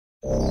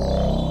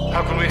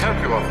How can we help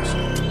you,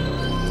 officer?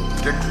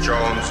 Dick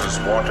Jones is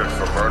wanted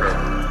for murder.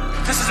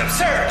 This is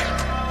absurd!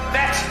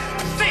 That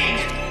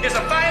thing is a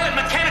violent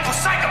mechanical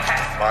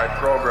psychopath! My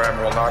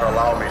program will not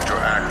allow me to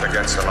act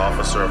against an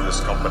officer of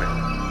this company.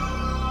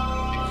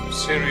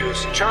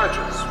 Serious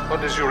charges.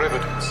 What is your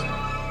evidence?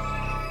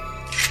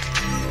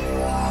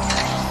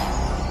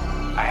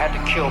 I had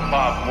to kill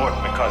Bob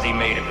Morton because he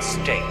made a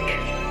mistake.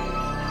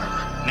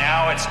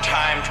 Now it's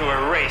time to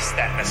erase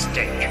that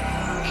mistake.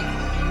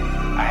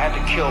 I had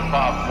to kill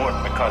Bob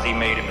Morton because he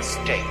made a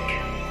mistake.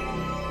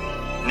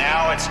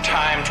 Now it's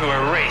time to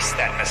erase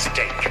that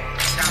mistake.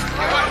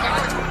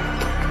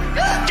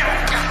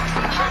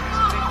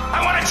 I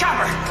want a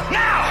chopper,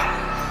 now!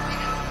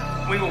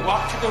 We will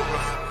walk to the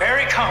roof,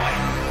 very calmly.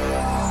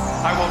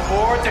 I will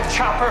board the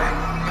chopper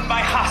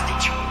by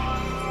hostage.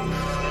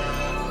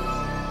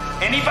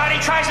 Anybody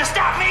tries to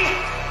stop me?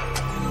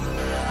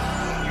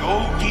 The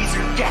old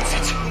geezer gets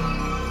it.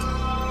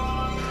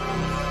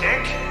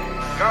 Dick,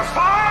 you're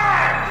fired!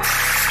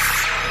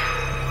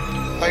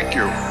 Thank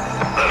you.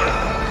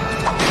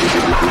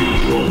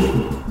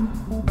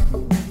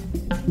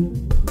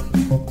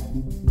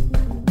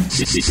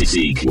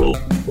 Sequel.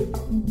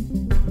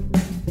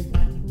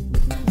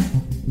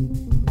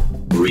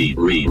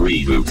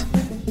 Reboot.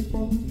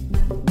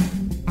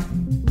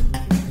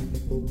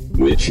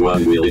 Which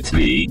one will it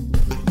be?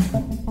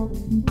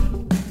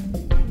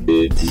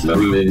 It's the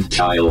Ruined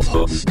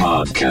Childhood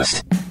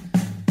podcast.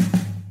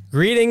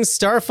 Greetings,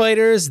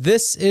 Starfighters.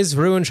 This is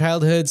Ruined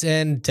Childhoods,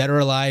 and Dead or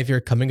Alive, you're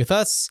coming with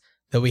us,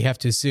 though we have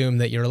to assume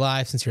that you're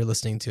alive since you're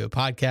listening to a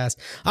podcast.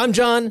 I'm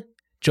John,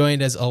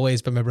 joined as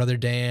always by my brother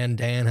Dan.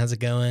 Dan, how's it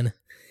going?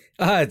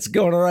 It's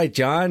going all right,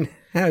 John.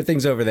 How are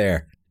things over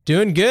there?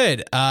 Doing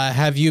good.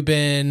 Have you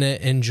been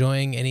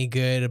enjoying any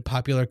good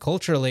popular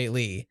culture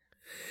lately?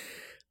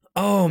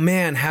 Oh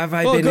man, have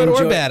I been good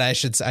or bad? I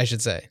should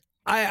say.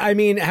 I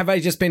mean, have I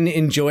just been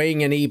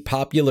enjoying any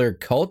popular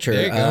culture?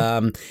 There you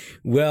go.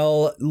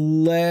 Well,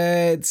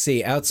 let's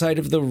see. Outside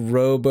of the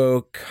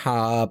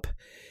RoboCop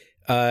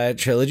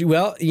trilogy,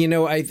 well, you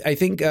know, I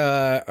think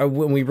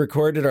when we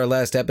recorded our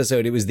last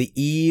episode, it was the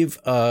eve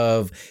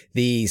of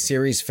the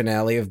series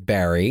finale of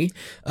Barry.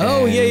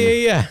 Oh,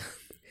 yeah.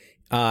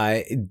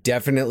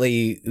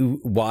 Definitely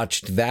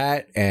watched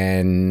that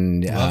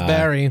and love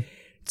Barry.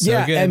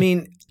 So good. I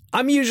mean,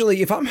 I'm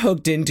usually, if I'm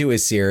hooked into a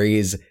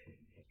series,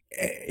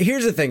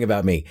 here's the thing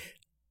about me.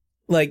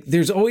 Like,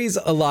 there's always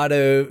a lot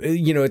of,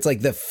 you know, it's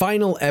like the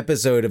final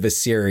episode of a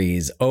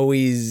series,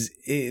 always,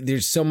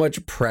 there's so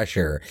much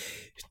pressure.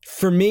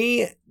 For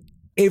me,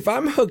 if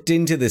I'm hooked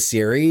into the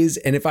series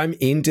and if I'm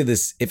into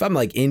this, if I'm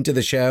like into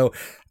the show,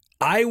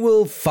 I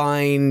will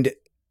find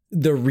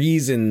the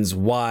reasons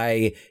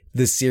why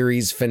the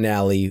series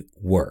finale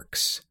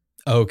works.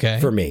 Okay.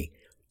 For me.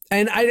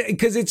 And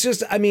because it's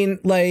just, I mean,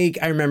 like,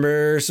 I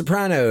remember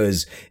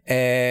Sopranos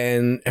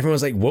and everyone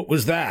was like, what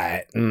was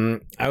that?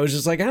 And I was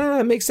just like,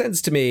 it makes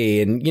sense to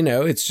me. And, you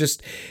know, it's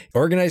just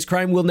organized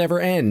crime will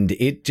never end.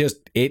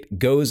 It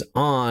goes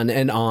on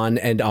and on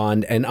and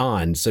on and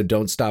on. So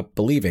don't stop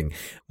believing.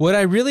 What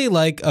I really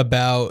like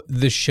about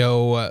the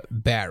show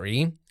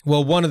Barry,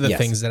 well, one of the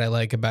things that I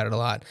like about it a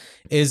lot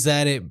is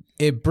that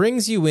it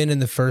brings you in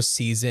the first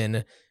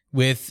season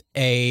with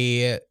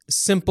a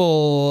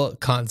simple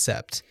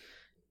concept.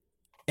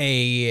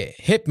 A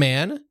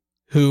hitman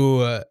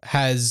who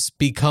has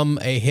become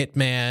a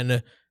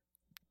hitman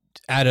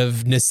out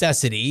of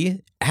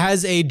necessity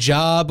has a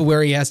job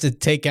where he has to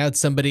take out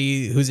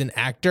somebody who's an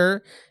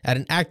actor at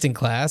an acting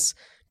class,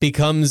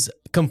 becomes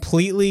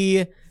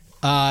completely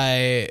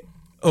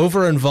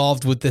over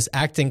involved with this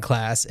acting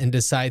class and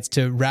decides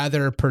to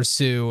rather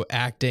pursue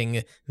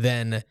acting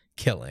than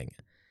killing.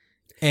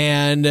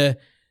 And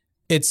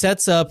it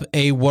sets up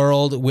a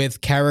world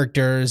with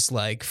characters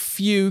like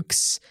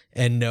Fuchs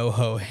and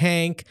NoHo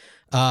Hank.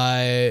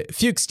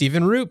 Fuchs,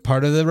 Stephen Root,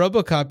 part of the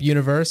RoboCop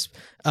universe.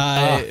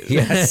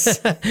 Yes.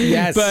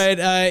 Yes.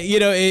 But, you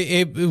know,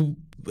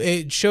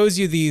 it shows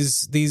you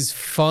these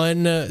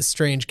fun,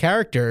 strange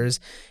characters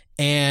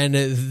and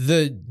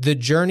the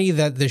journey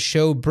that the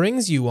show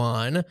brings you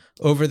on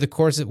over the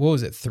course of, what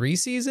was it, 3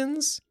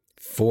 seasons?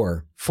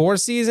 4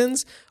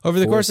 seasons. Over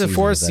the course of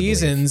 4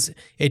 seasons,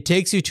 it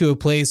takes you to a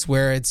place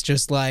where it's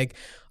just like,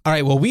 all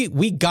right, well,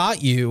 we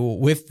got you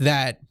with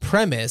that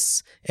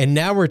premise, and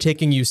now we're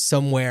taking you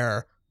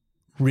somewhere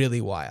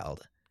really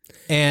wild.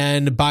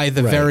 And by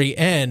the very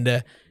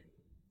end,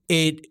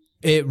 it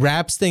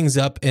wraps things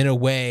up in a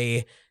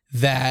way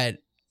that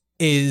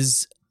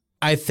is,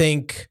 I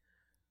think,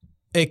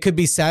 it could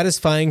be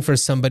satisfying for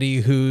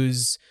somebody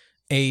who's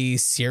a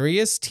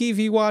serious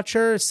TV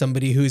watcher,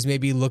 somebody who's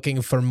maybe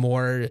looking for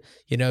more,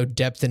 you know,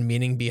 depth and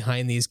meaning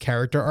behind these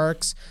character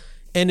arcs.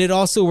 And it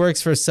also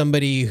works for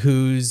somebody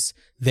who's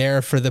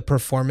there for the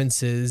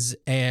performances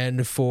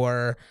and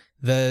for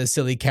the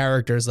silly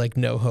characters like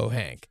NoHo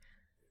Hank.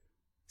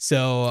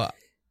 So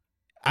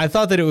I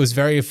thought that it was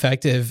very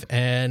effective.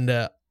 And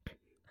the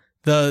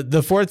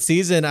 4th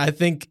season, I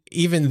think,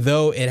 even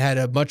though it had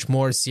a much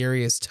more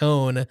serious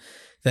tone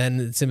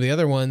than some of the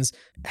other ones,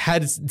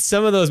 had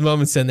some of those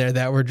moments in there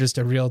that were just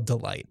a real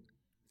delight.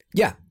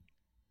 Yeah.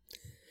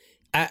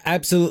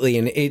 Absolutely.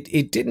 And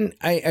it didn't,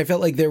 I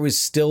felt like there was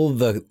still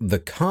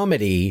the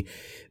comedy,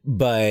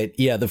 but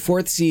yeah, the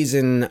fourth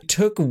season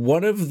took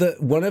one of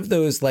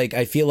those, like,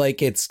 I feel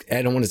like it's,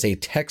 I don't want to say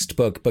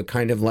textbook, but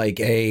kind of like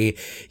a,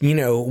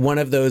 one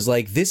of those,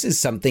 like, this is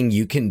something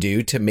you can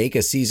do to make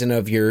a season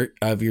of your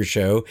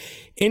show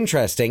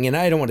interesting. And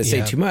I don't want to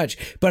say too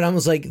much, but I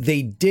was like,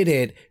 they did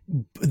it.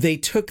 They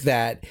took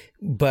that,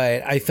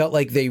 but I felt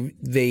like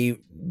they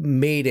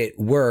made it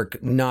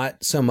work,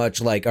 not so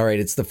much like, all right,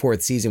 it's the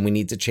fourth season, we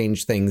need to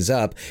change things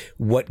up.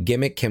 What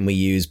gimmick can we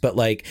use? But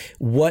like,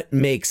 what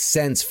makes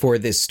sense for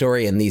this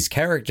story and these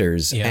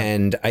characters? Yeah.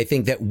 And I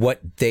think that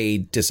what they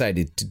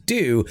decided to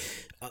do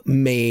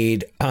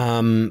made,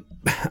 a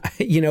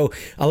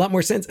lot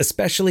more sense,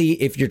 especially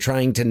if you're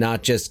trying to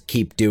not just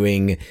keep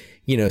doing,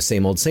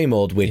 same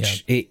old,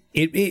 which it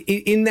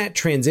in that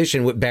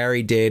transition, what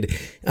Barry did,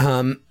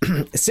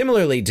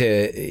 similarly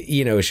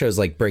to, shows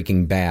like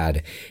Breaking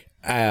Bad,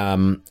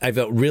 I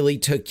felt really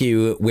took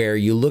you where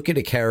you look at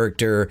a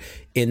character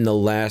in the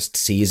last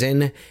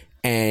season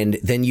and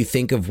then you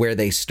think of where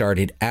they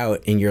started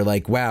out and you're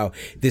like, wow,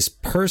 this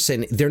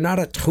person, they're not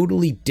a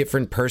totally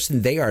different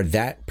person. They are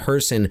that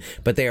person,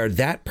 but they are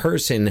that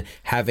person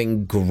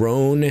having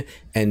grown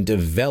and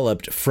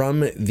developed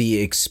from the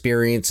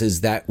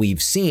experiences that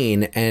we've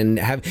seen, and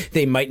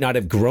they might not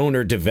have grown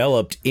or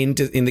developed in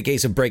the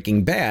case of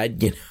Breaking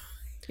Bad,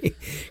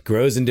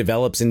 grows and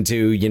develops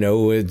into,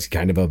 it's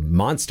kind of a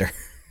monster.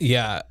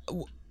 Yeah.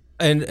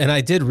 And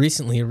I did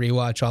recently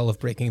rewatch all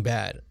of Breaking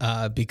Bad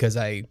because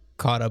I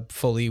caught up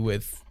fully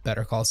with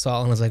Better Call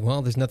Saul, and I was like,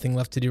 well, there's nothing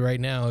left to do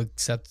right now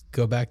except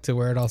go back to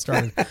where it all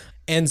started.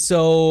 And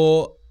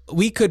so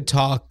we could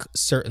talk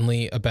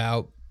certainly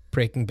about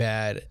Breaking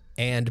Bad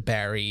and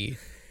Barry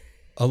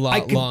a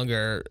lot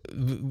longer,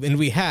 and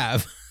we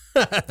have.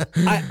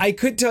 I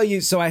could tell you,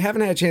 so I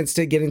haven't had a chance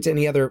to get into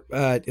any other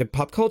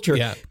pop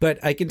culture, but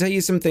I can tell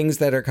you some things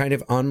that are kind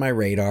of on my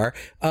radar.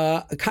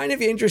 Kind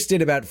of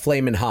interested about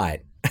Flamin' Hot.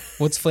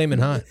 What's Flamin'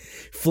 Hot?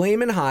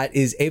 Flamin' Hot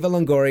is Ava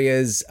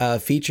Longoria's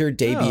featured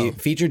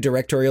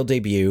directorial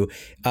debut,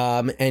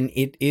 and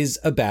it is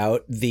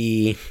about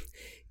the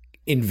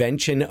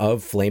invention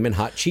of Flamin'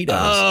 Hot Cheetos.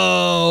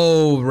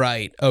 Oh,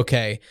 right.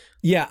 Okay.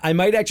 Yeah, I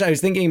was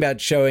thinking about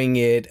showing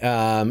it.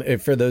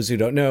 For those who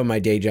don't know, my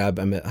day job,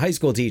 I'm a high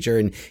school teacher,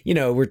 and,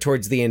 we're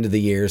towards the end of the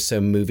year, so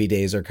movie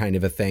days are kind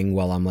of a thing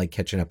while I'm like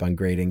catching up on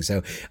grading.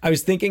 So I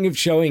was thinking of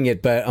showing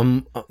it, but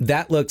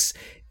that looks...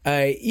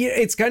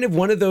 it's kind of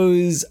one of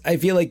those, I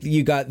feel like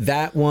you got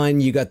that one,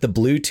 you got the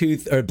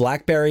Bluetooth or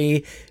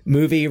BlackBerry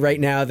movie right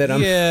now that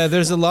I'm... Yeah,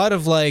 there's a lot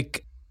of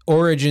like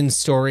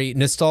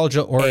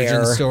nostalgia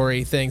origin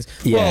story things.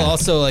 Yeah. Well,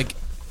 also like,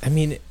 I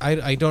mean,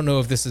 I don't know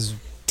if this is...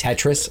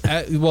 Tetris?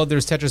 Well,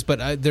 there's Tetris,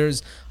 but I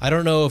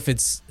don't know if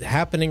it's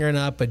happening or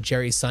not, but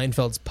Jerry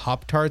Seinfeld's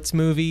Pop-Tarts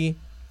movie.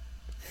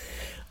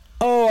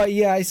 Oh,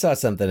 yeah, I saw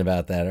something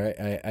about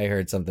that. I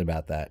heard something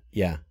about that.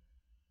 Yeah.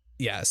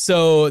 Yeah,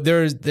 so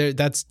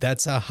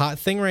that's a hot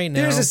thing right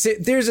now.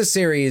 There's a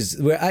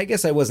series where I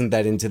guess I wasn't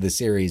that into the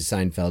series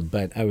Seinfeld,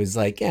 but I was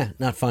like, yeah,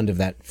 not fond of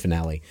that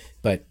finale.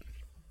 But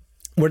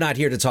we're not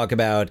here to talk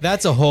about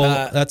that's a whole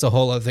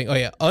other thing. Oh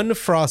yeah,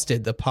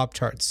 Unfrosted, the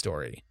Pop-Tart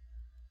story,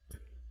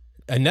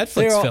 a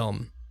Netflix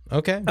film.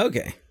 Okay,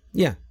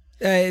 yeah.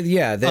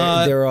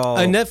 They're all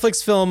a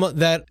Netflix film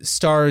that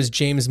stars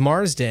James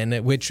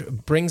Marsden, which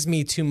brings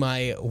me to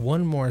my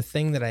one more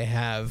thing that I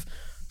have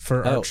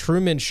for our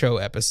Truman Show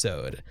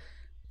episode.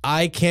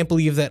 I can't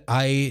believe that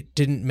I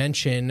didn't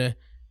mention,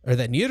 or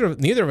that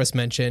neither of us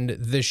mentioned,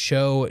 the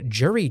show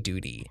Jury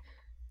Duty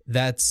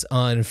that's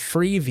on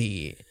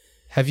Freevee.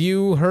 Have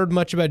you heard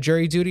much about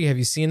Jury Duty? Have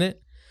you seen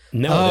it?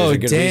 No, there's a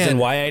good reason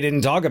why I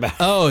didn't talk about it.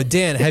 Oh,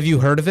 Dan, have you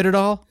heard of it at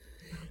all?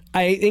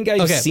 I think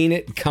I've seen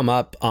it come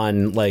up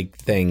on like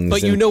things.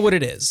 But you know what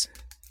it is.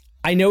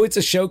 I know it's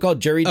a show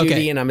called Jury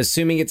Duty, and I'm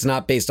assuming it's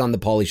not based on the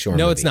Pauly Shore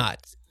movie. No, it's not.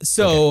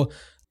 So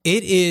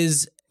it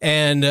is...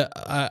 And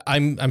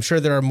I'm sure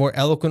there are more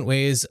eloquent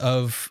ways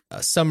of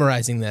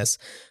summarizing this,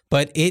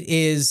 but it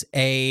is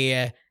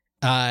I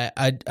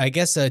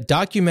guess a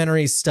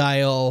documentary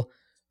style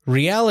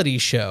reality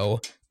show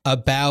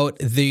about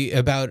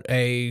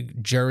a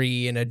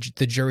jury and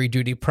the jury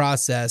duty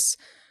process,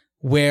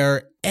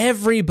 where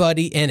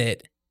everybody in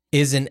it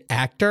is an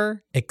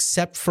actor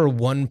except for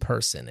one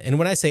person. And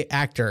when I say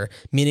actor,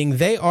 meaning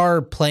they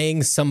are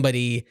playing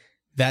somebody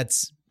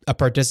that's a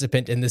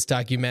participant in this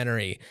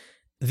documentary.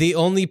 The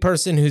only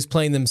person who's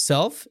playing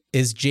themselves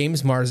is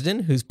James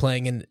Marsden, who's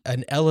playing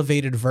an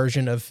elevated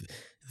version of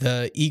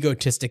the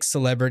egotistic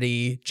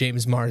celebrity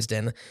James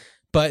Marsden.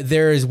 But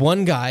there is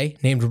one guy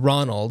named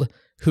Ronald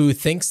who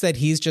thinks that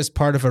he's just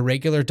part of a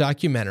regular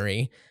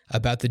documentary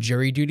about the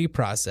jury duty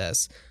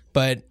process.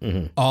 But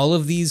all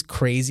of these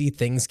crazy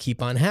things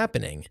keep on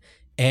happening.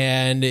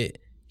 And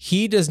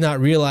he does not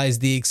realize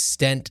the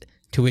extent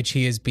to which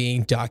he is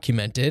being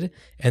documented,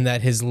 and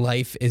that his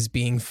life is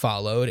being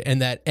followed,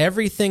 and that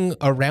everything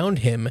around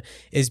him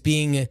is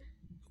being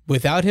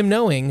without him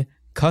knowing,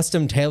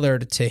 custom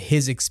tailored to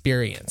his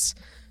experience.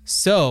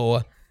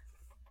 So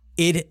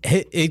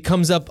it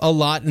comes up a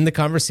lot in the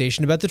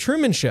conversation about the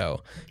Truman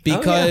Show,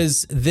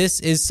 because this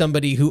is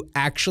somebody who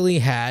actually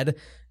had,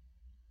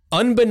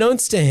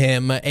 unbeknownst to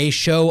him, a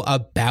show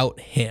about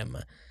him.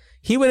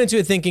 He went into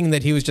it thinking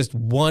that he was just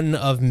one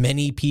of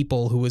many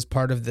people who was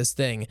part of this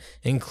thing,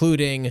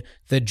 including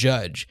the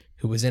judge,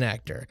 who was an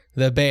actor,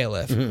 the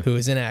bailiff, who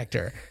is an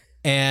actor.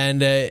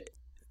 And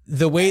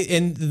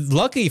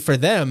lucky for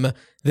them,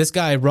 this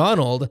guy,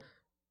 Ronald,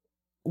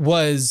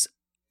 was,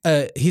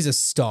 he's a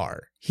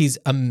star. He's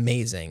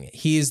amazing.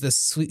 He is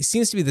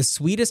seems to be the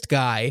sweetest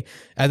guy.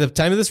 At the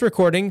time of this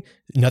recording,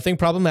 nothing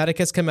problematic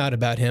has come out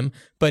about him,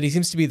 but he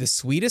seems to be the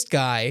sweetest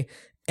guy.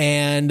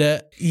 And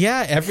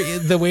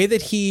the way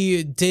that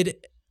he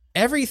did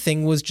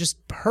everything was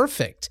just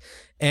perfect.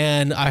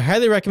 And I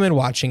highly recommend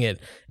watching it.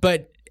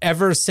 But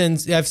ever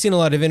since, I've seen a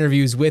lot of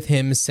interviews with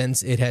him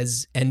since it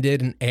has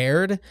ended and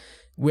aired.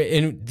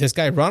 And this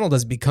guy, Ronald,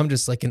 has become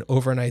just like an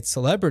overnight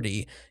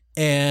celebrity.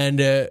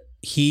 And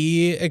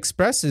he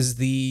expresses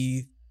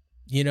the,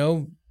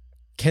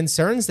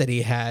 concerns that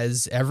he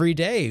has every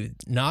day,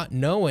 not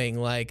knowing,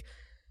 like,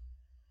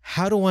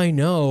 how do I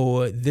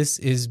know this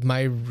is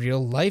my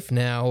real life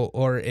now,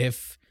 or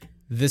if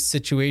this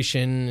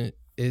situation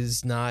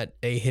is not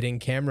a hidden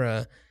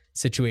camera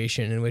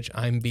situation in which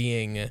I'm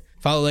being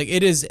followed? Like,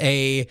 it is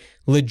a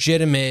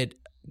legitimate,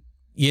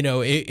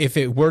 if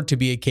it were to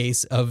be a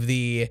case of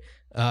the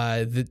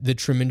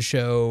Truman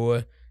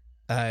Show,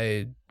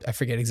 I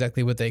forget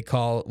exactly what they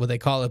call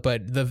it,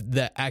 but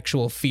the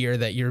actual fear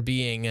that you're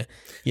being,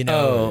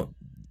 that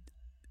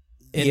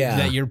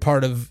you're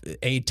part of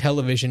a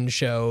television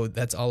show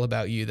that's all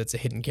about you, that's a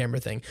hidden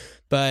camera thing.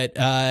 But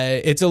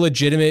it's a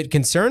legitimate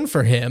concern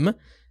for him.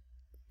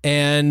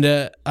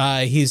 And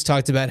he's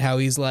talked about how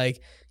he's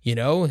like,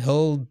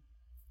 he'll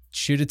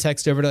shoot a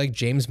text over to like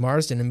James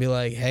Marsden and be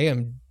like, hey,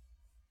 I'm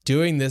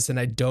doing this and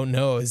I don't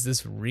know, is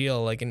this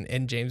real? Like,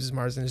 and James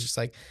Marsden is just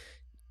like,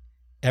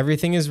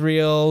 everything is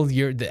real.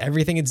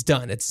 Everything it's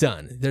done.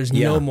 There's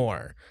no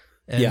more.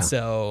 And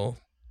so,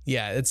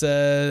 it's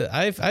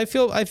I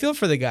feel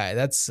for the guy.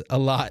 That's a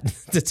lot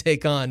to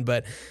take on,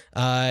 but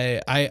I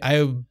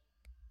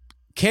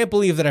can't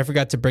believe that I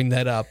forgot to bring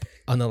that up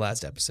on the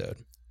last episode.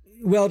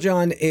 Well,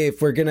 John,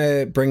 if we're going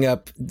to bring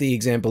up the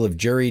example of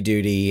jury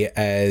duty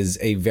as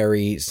a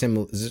very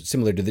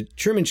similar to the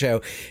Truman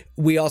Show,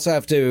 we also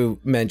have to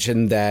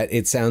mention that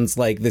it sounds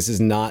like this is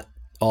not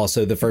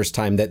also the first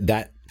time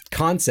that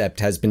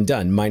concept has been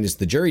done, minus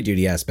the jury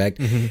duty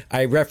aspect.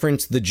 I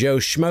referenced the Joe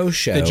Schmo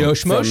Show. The Joe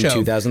Schmo Show.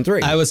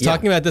 2003. I was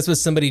talking about this with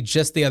somebody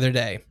just the other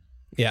day.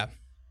 Yeah.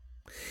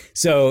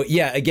 So,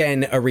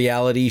 again, a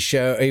reality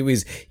show. It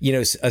was,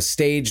 a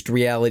staged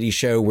reality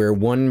show where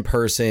one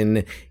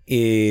person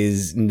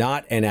is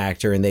not an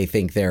actor and they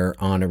think they're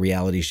on a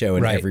reality show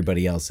and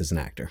everybody else is an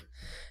actor.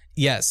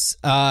 Yes.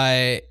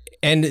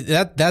 And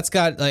that's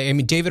got,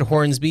 David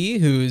Hornsby,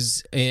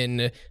 who's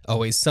in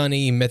Always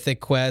Sunny, Mythic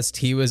Quest,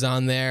 he was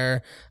on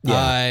there.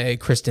 Yeah.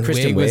 Kristen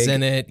Wiig was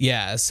in it.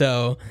 Yeah.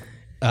 So,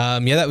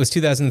 that was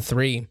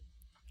 2003.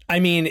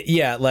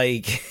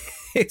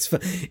 It's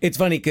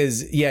funny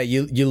because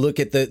you look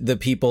at the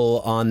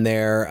people on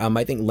there.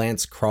 I think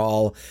Lance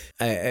Crawl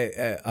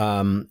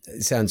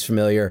sounds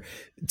familiar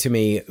to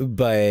me,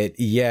 but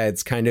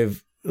it's kind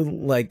of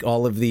like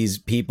all of these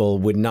people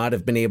would not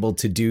have been able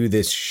to do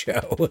this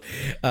show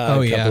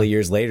a couple of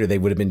years later. They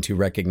would have been too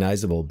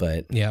recognizable.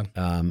 But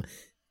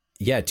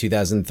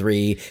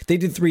 2003, they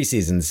did 3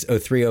 seasons,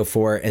 03,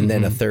 04, and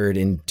then a third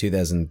in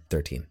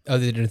 2013. Oh,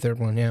 they did a third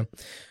one.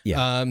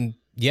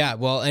 Yeah.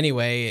 Well,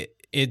 anyway,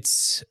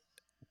 it's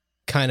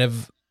kind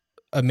of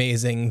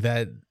amazing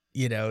that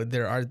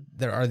there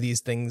are these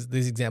things,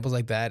 these examples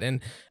like that,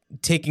 and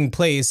taking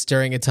place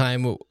during a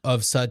time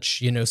of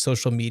such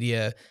social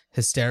media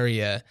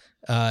hysteria.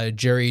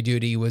 Jury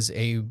duty was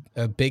a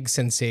big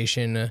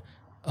sensation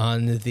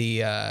on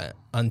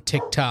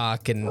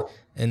TikTok and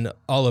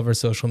all over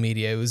social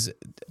media. It was,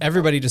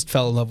 everybody just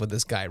fell in love with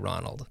this guy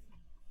Ronald.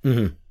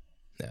 Yeah,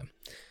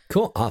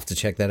 cool. I'll have to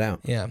check that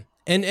out. Yeah.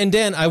 And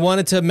Dan, I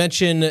wanted to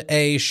mention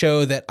a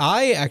show that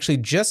I actually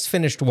just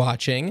finished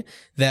watching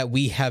that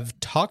we have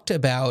talked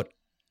about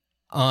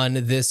on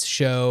this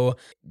show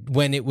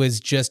when it was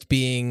just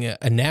being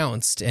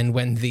announced and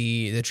when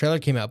the trailer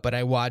came out, but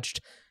I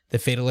watched the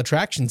Fatal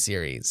Attraction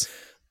series.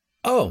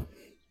 Oh,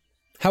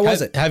 how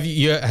was it? Have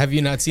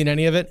you not seen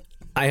any of it?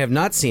 I have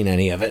not seen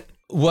any of it.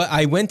 Well,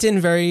 I went in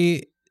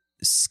very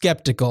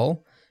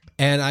skeptical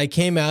and I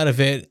came out of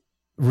it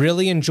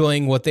really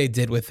enjoying what they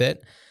did with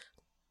it.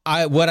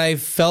 What I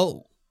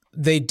felt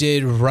they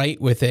did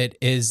right with it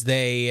is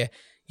they,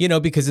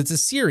 because it's a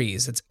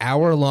series, it's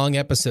hour-long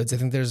episodes. I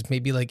think there's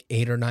maybe like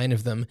 8 or 9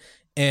 of them.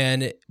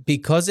 And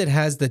because it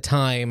has the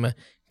time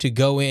to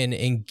go in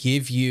and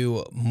give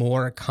you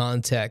more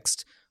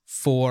context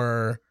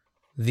for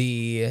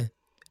the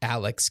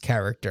Alex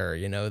character,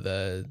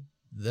 the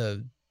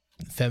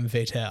femme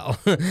fatale.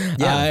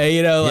 Yeah.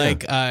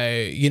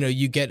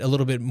 You get a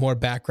little bit more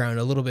background,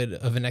 a little bit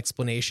of an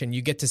explanation.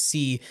 You get to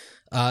see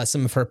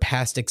some of her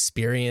past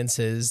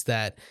experiences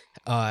that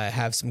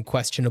have some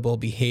questionable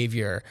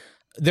behavior.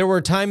 There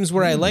were times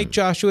where I liked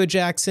Joshua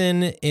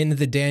Jackson in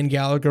the Dan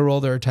Gallagher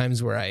role. There are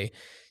times where I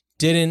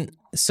didn't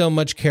so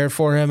much care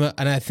for him.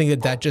 And I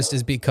think that just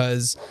is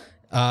because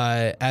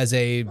as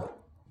a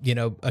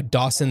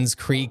Dawson's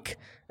Creek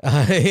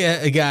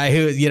a guy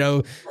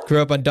who,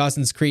 grew up on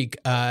Dawson's Creek,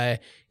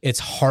 it's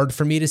hard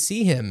for me to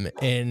see him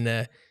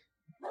in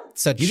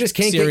such You just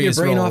can't get your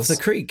brain roles. off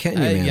the creek, can you,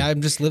 man? Yeah,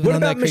 I'm just living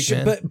on that creek,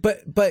 man.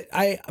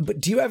 But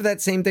do you have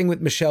that same thing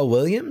with Michelle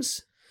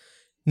Williams?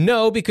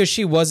 No, because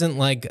she wasn't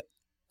like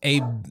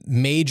a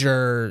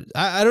major.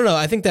 I don't know.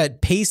 I think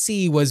that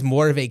Pacey was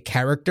more of a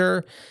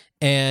character,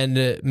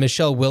 and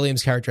Michelle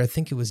Williams' character, I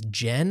think it was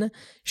Jen.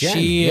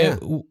 I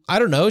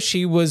don't know.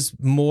 She was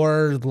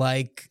more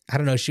like, I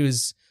don't know. She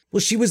was. Well,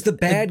 she was the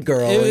bad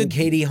girl, and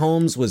Katie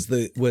Holmes was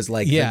the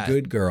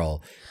good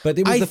girl. But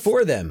it was the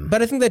four of them.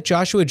 But I think that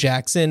Joshua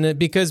Jackson,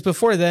 because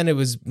before then it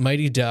was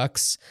Mighty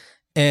Ducks,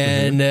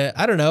 and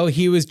I don't know,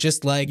 he was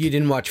just like. You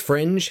didn't watch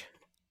Fringe?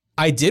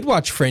 I did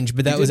watch Fringe,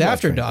 but that was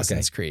after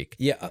Dawson's Creek.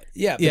 Yeah.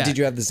 But did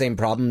you have the same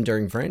problem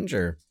during Fringe,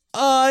 or?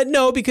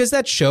 No, because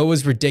that show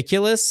was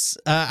ridiculous.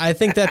 I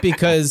think that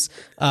because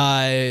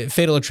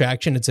Fatal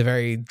Attraction, it's a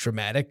very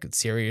dramatic,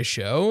 serious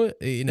show.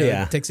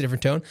 It takes a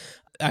different tone.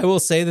 I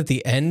will say that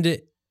the end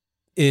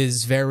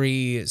is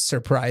very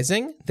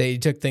surprising. They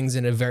took things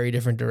in a very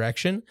different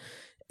direction.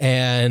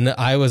 And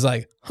I was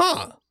like,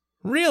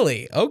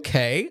 really?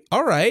 Okay.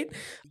 All right.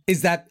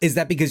 Is that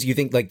because you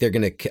think like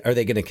are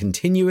they gonna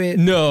continue it?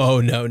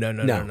 No.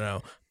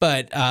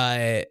 But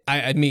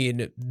I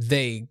mean,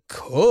 they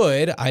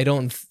could. I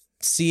don't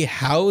see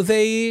how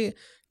they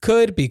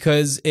could,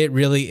 because it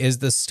really is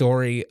the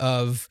story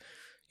of,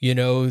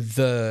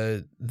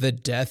 the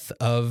death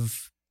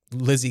of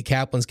Lizzie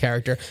Kaplan's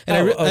character.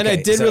 And I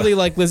did really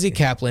like Lizzie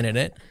Kaplan in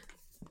it.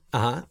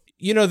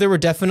 There were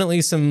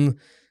definitely some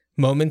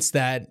moments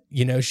that,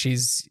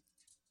 she's,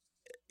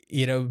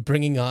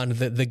 bringing on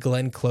the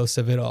Glenn Close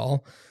of it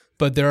all.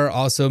 But there are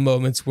also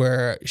moments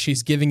where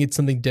she's giving it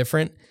something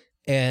different.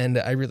 And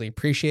I really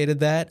appreciated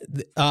that.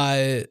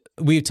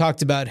 We've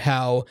talked about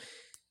how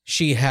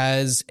she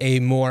has a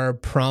more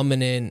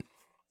prominent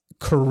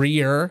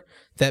career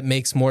that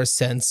makes more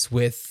sense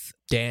with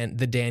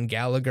the Dan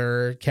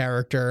Gallagher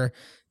character.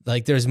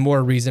 Like, there's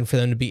more reason for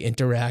them to be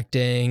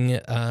interacting.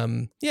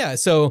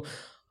 So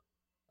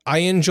I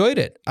enjoyed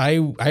it. I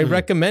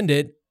recommend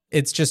it.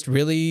 It's just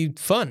really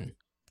fun.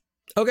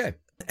 Okay.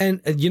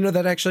 And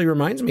that actually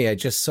reminds me, I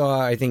just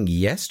saw, I think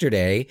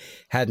yesterday,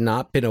 had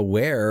not been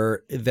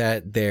aware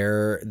that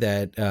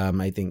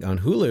I think on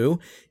Hulu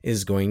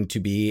is going to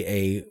be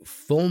a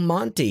Full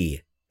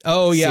Monty.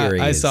 Oh yeah,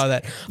 series. I saw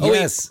that. Oh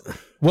yes. Wait.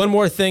 One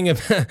more thing.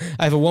 I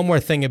have one more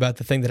thing about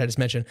the thing that I just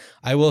mentioned.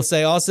 I will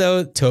say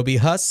also, Toby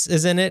Huss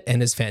is in it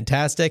and is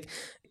fantastic.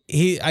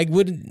 I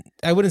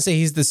wouldn't say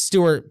he's the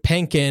Stuart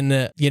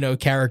Pankin,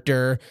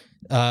 character,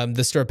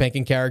 the Stuart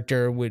Pankin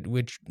character,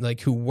 which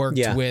like who worked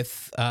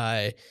with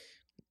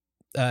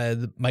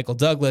Michael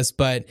Douglas,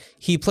 but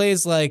he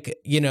plays like,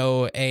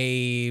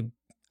 I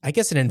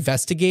guess an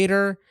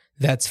investigator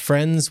that's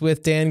friends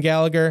with Dan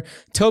Gallagher.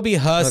 Toby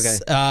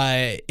Huss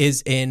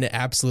is in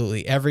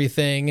absolutely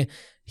everything.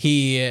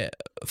 He,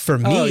 for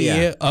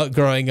me,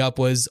 growing up,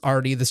 was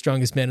already the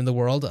strongest man in the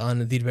world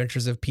on The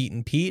Adventures of Pete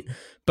and Pete.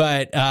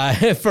 But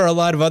for a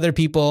lot of other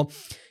people,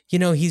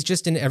 he's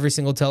just in every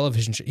single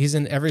television show. He's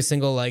in every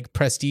single like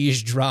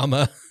prestige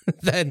drama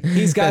that's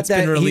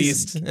been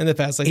released in the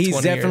past 20 years.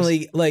 He's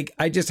definitely like,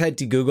 I just had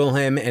to Google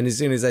him, and as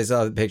soon as I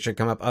saw the picture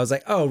come up, I was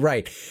like, oh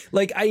right,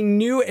 like I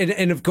knew,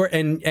 and of course,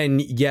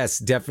 and yes,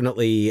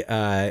 definitely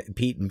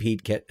Pete and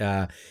Pete,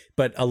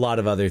 but a lot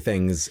of other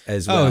things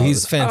as well. Oh,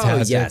 he's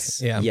fantastic.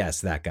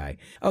 Yes, that guy.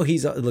 Oh,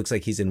 it looks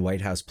like he's in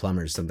White House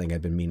Plumbers, something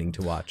I've been meaning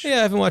to watch. Yeah,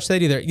 I haven't watched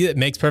that either. It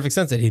makes perfect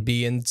sense that he'd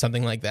be in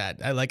something like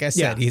that. Like I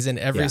said, he's in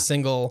every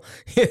single.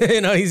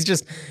 He's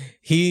just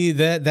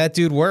that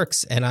dude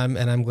works, and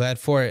I'm glad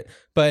for it.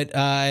 But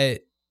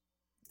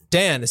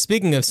Dan,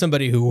 speaking of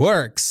somebody who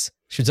works,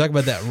 should we talk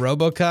about that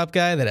RoboCop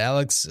guy, that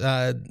Alex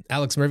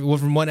Murphy, went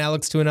from one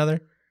Alex to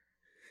another?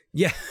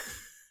 Yeah.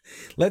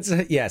 Let's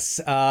yes.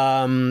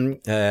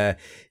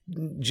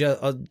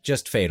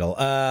 Just fatal.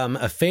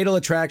 A fatal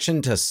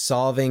attraction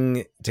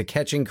to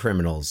catching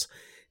criminals.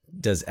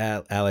 Does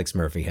Alex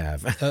Murphy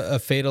have a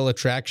fatal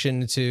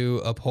attraction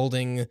to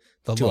upholding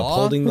the law?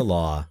 Upholding the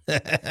law.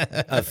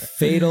 A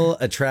fatal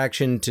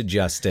attraction to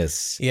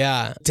justice.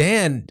 Yeah,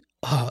 Dan.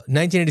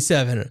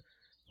 1987.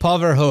 Paul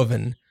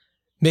Verhoeven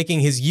making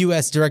his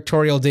U.S.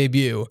 directorial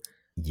debut.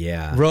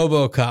 Yeah.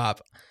 RoboCop.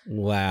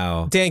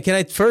 Wow. Dan, can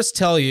I first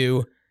tell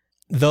you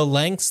the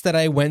lengths that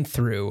I went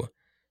through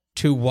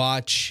to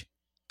watch?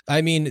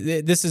 I mean,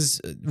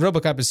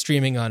 RoboCop is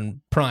streaming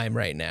on Prime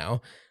right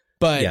now,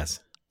 but yes.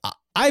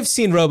 I've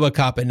seen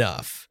RoboCop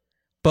enough.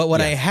 But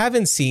what I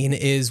haven't seen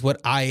is what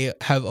I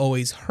have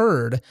always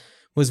heard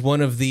was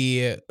one of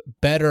the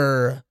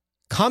better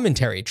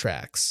commentary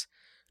tracks,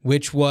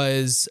 which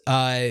was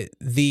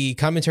the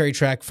commentary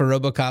track for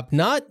RoboCop,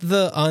 not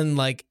on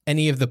like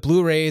any of the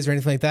Blu-rays or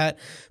anything like that,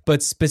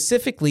 but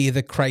specifically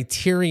the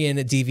Criterion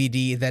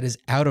DVD that is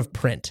out of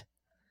print.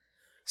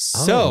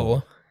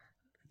 So,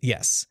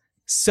 yes.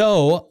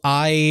 So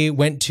I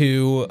went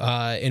to,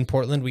 in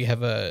Portland, we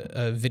have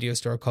a video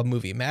store called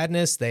Movie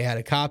Madness. They had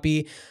a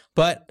copy,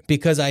 but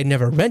because I'd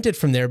never rented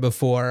from there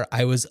before,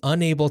 I was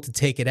unable to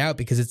take it out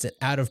because it's an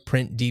out of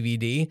print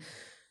DVD.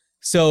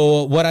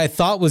 So what I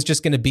thought was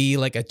just going to be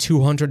like a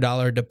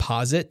 $200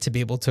 deposit to be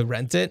able to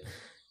rent it.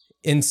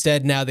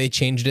 Instead, now they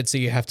changed it so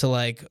you have to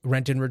like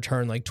rent and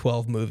return like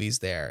 12 movies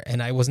there.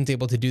 And I wasn't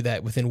able to do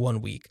that within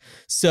 1 week.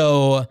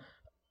 So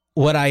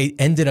what I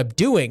ended up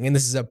doing, and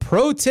this is a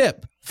pro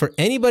tip for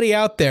anybody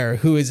out there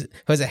who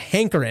has a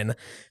hankering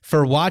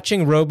for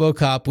watching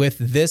RoboCop with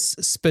this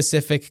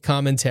specific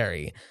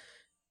commentary,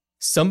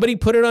 somebody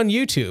put it on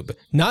YouTube,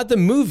 not the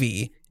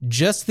movie,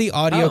 just the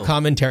audio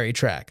commentary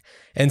track.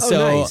 And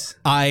so nice.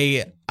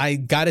 I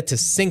got it to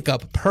sync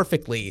up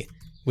perfectly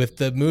with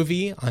the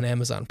movie on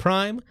Amazon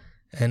Prime,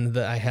 and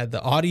I had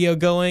the audio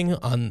going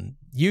on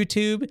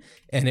YouTube,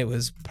 and it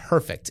was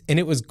perfect, and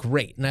it was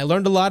great, and I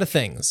learned a lot of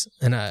things,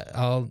 and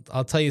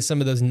I'll tell you some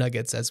of those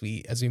nuggets as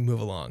we move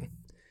along.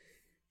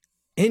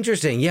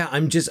 Interesting. Yeah,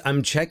 I'm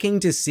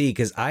checking to see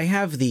because I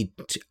have the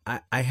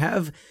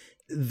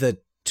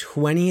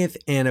 20th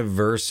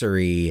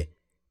anniversary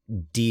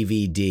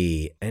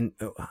DVD, and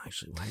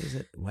actually,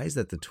 why is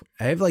that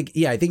I have like,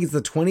 I think it's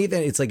the 20th,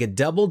 and it's like a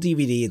double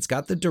DVD. It's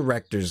got the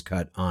director's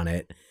cut on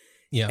it.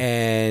 Yeah.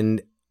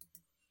 And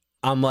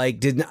I'm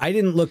like, I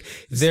didn't look.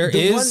 There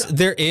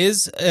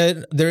is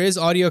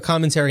audio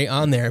commentary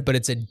on there, but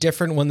it's a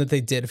different one that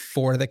they did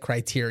for the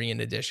Criterion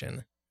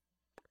edition.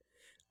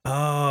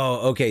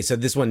 Oh, okay. So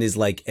this one is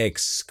like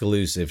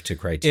exclusive to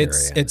Criterion.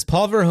 It's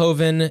Paul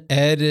Verhoeven,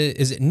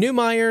 is it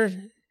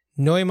Neumeier,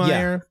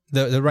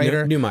 the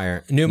writer?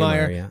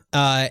 Neumeier,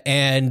 yeah.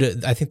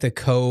 And I think the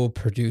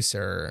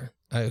co-producer,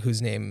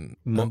 whose name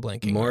I'm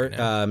blanking right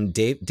now.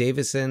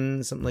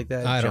 Davison, something like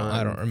that. I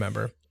don't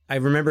remember. I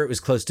remember it was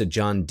close to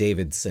John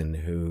Davidson,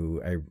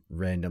 who I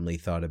randomly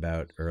thought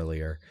about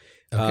earlier.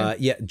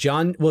 Okay.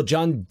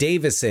 John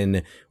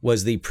Davison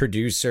was the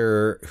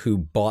producer who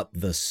bought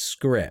the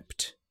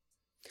script.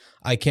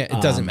 It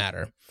doesn't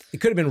matter.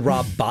 It could have been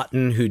Rob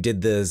Botton who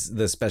did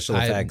the special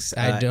effects.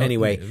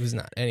 Anyway, it was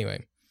not.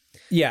 Anyway.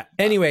 Yeah.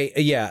 Anyway,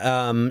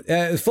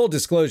 full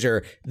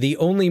disclosure, the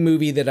only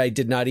movie that I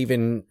did not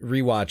even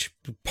rewatch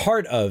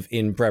part of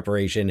in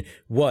preparation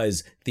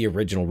was the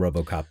original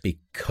RoboCop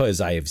because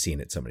I have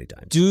seen it so many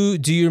times. Do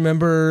you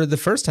remember the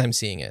first time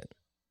seeing it?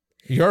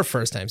 Your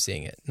first time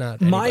seeing it,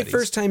 not anybody's. My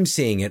first time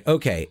seeing it.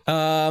 Okay.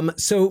 I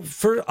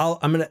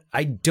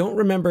don't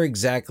remember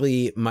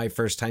exactly my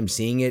first time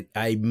seeing it.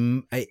 I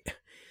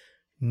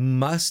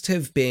must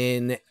have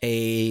been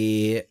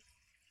a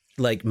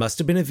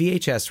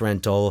VHS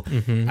rental.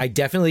 Mm-hmm. I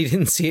definitely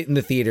didn't see it in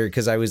the theater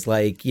because I was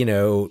 9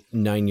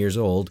 years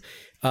old.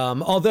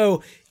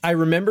 Although I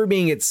remember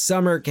being at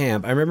summer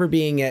camp. I remember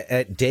being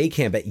at day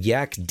camp, at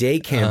Yak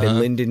Day Camp in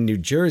Linden, New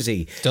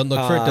Jersey. Don't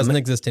look for it. Doesn't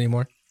exist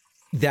anymore.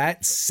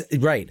 That's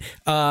right.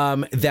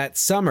 That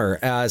summer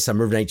of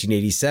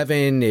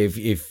 1987,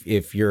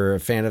 if you're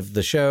a fan of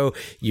the show,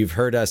 you've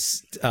heard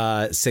us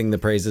sing the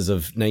praises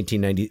of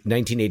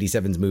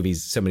 1987's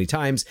movies so many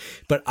times.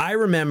 But I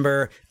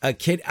remember a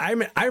kid. I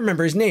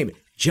remember his name,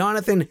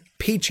 Jonathan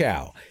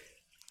Pichow.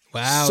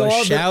 Wow!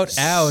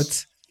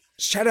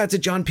 Shout out to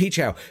John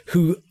Pichow,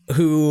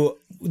 who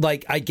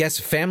I guess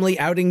family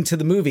outing to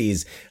the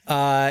movies.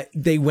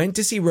 They went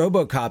to see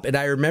RoboCop, and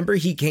I remember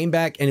he came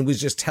back and was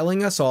just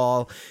telling us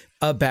all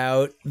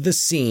about the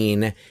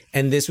scene.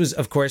 And this was,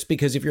 of course,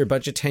 because if you're a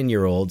bunch of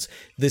 10-year-olds,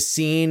 the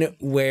scene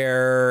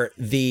where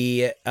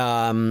there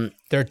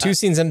are two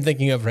scenes I'm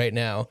thinking of right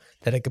now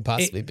that it could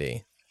possibly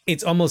be.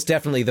 It's almost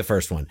definitely the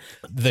first one.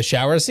 The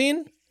shower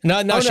scene?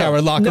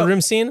 Locker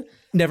room scene?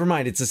 Never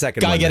mind. It's the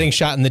second one. Guy getting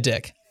shot in the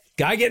dick.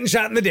 Guy getting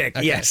shot in the dick.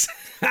 Okay. Yes.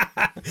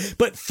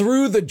 But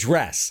through the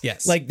dress.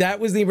 Yes. That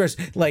was the verse.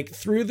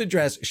 Through the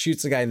dress,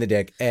 shoots the guy in the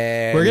dick.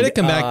 And we're gonna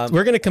come back.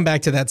 We're gonna come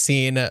back to that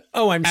scene.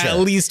 I'm sure. At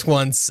least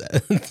once.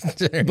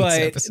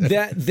 But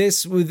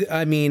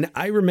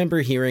I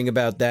remember hearing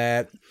about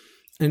that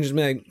and just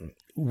being like,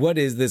 what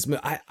is this?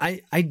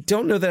 I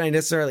don't know that I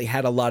necessarily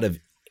had a lot of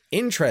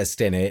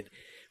interest in it,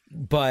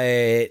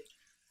 but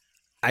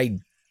I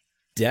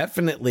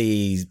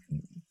definitely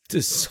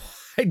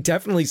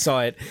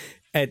saw it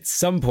at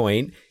some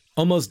point,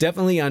 almost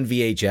definitely on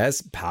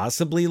VHS,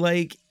 possibly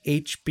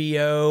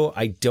HBO.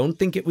 I don't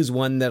think it was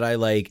one that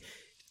I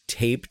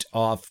taped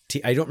off.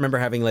 I don't remember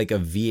having a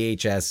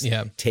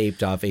VHS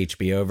taped off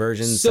HBO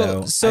version.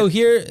 So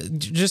here,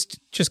 just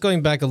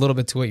going back a little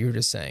bit to what you were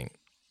just saying,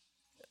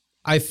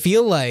 I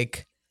feel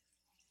like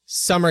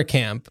summer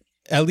camp,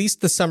 at least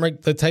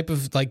the type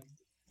of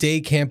day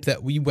camp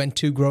that we went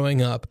to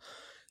growing up,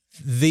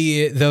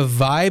 the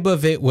vibe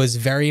of it was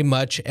very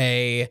much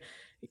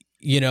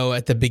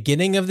at the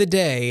beginning of the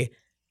day,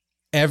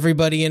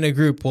 everybody in a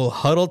group will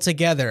huddle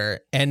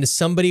together and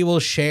somebody will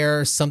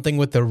share something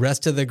with the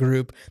rest of the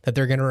group that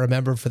they're going to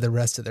remember for the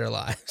rest of their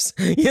lives.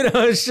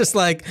 It's just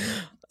like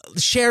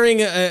sharing,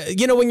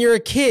 when you're a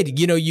kid,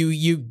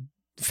 you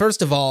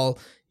first of all,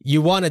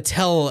 you want to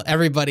tell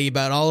everybody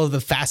about all of the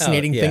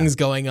fascinating things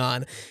going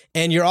on.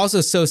 And you're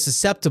also so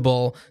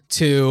susceptible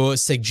to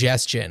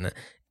suggestion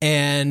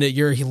and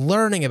you're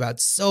learning about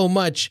so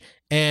much.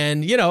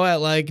 And, at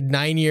like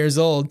 9 years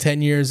old,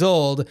 10 years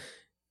old,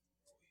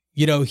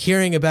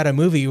 hearing about a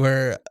movie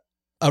where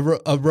a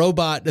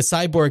robot, a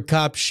cyborg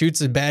cop shoots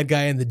a bad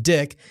guy in the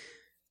dick,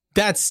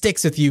 that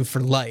sticks with you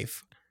for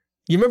life.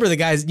 You remember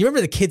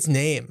the kid's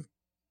name.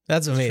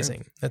 That's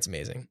amazing. That's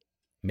amazing.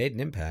 Made an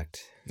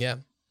impact. Yeah.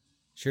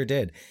 Sure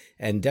did.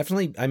 And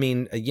definitely, I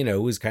mean,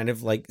 it was kind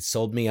of like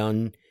sold me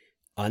on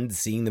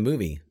seeing the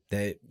movie.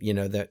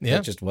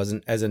 That just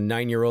wasn't, as a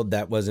 9-year-old,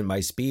 that wasn't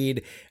my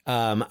speed.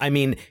 I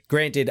mean,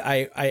 granted,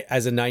 I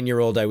as a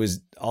 9-year-old, I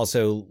was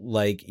also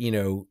like,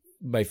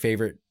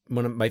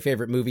 one of my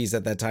favorite movies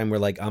at that time were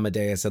like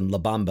Amadeus and La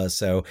Bamba.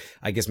 So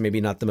I guess maybe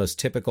not the most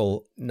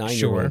typical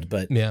 9-year-old,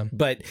 but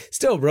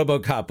still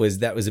RoboCop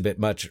was a bit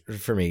much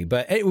for me.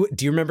 But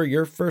do you remember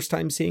your first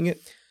time seeing it?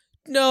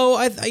 No,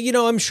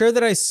 I'm sure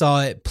that I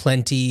saw it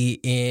plenty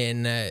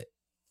in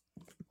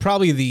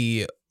probably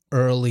the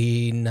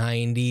early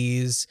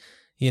 90s,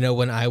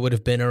 when I would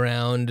have been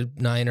around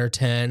 9 or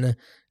 10,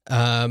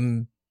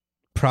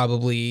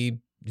 probably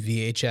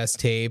VHS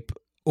tape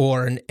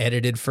or an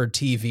edited for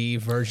TV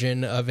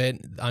version of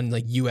it on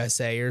like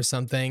USA or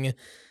something,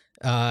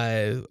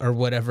 or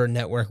whatever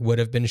network would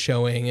have been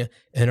showing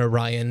an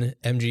Orion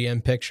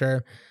MGM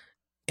picture.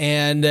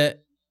 And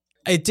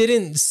it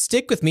didn't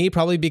stick with me,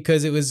 probably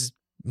because it was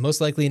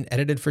most likely an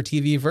edited for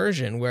TV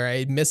version where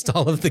I missed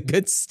all of the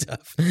good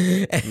stuff.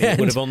 It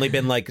would have only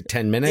been like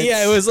 10 minutes.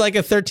 Yeah, it was like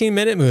a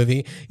 13-minute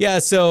movie. Yeah,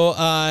 so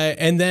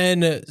and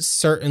then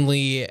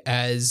certainly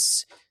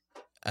as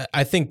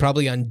I think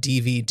probably on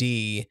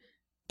DVD,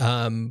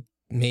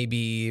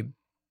 maybe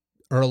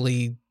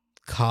early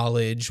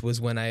college was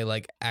when I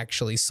like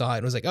actually saw it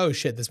and was like, oh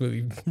shit, this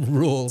movie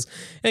rules.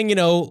 And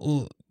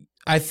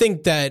I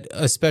think that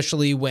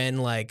especially when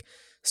like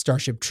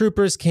Starship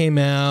Troopers came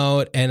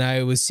out and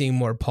I was seeing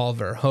more Paul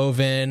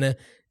Verhoeven,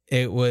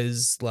 it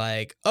was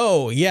like,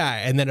 oh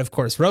yeah. And then of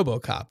course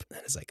RoboCop.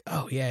 And it's like,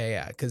 oh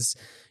yeah. Because,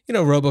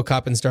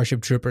 RoboCop and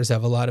Starship Troopers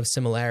have a lot of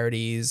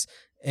similarities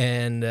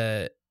and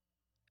they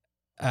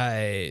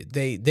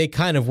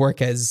kind of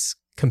work as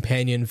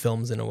companion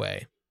films in a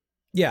way.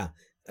 Yeah.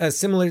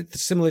 Similar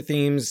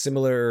themes,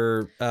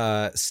 similar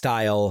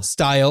style.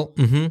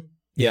 Mm-hmm.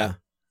 Yeah.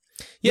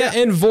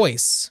 And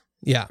voice.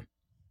 Yeah.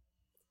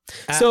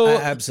 So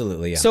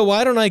absolutely, yeah. So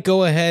why don't I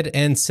go ahead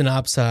and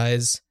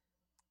synopsize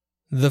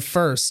the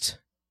first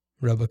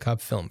RoboCop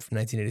film from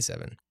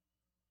 1987.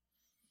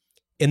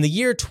 In the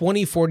year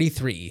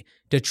 2043,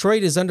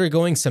 Detroit is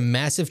undergoing some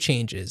massive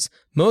changes,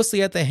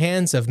 mostly at the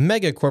hands of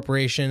mega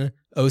corporation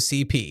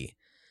OCP.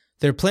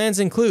 Their plans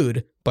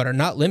include, but are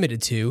not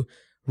limited to,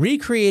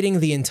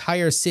 recreating the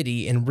entire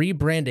city and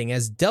rebranding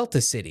as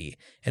Delta City,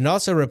 and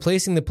also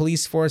replacing the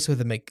police force with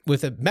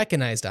a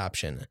mechanized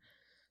option.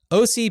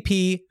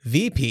 OCP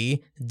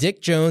VP Dick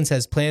Jones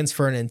has plans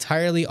for an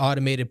entirely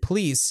automated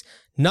police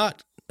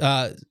bot.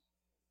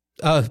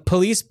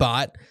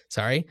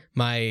 Sorry,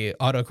 my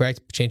autocorrect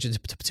changed it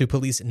to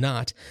police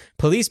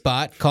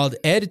bot called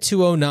Ed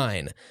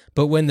 209.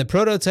 But when the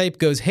prototype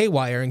goes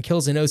haywire and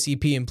kills an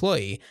OCP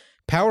employee,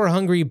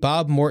 power-hungry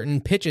Bob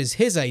Morton pitches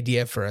his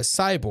idea for a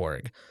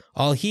cyborg.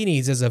 All he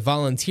needs is a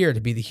volunteer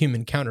to be the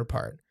human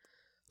counterpart.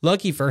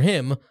 Lucky for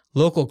him,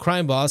 local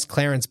crime boss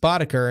Clarence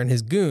Boddicker and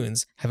his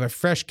goons have a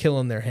fresh kill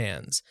in their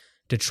hands.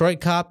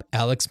 Detroit cop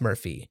Alex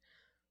Murphy.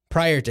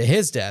 Prior to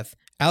his death,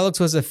 Alex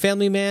was a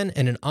family man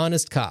and an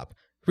honest cop,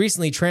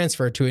 recently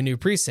transferred to a new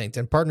precinct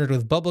and partnered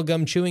with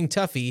bubblegum-chewing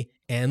toughie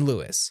Ann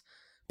Lewis.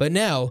 But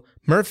now,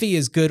 Murphy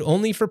is good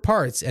only for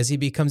parts as he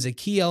becomes a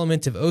key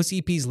element of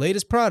OCP's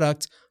latest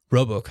product,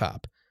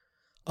 RoboCop.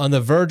 On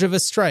the verge of a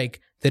strike,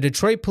 the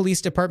Detroit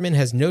Police Department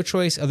has no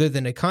choice other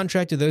than a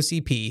contract with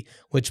OCP,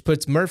 which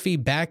puts Murphy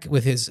back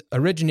with his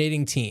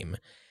originating team.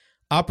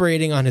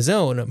 Operating on his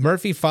own,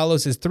 Murphy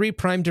follows his 3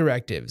 prime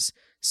directives: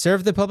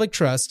 serve the public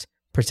trust,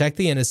 protect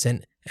the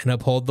innocent, and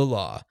uphold the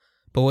law.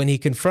 But when he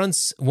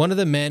confronts one of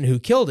the men who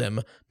killed him,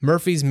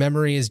 Murphy's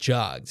memory is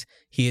jogged.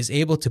 He is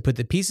able to put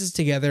the pieces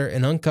together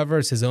and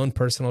uncovers his own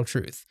personal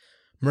truth.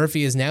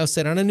 Murphy is now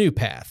set on a new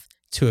path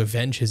to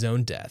avenge his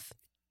own death.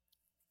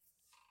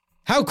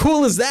 How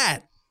cool is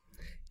that?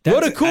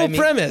 What a cool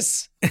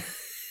premise.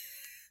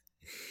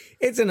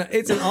 It's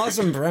an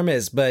awesome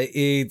premise, but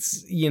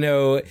it's,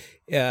 the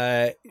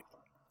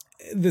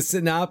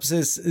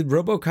synopsis,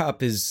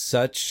 RoboCop is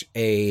such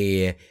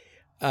a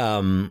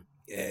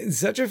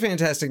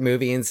fantastic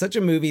movie, and such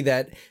a movie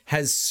that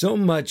has so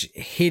much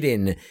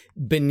hidden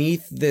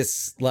beneath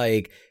this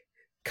like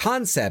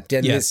concept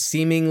and this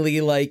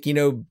seemingly like,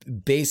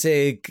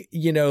 basic,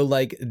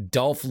 like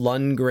Dolph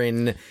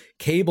Lundgren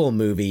cable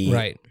movie.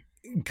 Right.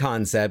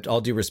 Concept, all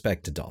due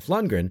respect to Dolph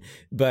Lundgren,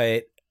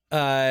 but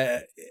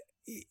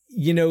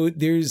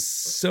there's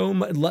so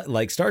much,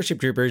 like Starship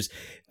Troopers,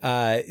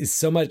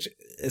 so much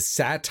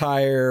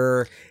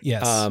satire,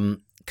 Yes.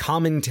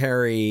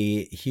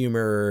 Commentary,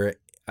 humor,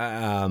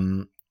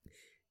 that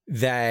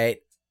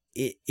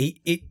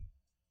it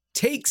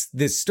takes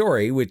this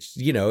story, which,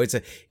 it's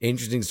an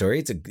interesting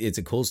story. It's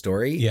a cool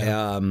story.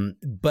 Yeah.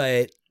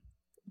 But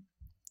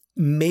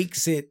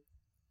makes it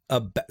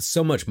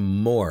so much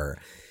more.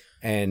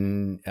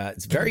 And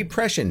it's very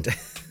prescient.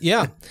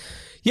 Yeah.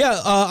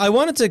 Yeah, I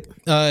wanted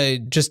to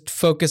just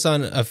focus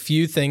on a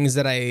few things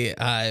that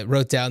I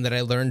wrote down that I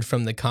learned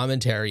from the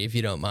commentary, if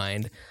you don't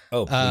mind.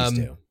 Oh, please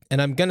do.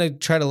 And I'm gonna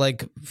try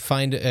to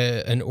find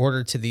an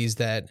order to these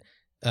that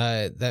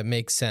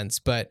makes sense.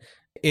 But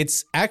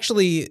it's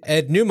actually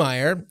Ed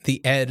Neumeyer,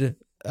 the Ed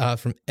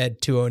from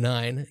Ed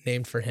 209,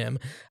 named for him.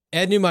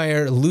 Ed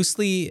Neumeyer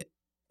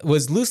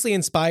was loosely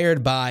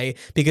inspired by,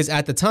 because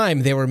at the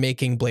time they were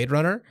making Blade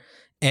Runner,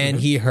 and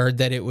he heard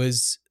that it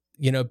was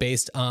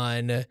based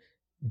on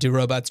Do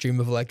Robots Dream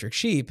of Electric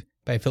Sheep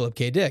by Philip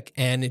K. Dick.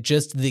 And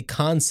just the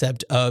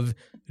concept of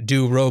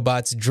Do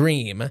Robots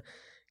Dream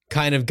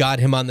kind of got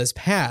him on this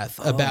path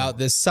about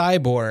this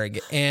cyborg.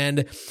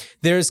 And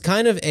there's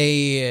kind of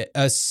a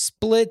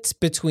split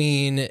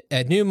between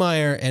Ed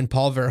Neumeyer and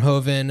Paul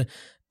Verhoeven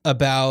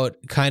about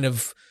kind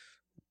of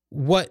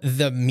what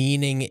the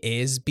meaning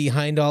is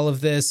behind all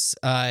of this.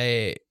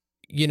 They're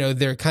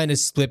kind of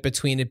split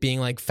between it being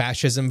like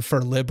fascism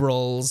for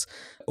liberals,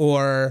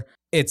 or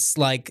it's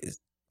like,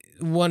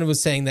 one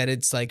was saying that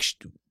it's like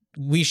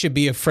we shouldn't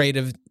be afraid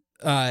of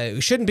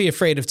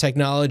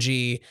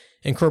technology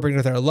incorporating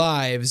with our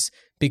lives,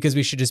 because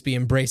we should just be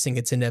embracing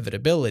its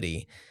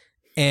inevitability.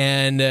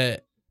 And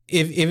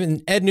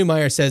even Ed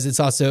Neumeyer says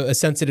it's also a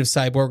sensitive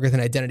cyborg with an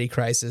identity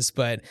crisis,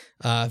 but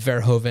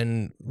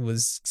Verhoeven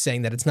was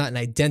saying that it's not an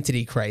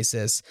identity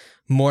crisis,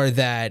 more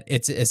that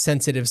it's a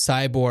sensitive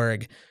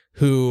cyborg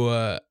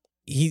who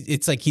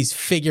it's like he's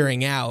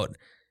figuring out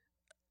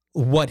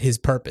what his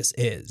purpose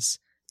is,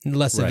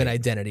 less of an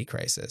identity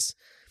crisis.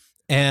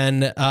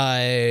 And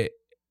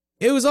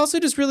it was also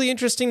just really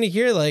interesting to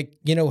hear, do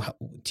you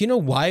know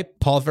why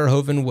Paul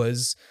Verhoeven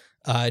was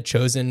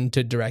chosen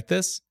to direct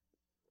this?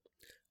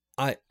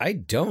 I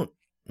don't,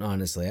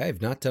 honestly. I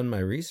have not done my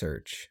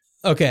research.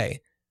 Okay.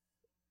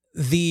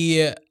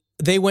 They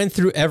went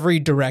through every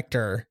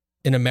director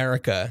in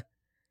America,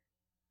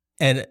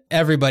 and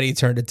everybody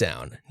turned it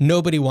down.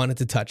 Nobody wanted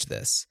to touch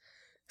this.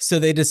 So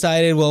they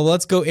decided, well,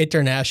 let's go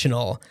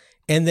international.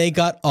 And they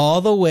got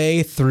all the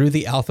way through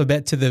the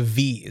alphabet to the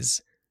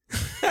V's.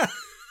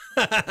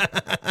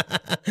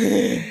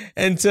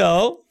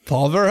 Until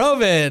Paul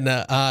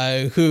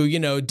Verhoeven,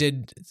 who,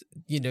 did,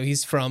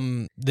 he's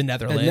from the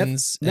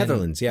Netherlands.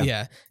 Netherlands, yeah.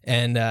 Yeah.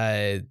 And,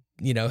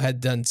 had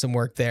done some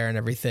work there and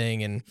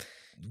everything. And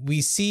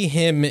we see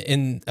him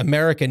in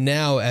America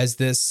now as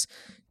this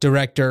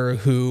director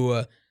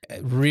who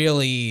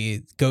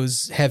really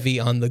goes heavy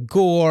on the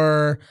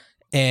gore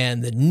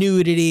and the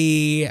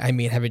nudity. I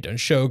mean, having done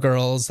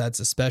Showgirls,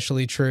 that's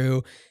especially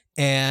true.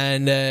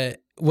 And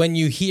when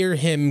you hear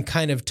him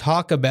kind of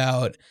talk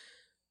about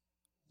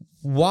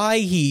why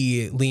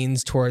he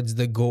leans towards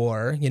the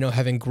gore,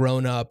 having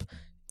grown up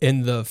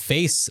in the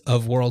face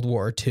of World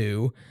War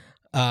II,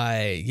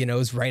 it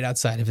was right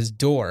outside of his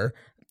door,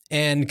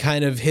 and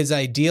kind of his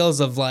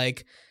ideals of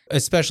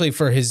especially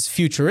for his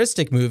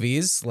futuristic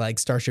movies like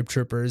Starship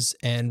Troopers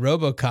and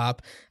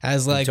RoboCop,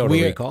 as like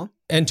Total Recall.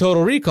 And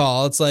Total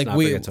Recall, it's like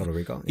Total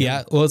Recall.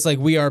 Yeah, well, it's like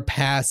we are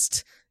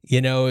past,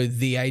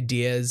 the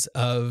ideas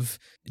of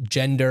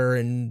gender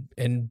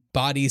and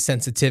body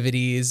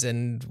sensitivities,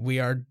 and we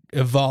are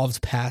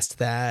evolved past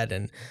that.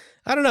 And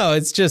I don't know,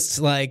 it's just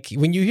like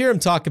when you hear him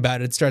talk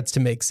about it, it starts to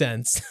make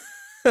sense.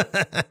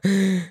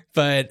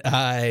 But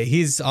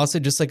he's also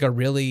just like a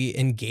really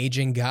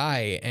engaging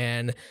guy,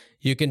 and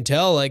you can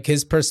tell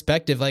his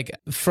perspective,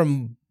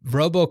 from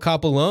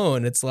RoboCop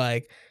alone, it's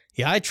like,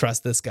 yeah, I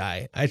trust this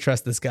guy. I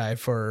trust this guy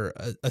for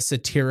a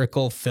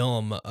satirical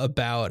film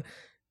about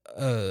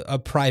a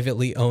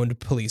privately owned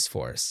police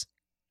force.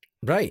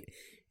 Right.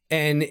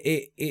 And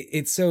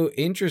it's so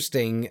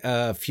interesting.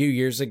 A few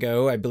years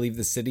ago, I believe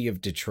the city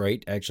of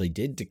Detroit actually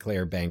did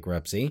declare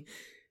bankruptcy.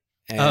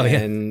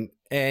 And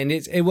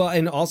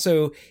and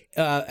also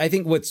I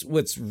think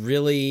what's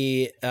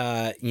really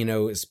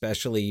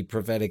especially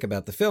prophetic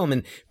about the film,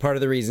 and part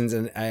of the reasons,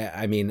 and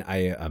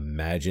I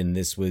imagine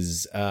this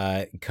was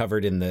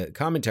covered in the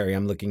commentary,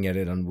 I'm looking at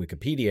it on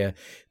Wikipedia,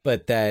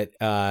 but that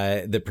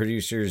the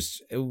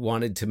producers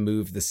wanted to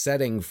move the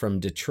setting from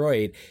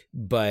Detroit,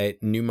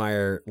 but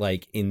Neumeyer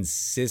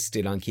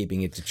insisted on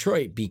keeping it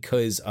Detroit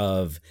because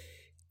of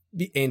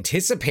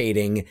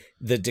anticipating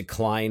the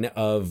decline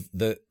of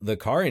the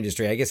car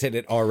industry. I guess it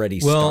had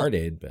already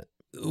started, but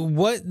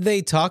what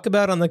they talk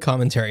about on the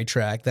commentary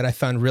track that I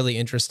found really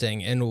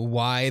interesting, and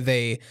why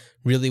they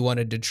really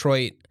wanted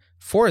Detroit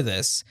for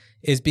this,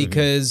 is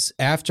because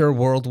after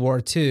World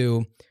War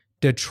II,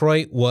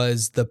 Detroit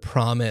was the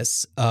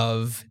promise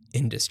of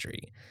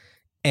industry.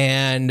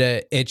 And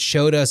it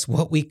showed us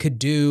what we could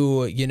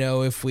do,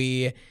 if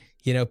we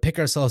pick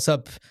ourselves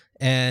up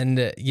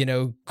and,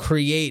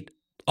 create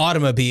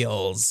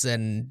automobiles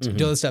and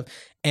do all this stuff.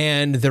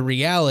 And the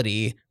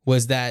reality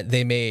was that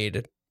they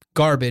made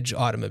garbage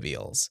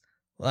automobiles.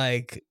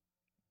 Like,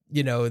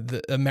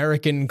 the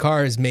American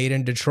cars made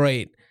in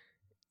Detroit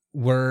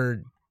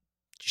were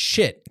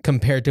shit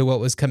compared to what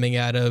was coming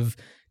out of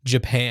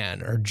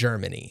Japan or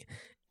Germany.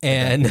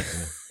 And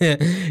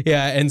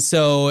yeah. And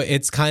so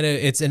it's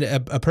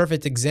a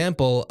perfect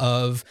example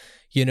of,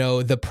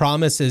 the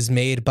promises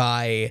made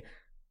by,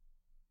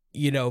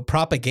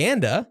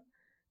 propaganda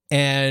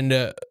and,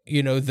 an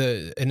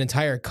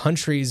entire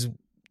country's,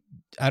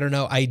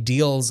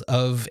 ideals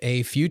of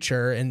a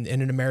future and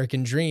an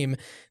American dream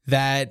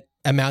that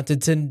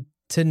amounted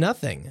to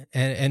nothing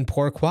and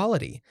poor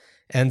quality.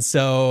 And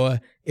so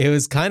it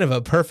was kind of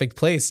a perfect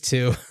place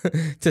to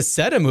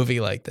set a movie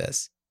like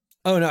this.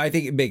 Oh no, I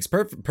think it makes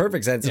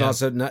perfect sense. And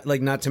also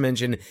not to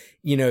mention,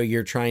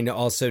 you're trying to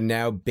also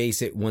now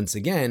base it once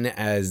again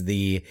as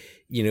the,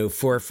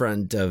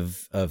 forefront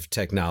of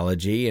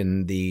technology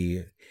and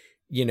the,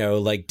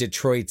 like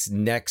Detroit's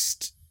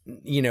next,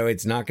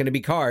 it's not going to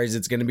be cars,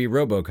 it's going to be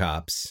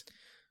RoboCops.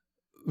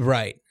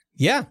 Right.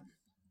 Yeah.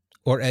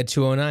 Or Ed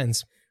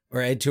 209s.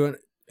 Or Ed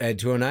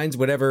 209s,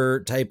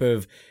 whatever type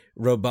of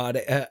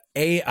robotic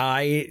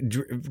AI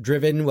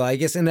driven. Well, I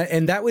guess, and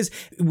that was,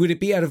 would it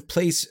be out of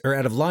place or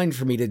out of line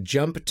for me to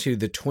jump to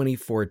the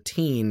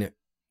 2014?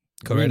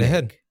 Go right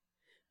ahead.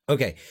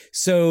 Okay,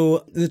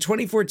 so the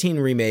 2014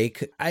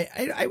 remake,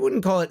 I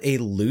wouldn't call it a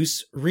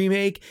loose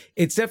remake.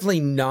 It's definitely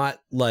not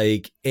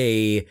like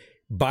there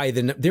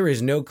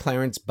is no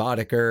Clarence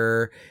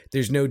Boddicker,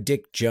 there's no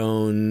Dick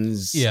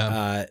Jones.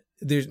 Yeah.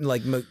 There's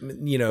like,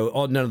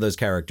 none of those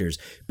characters.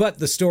 But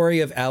the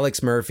story of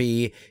Alex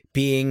Murphy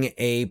being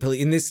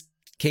in this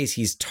case,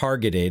 he's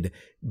targeted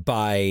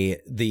by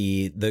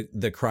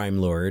the crime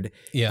lord.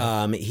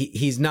 Yeah.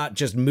 He's not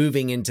just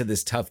moving into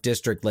this tough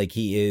district like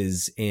he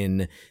is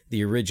in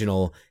the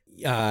original,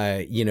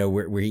 where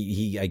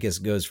he I guess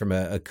goes from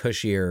a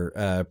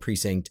cushier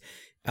precinct.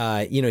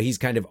 He's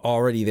kind of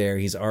already there.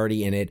 He's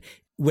already in it.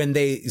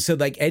 So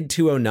like Ed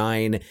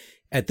 209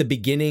 at the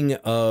beginning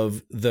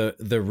of the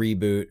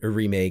reboot or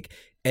remake,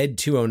 Ed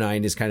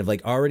 209 is kind of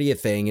like already a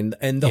thing,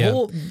 and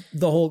the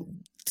whole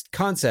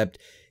concept,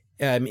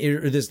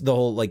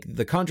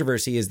 the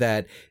controversy is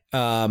that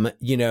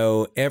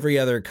every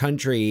other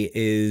country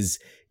is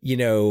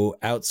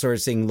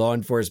outsourcing law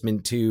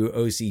enforcement to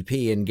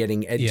OCP and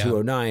getting Ed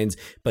 209s,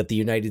 but the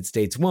United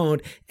States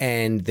won't.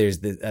 And there's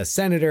a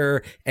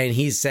senator, and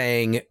he's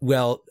saying,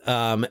 well,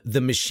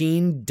 the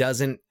machine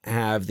doesn't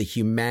have the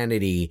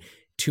humanity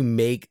to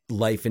make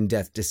life and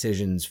death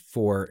decisions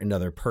for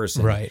another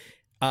person. Right.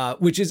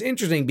 Which is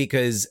interesting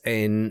because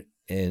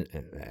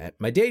at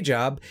my day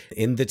job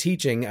in the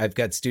teaching, I've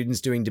got students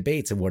doing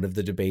debates, and one of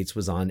the debates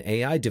was on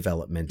AI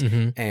development.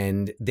 Mm-hmm.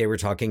 And they were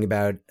talking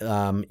about,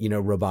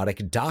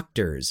 robotic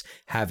doctors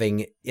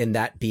and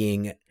that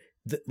being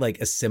like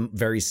a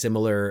very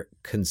similar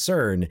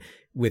concern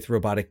with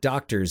robotic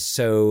doctors.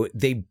 So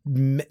they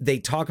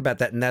talk about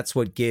that, and that's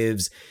what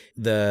gives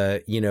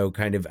the,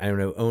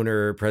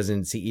 owner,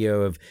 president,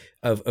 CEO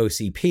of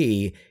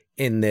OCP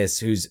in this,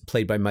 who's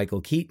played by Michael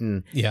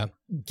Keaton,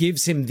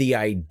 gives him the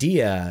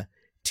idea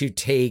to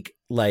take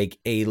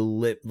to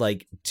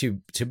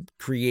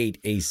create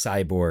a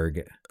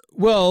cyborg.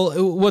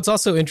 Well, what's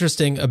also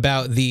interesting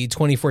about the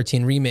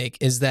 2014 remake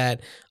is that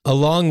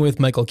along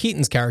with Michael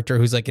Keaton's character,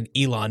 who's like an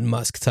Elon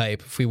Musk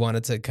type, if we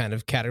wanted to kind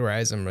of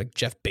categorize him like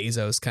Jeff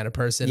Bezos kind of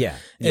person,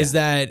 is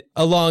that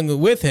along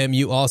with him,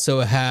 you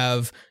also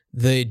have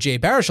the Jay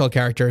Baruchel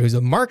character, who's a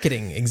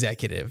marketing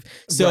executive.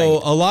 So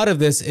a lot of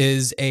this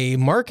is a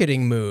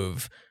marketing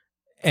move,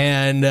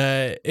 and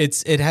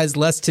it has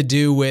less to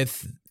do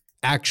with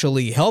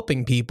actually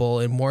helping people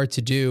and more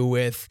to do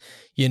with,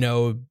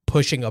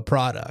 pushing a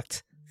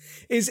product.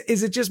 Is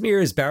it just me, or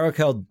is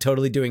Baruchel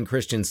totally doing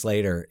Christian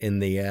Slater in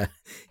the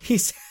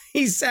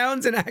he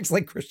sounds and acts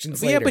like Christian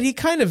Slater? Yeah, but he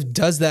kind of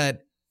does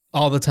that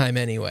all the time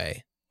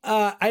anyway.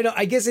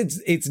 I guess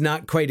it's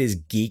not quite as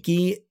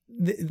geeky.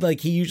 Like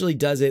he usually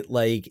does it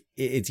like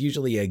it's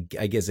usually a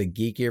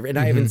geekier, and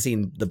I haven't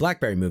seen the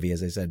BlackBerry movie,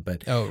 as I said,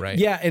 but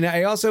yeah. And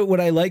I also,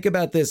 what I like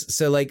about this,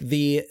 so like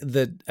the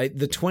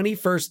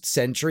 21st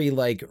century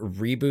like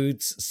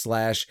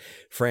reboots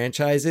 /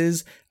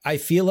 franchises, I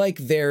feel like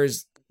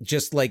there's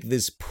just like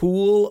this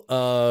pool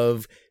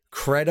of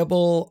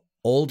credible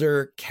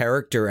older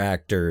character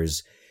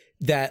actors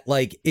that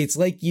like, it's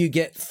like you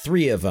get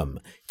 3 of them,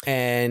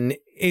 and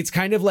it's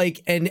kind of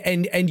like,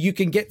 and you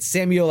can get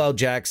Samuel L.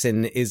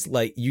 Jackson is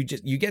like, you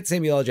get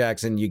Samuel L.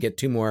 Jackson, you get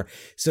 2 more.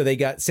 So they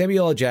got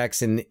Samuel L.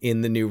 Jackson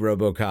in the new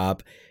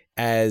RoboCop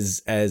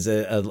as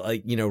a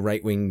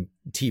right-wing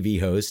TV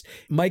host,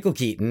 Michael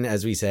Keaton,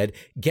 as we said,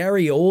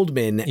 Gary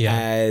Oldman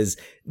as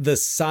the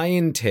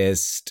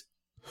scientist,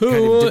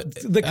 who,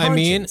 the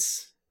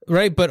conscience.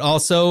 Right. But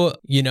also,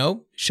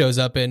 shows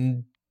up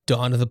in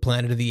Dawn of the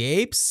Planet of the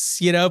Apes,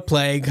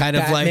 playing kind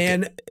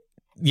Batman. Of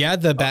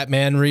like, the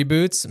Batman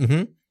reboots.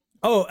 Mm-hmm.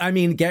 Oh, I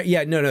mean, Gary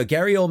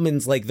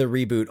Oldman's like the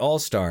reboot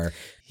all-star.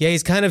 Yeah,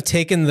 he's kind of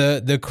taken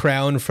the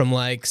crown from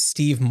like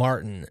Steve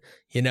Martin,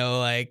 he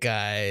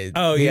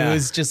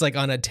was just like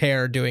on a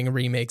tear doing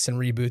remakes and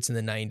reboots in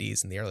the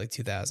 90s and the early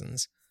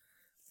 2000s.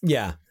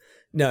 Yeah.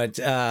 No,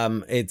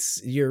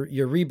 it's you're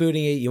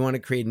rebooting it. You want to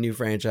create a new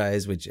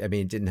franchise, which I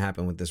mean, it didn't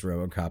happen with this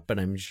RoboCop, but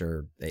I'm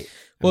sure this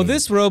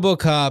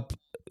RoboCop,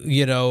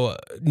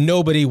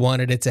 nobody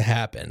wanted it to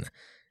happen.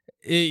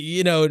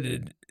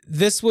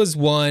 This was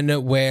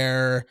one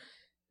where,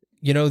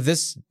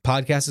 this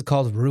podcast is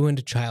called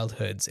Ruined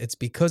Childhoods. It's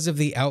because of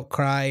the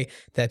outcry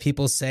that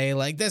people say,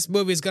 like, this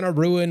movie is going to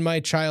ruin my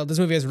child. This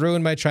movie has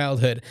ruined my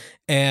childhood.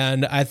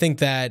 And I think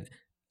that,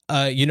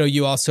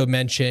 you also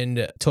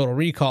mentioned Total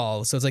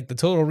Recall. So it's like the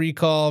Total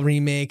Recall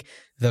remake,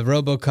 the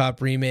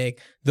RoboCop remake.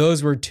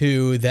 Those were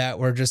two that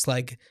were just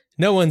like,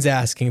 no one's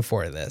asking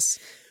for this.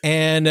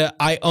 And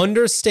I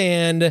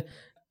understand.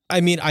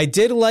 I mean, I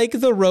did like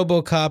the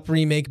RoboCop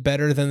remake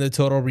better than the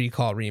Total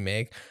Recall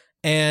remake.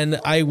 And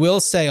I will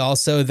say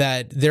also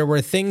that there were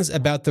things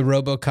about the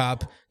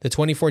RoboCop, the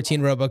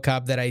 2014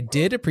 RoboCop, that I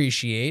did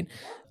appreciate.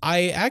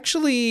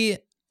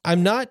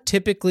 I'm not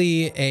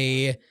typically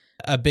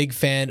a big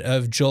fan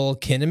of Joel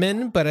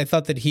Kinnaman, but I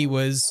thought that he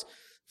was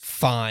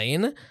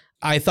fine.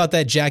 I thought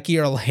that Jackie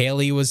Earle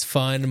Haley was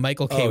fun.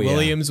 Michael K.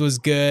 Williams was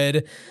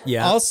good.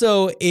 Yeah.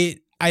 Also,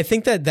 I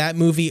think that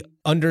movie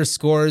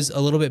underscores a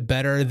little bit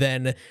better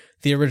than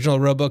the original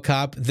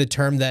RoboCop, the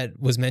term that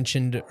was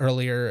mentioned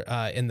earlier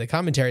in the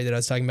commentary that I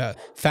was talking about,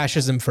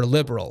 fascism for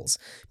liberals.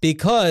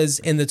 Because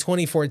in the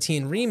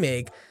 2014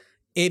 remake,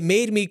 it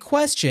made me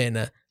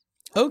question,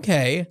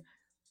 okay,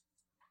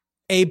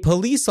 a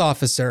police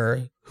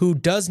officer who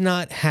does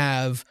not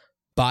have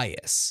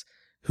bias,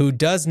 who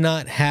does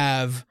not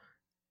have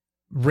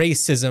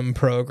racism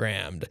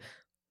programmed,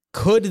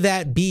 could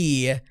that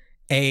be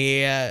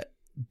a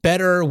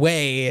better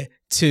way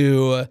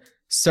to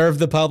serve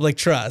the public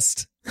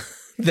trust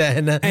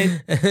than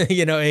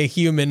a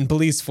human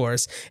police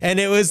force? And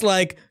it was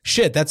like,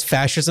 shit, that's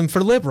fascism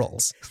for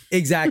liberals.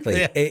 Exactly.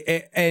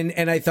 Yeah.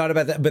 And I thought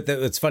about that, but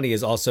what's funny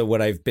is also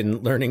what I've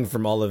been learning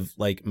from all of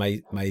like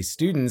my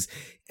students.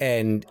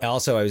 And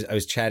also I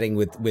was chatting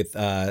with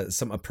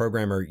a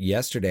programmer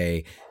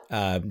yesterday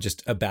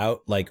just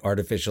about like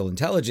artificial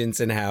intelligence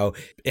and how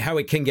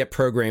it can get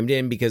programmed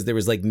in, because there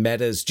was like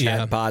Meta's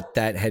chatbot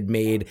that had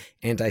made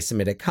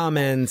anti-Semitic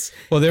comments.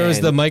 Well, there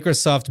was the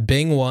Microsoft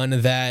Bing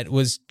one that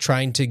was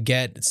trying to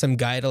get some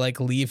guy to like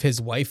leave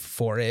his wife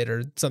for it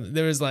or something.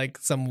 There was like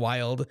some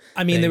wild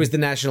thing. There was the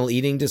National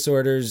Eating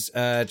Disorders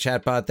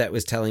chatbot that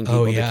was telling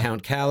people to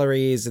count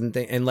calories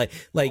and like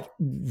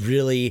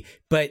really,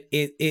 but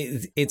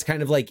it's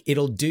kind of like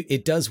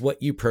it does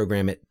what you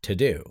program it to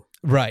do.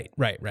 Right.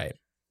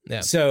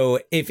 Yeah. So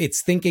if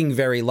it's thinking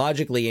very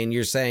logically and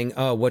you're saying,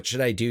 oh, what should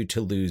I do to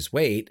lose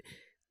weight?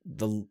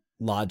 The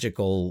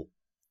logical,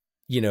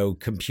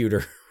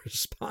 computer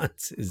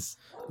response is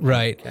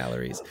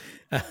calories.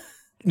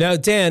 Now,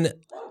 Dan,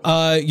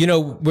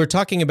 we're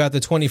talking about the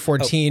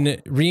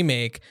 2014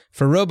 remake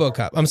for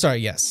RoboCop. I'm sorry.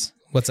 Yes.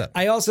 What's up?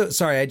 I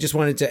just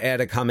wanted to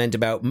add a comment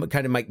about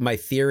kind of my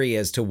theory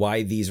as to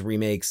why these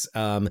remakes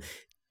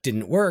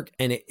didn't work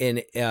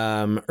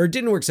or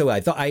didn't work so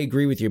well. I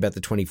agree with you about the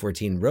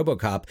 2014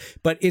 RoboCop,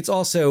 but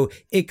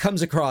it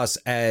comes across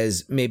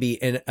as maybe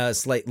a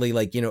slightly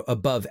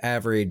above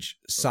average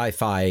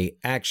sci-fi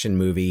action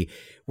movie,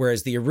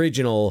 whereas the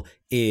original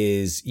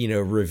is,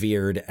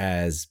 revered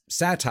as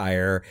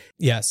satire.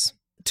 Yes.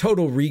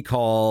 Total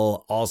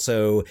Recall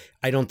also,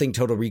 I don't think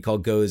Total Recall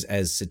goes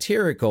as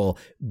satirical,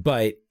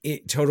 but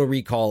Total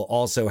Recall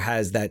also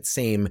has the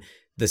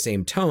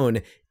same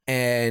tone.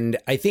 And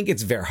I think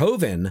it's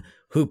Verhoeven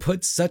who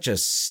puts such a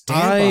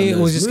stamp on those I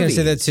was just going to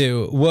say that movies.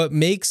 too. What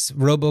makes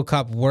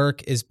RoboCop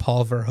work is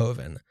Paul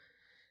Verhoeven.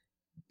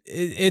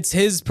 It's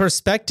his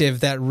perspective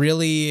that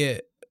really,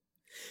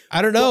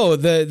 I don't know,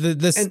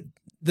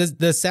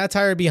 the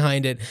satire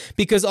behind it.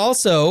 Because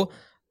also,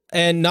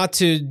 and not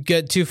to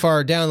get too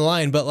far down the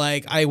line, but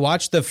like I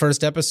watched the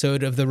first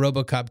episode of the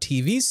RoboCop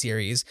TV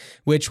series,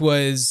 which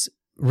was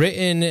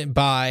written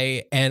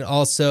by and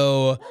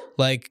also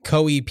like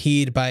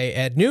co-EP'd by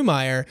Ed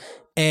Neumeyer.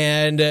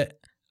 And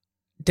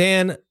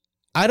Dan,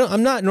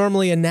 I'm not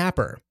normally a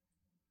napper,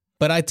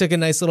 but I took a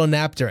nice little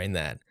nap during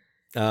that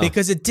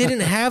because it didn't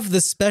have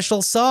the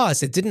special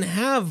sauce. It didn't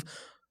have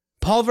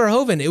Paul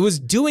Verhoeven. It was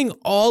doing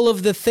all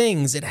of the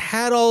things. It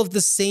had all of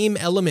the same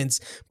elements,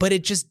 but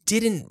it just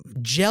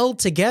didn't gel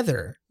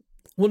together.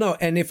 Well, no.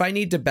 And if I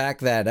need to back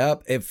that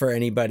up, if for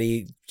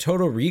anybody,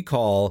 Total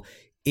Recall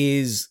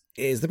is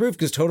the proof,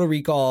 because Total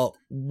Recall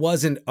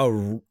wasn't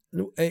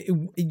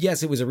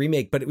yes, it was a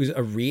remake, but it was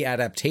a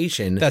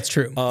readaptation. That's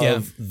true.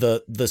 Of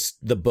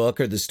the book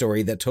or the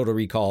story that Total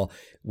Recall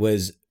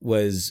was.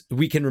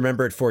 We Can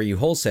Remember It For You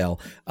Wholesale.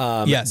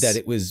 Yes. That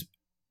it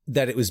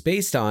was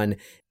based on.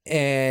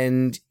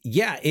 And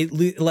yeah,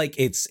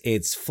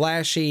 it's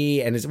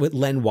flashy, and it's what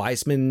Len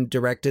Wiseman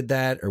directed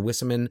that, or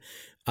Wiseman,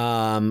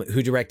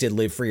 who directed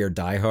Live Free or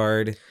Die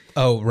Hard.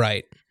 Oh,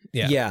 right.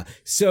 Yeah.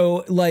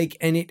 So like,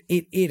 and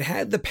it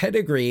had the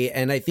pedigree,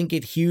 and I think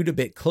it hewed a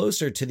bit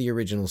closer to the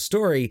original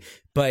story.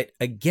 But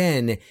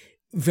again,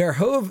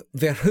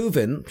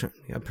 Verhoeven,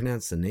 I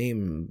pronounce the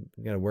name,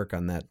 got to work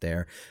on that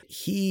there.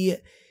 He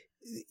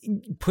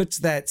puts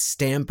that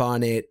stamp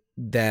on it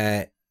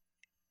that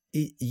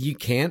you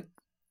can't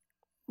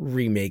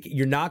remake it.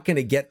 You're not going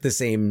to get the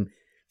same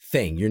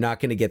thing. You're not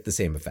going to get the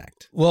same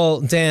effect.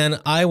 Well, Dan,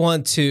 I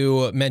want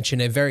to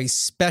mention a very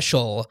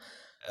special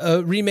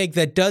remake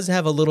that does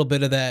have a little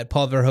bit of that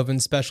Paul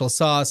Verhoeven special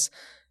sauce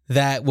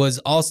that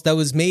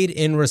was made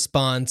in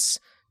response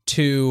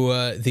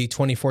to the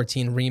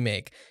 2014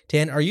 remake.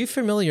 Dan, are you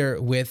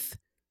familiar with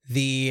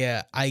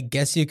the, I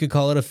guess you could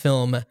call it a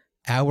film,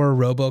 Our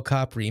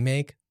RoboCop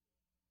remake?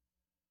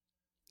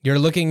 You're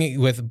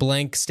looking with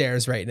blank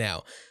stares right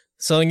now.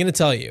 So I'm going to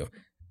tell you,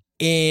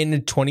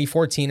 in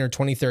 2014 or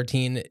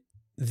 2013,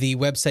 the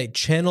website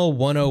Channel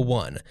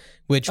 101,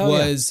 which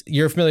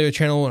you're familiar with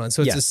Channel 101.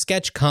 So it's a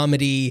sketch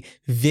comedy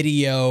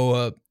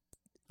video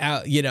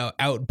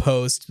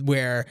outpost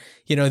where,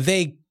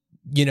 they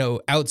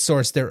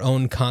outsource their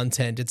own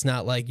content. It's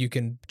not like you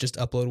can just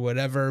upload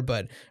whatever,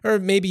 or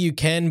maybe you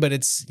can, but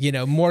it's,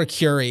 more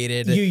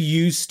curated. You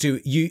used to,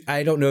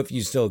 I don't know if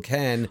you still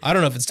can. I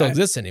don't know if it still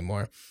exists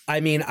anymore. I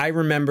mean, I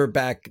remember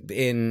back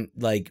in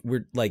late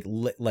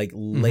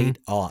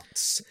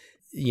aughts,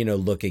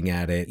 looking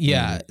at it.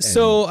 Yeah.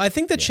 So I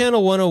think the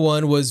Channel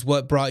 101 was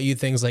what brought you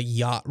things like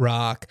Yacht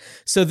Rock.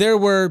 So there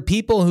were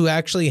people who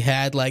actually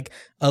had like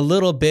a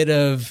little bit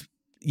of,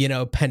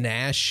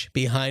 panache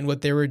behind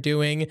what they were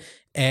doing.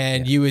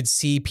 And you would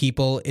see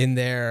people in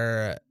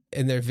their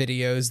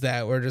videos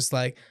that were just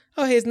like,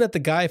 oh, hey, isn't that the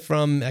guy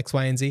from X,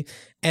 Y, and Z?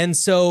 And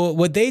so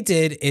what they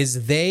did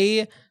is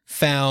they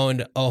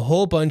found a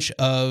whole bunch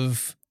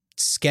of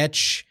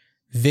sketch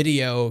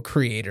video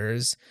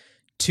creators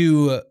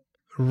to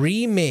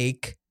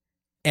remake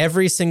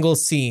every single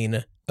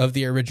scene of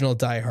the original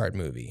Die Hard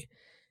movie.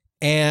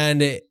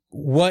 And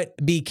what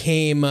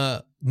became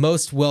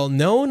most well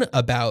known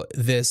about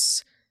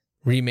this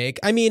remake,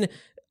 I mean,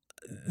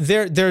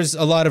 there's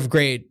a lot of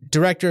great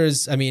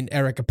directors. I mean,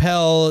 Eric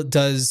Appel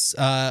does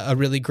a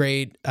really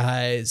great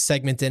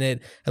segment in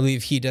it. I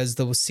believe he does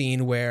the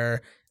scene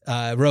where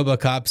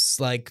RoboCop's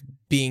like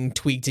being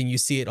tweaked and you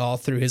see it all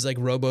through his like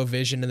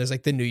RoboVision, and there's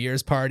like the New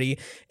Year's party,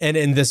 and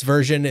in this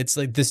version it's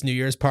like this New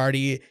Year's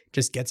party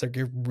just gets like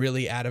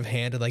really out of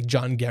hand, and like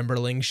John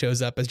Gemberling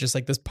shows up as just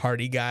like this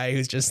party guy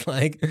who's just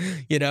like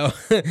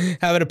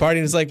having a party,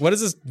 and it's like, what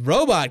is this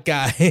robot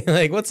guy?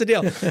 Like, what's the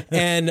deal?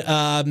 And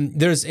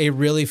there's a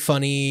really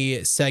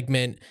funny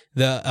segment,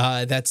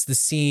 that's the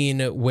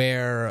scene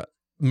where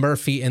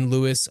Murphy and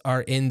Lewis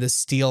are in the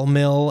steel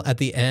mill at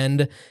the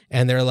end,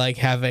 and they're like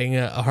having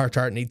a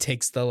heart-to-heart, and he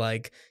takes the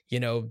like,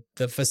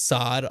 the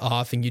facade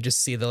off, and you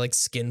just see the like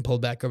skin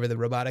pulled back over the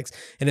robotics,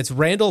 and it's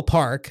Randall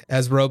Park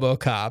as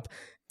RoboCop,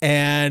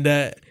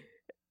 and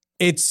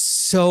it's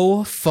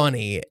so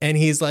funny. And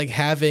he's like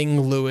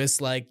having Lewis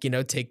like,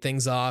 take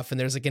things off, and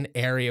there's like an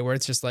area where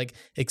it's just like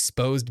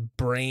exposed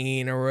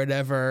brain or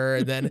whatever.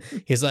 And then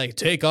he's like,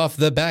 take off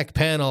the back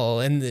panel.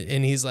 And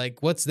he's like,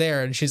 what's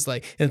there? And she's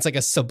like, and it's like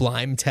a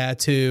Sublime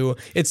tattoo.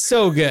 It's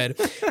so good.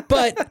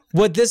 But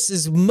what this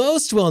is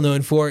most well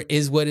known for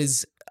is what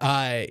is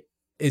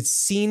it's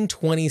scene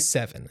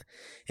 27.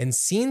 And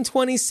scene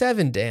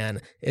 27,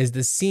 Dan, is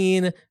the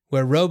scene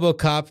where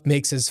RoboCop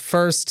makes his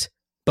first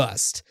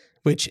bust,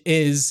 which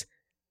is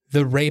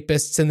the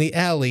rapists in the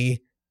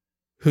alley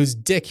whose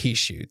dick he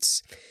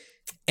shoots.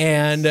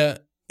 And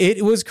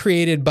it was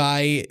created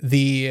by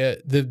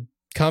the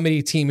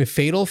comedy team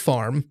Fatal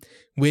Farm,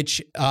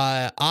 which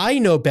I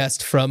know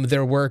best from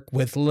their work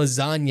with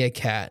Lasagna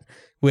Cat,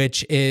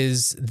 which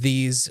is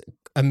these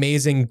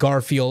amazing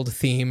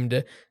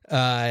Garfield-themed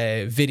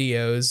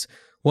videos,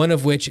 one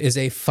of which is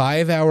a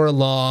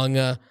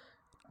 5-hour-long,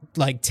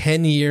 like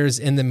 10 years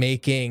in the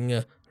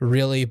making,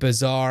 really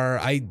bizarre.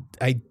 I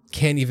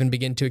can't even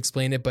begin to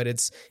explain it, but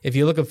it's, if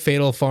you look up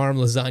Fatal Farm,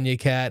 Lasagna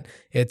Cat,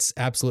 it's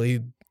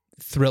absolutely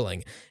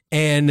thrilling.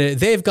 And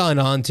they've gone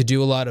on to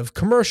do a lot of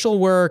commercial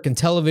work and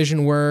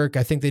television work.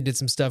 I think they did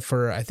some stuff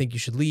for I Think You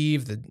Should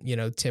Leave,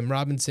 the Tim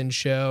Robinson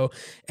show,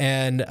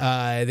 and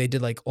they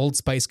did like Old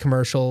Spice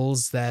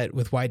commercials that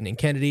with Wyden and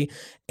Kennedy,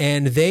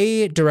 and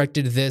they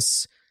directed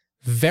this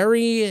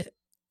very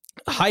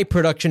high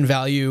production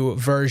value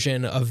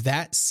version of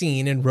that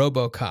scene in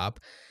RoboCop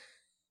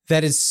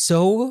that is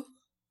so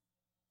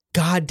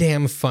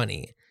goddamn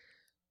funny.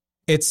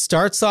 It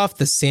starts off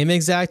the same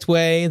exact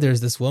way.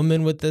 There's this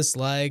woman with this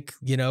like,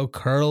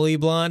 curly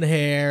blonde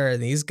hair,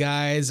 and these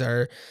guys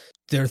they're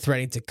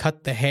threatening to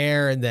cut the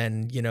hair and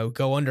then,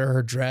 go under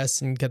her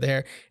dress and cut the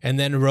hair. And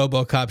then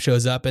RoboCop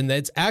shows up, and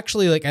it's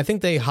actually like, I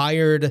think what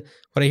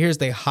I hear is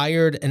they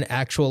hired an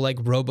actual like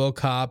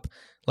RoboCop,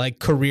 like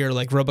career,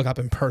 like RoboCop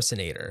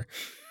impersonator.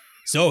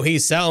 So he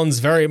sounds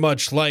very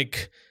much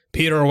like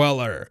Peter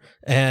Weller,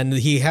 and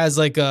he has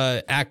like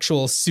a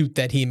actual suit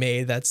that he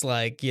made that's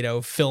like,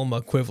 film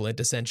equivalent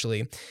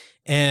essentially.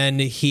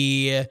 And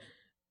he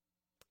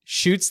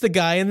shoots the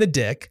guy in the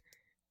dick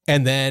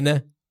and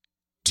then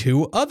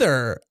 2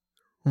 other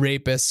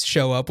rapists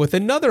show up with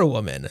another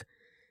woman.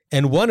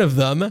 And one of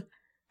them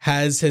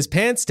has his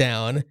pants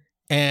down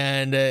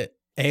and a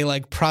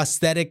like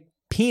prosthetic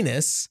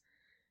penis.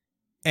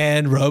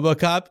 And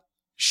RoboCop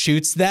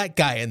shoots that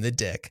guy in the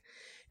dick.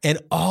 And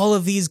all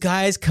of these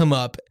guys come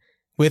up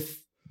with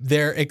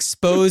their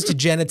exposed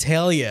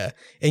genitalia,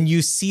 and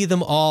you see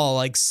them all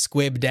like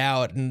squibbed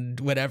out and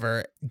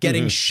whatever,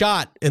 getting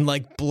shot and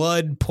like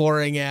blood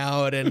pouring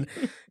out. And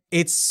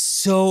it's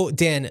so,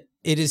 Dan,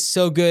 it is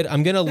so good.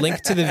 I'm going to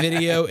link to the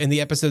video in the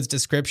episode's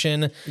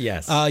description.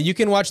 Yes. You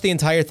can watch the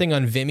entire thing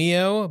on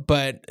Vimeo,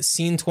 but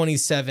scene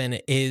 27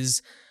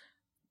 is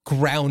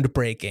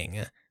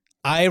groundbreaking.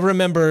 I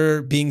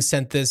remember being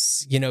sent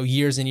this,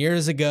 years and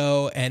years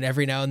ago, and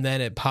every now and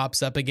then it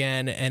pops up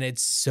again, and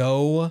it's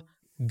so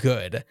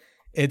good.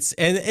 It's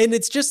and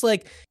it's just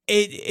like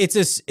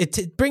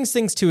it brings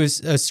things to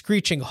a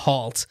screeching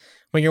halt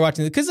when you're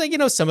watching it,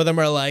 because some of them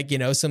are like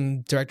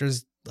some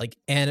directors like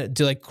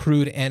do like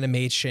crude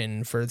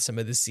animation for some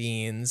of the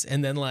scenes,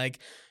 and then like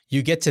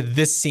you get to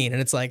this scene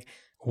and it's like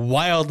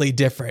wildly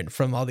different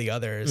from all the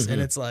others,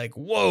 and it's like,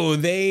 whoa,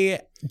 they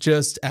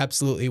just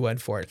absolutely went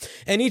for it.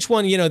 And each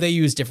one, they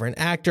use different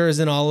actors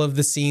in all of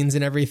the scenes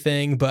and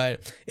everything,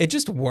 but it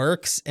just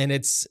works, and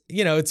it's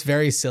it's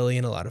very silly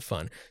and a lot of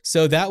fun.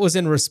 So that was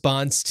in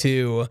response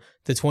to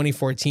the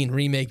 2014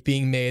 remake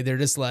being made. They're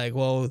just like,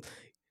 well,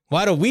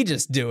 why don't we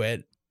just do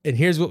it, and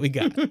here's what we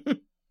got.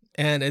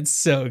 And it's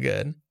so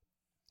good.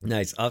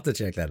 Nice. I'll have to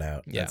check that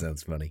out. Yeah. That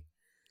sounds funny.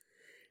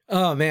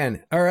 Oh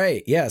man. All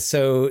right. Yeah.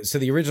 So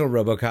the original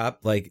RoboCop,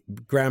 like,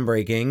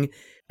 groundbreaking.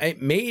 I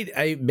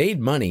made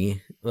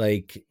money,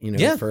 like,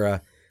 for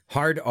a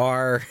hard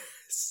R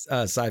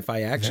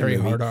sci-fi action Very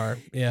movie. hard R.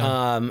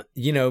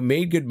 Yeah.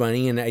 Made good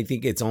money, and I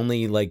think it's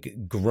only like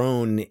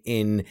grown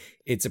in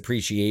its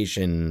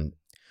appreciation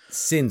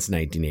since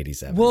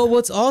 1987. Well,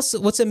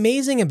 what's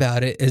amazing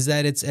about it is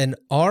that it's an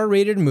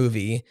R-rated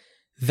movie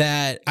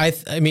that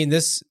I mean,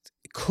 this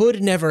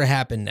could never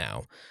happen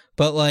now.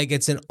 But like,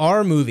 it's an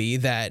R movie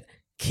that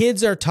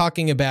kids are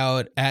talking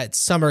about at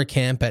summer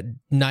camp at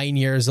 9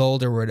 years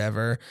old or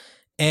whatever.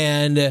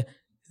 And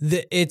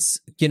it's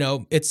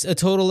a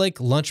total like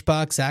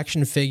lunchbox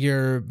action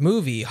figure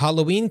movie,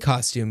 Halloween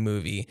costume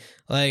movie.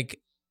 Like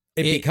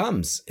it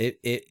becomes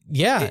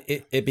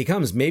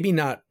maybe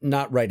not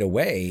right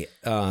away.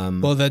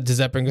 Well, does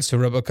that bring us to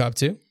RoboCop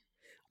 2?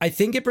 I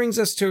think it brings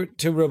us to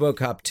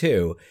RoboCop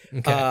 2.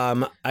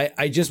 Okay.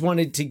 I just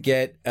wanted to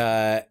get,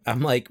 I'm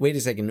like, wait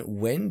a second,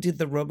 when did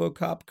the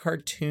RoboCop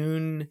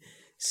cartoon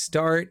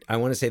start? I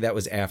want to say that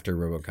was after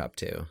RoboCop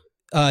 2.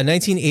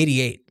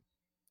 1988.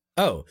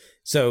 Oh,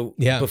 so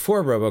yeah,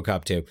 before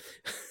RoboCop 2.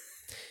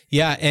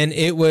 Yeah, and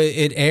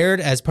it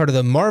aired as part of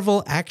the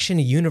Marvel Action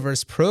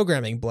Universe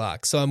programming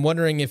block. So I'm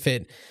wondering if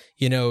it,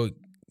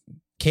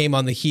 came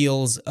on the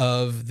heels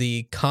of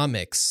the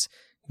comics,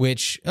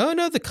 which, oh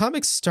no, the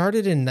comics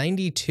started in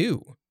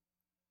 92.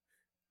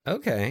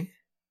 Okay.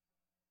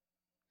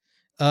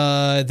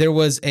 There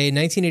was a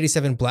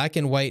 1987 black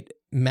and white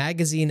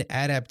magazine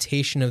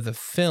adaptation of the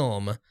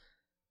film.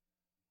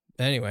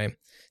 Anyway,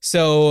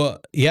 so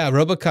yeah,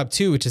 RoboCop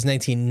 2, which is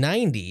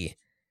 1990.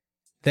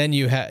 Then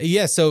you have,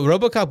 so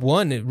RoboCop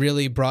 1, it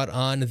really brought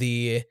on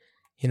the,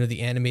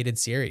 the animated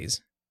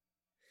series.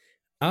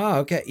 Oh,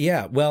 okay.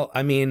 Yeah. Well,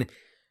 I mean,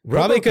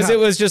 probably because it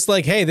was just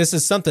like, hey, this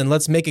is something.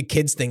 Let's make a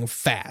kids thing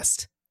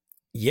fast.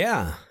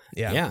 Yeah.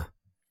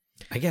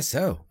 I guess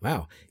so.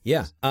 Wow.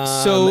 Yeah.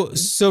 So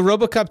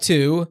RoboCop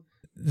 2,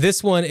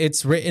 this one,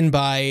 it's written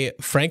by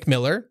Frank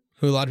Miller,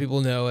 who a lot of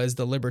people know as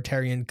the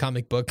libertarian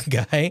comic book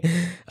guy,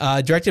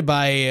 directed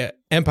by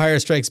Empire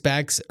Strikes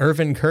Back's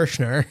Irvin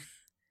Kershner.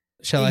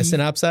 Shall I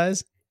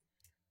synopsize?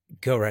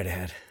 Go right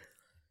ahead.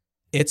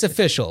 It's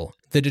official.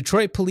 The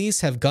Detroit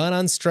police have gone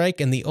on strike,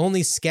 and the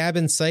only scab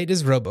in sight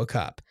is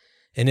RoboCop.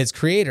 And its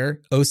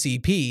creator,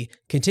 OCP,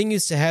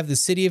 continues to have the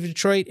city of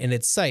Detroit in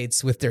its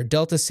sights with their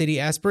Delta City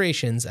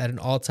aspirations at an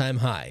all-time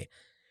high.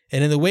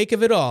 And in the wake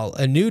of it all,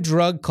 a new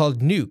drug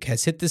called Nuke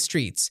has hit the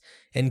streets,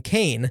 and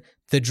Kane,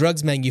 the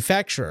drug's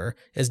manufacturer,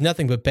 is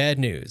nothing but bad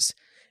news.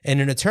 And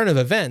in a turn of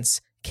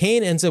events,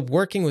 Kane ends up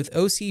working with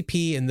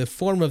OCP in the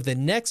form of the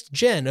next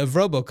gen of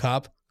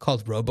RoboCop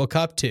called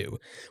RoboCop 2,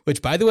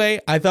 which, by the way,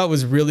 I thought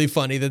was really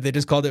funny that they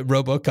just called it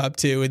RoboCop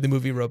 2 in the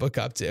movie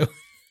RoboCop 2.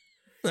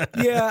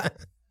 Yeah.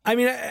 I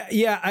mean,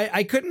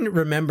 I couldn't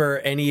remember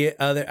any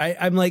other.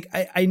 I'm like,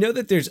 I know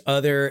that there's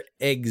other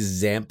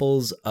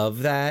examples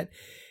of that,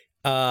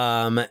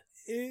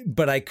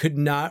 but I could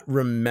not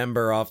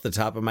remember off the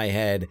top of my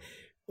head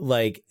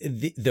like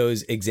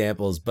those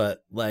examples.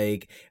 But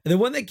like the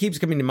one that keeps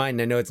coming to mind,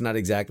 and I know it's not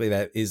exactly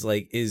that, is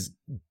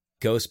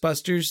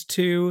Ghostbusters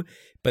 2,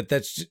 but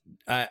that's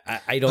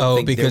I don't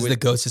think because the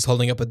ghost is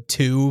holding up a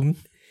tube.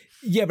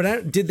 Yeah,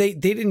 but they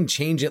didn't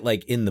change it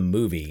like in the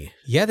movie.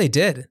 Yeah, they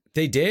did.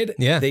 They did?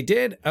 Yeah. They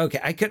did? Okay.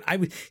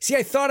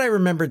 I thought I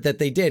remembered that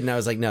they did, and I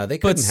was like, no, they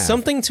couldn't have. But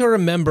something to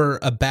remember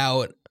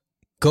about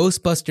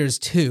Ghostbusters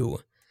 2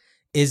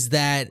 is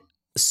that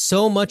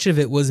so much of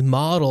it was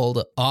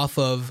modeled off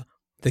of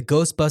the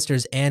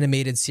Ghostbusters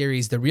animated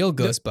series, the real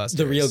Ghostbusters.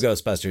 The real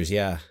Ghostbusters,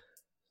 yeah.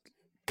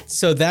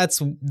 So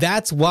that's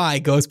why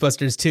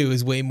Ghostbusters 2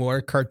 is way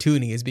more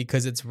cartoony, is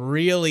because it's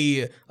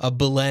really a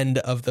blend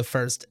of the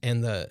first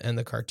and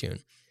the cartoon.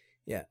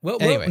 Yeah. Well,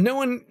 anyway.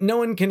 no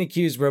one can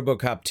accuse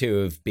RoboCop 2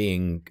 of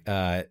being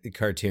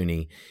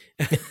cartoony.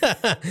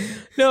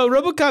 No,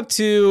 RoboCop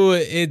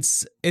 2,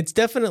 it's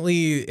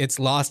definitely, it's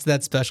lost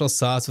that special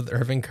sauce with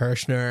Irving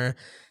Kershner,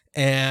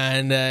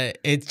 and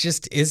it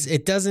just is,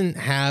 it doesn't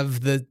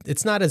have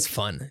it's not as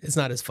fun. It's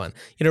not as fun.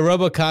 You know,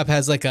 RoboCop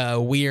has like a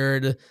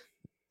weird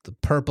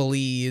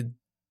purpley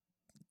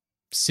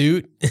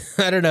suit.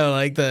 I don't know,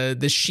 like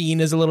the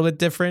sheen is a little bit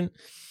different.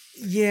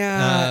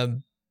 Yeah.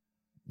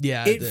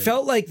 Yeah. It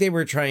felt like they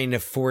were trying to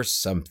force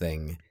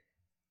something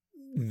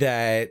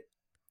that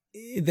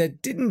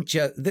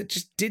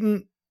just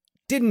didn't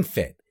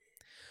fit.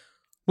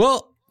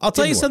 Well, I'll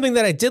tell you Didn't work. something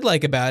that I did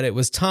like about it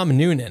was Tom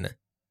Noonan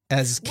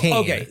as Kane.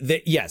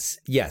 Okay. Yes.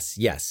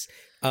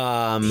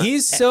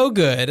 He's so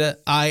good.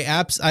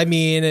 I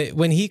mean,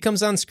 when he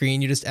comes on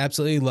screen, you just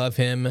absolutely love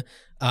him.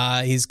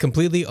 He's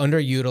completely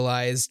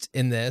underutilized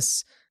in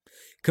this.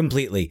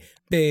 Completely.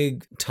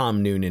 Big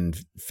Tom Noonan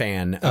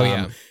fan. Oh,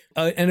 yeah.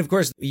 And of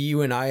course,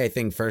 you and I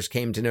think, first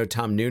came to know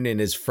Tom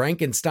Noonan as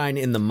Frankenstein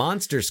in the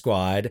Monster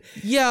Squad.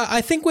 Yeah, I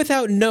think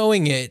without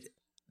knowing it,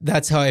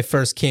 that's how I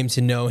first came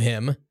to know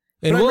him.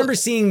 But I remember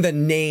seeing the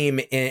name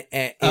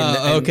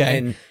okay.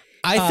 And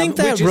I think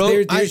that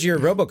there's your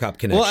RoboCop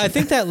connection. Well, I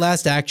think that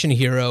Last Action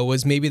Hero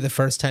was maybe the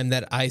first time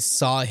that I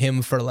saw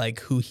him for like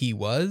who he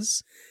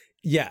was.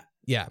 Yeah.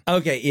 Yeah.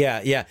 Okay.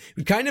 Yeah.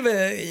 Kind of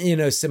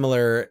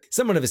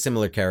somewhat of a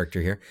similar character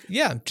here.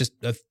 Yeah, just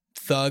a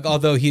thug,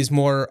 although he's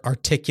more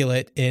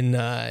articulate in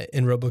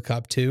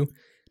RoboCop 2.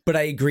 But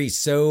I agree,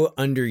 so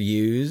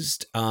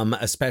underused,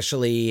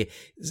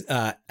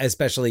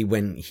 especially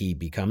when he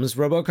becomes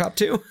RoboCop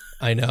 2.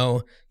 I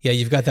know. Yeah,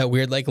 you've got that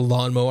weird like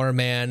Lawnmower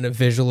Man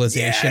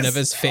visualization of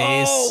his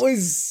face. Oh, it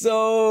was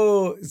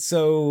so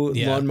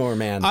Yeah. Lawnmower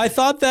Man. I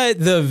thought that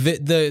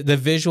the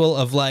visual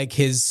of like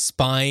his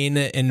spine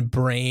and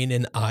brain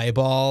and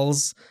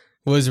eyeballs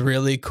was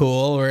really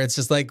cool, where it's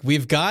just like,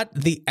 we've got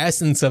the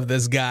essence of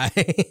this guy.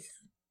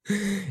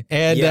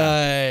 And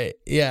the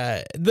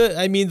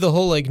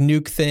whole like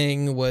nuke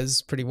thing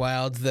was pretty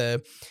wild.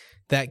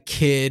 That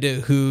kid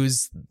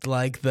who's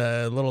like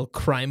the little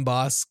crime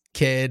boss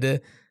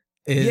kid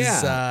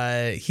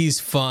is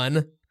he's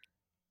fun.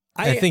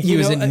 I think he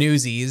was in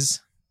Newsies.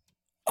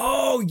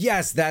 Oh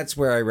yes, that's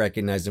where I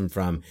recognized him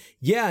from.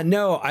 Yeah,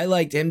 no, I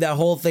liked him. That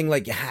whole thing,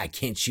 like, I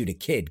can't shoot a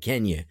kid,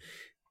 can you?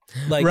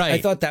 Like, right. I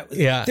thought that.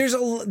 Yeah.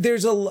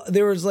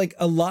 There was like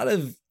a lot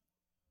of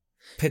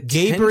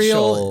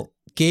potential.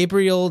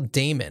 Gabriel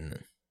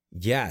Damon.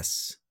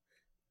 Yes.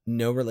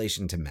 No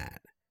relation to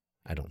Matt.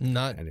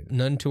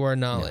 None to our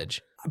knowledge.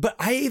 No. But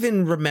I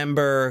even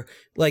remember,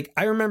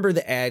 I remember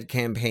the ad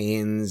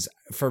campaigns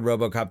for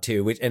RoboCop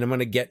 2, and I'm going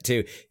to get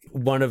to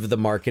one of the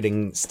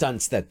marketing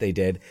stunts that they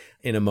did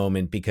in a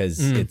moment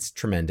because it's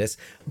tremendous.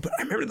 But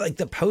I remember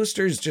the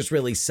posters just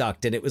really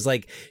sucked, and it was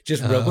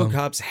just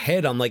RoboCop's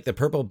head on the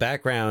purple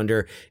background,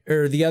 or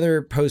the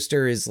other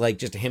poster is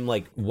just him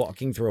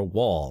walking through a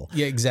wall.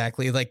 Yeah,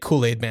 exactly, like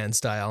Kool-Aid Man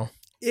style.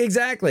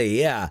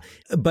 Exactly, yeah.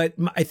 But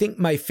I think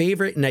my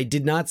favorite, and I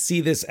did not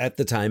see this at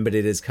the time, but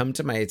it has come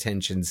to my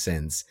attention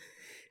since,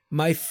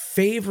 my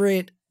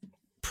favorite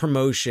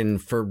promotion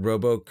for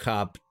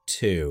RoboCop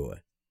 2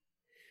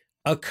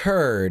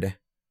 occurred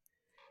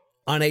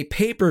on a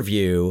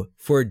pay-per-view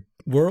for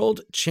World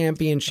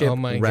Championship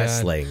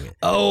Wrestling. God.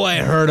 Oh, I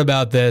heard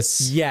about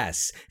this.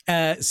 Yes.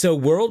 So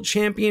World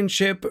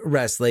Championship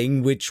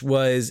Wrestling, which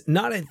was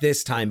not at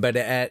this time, but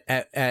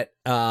at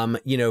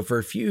for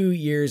a few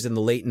years in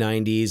the late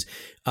 90s,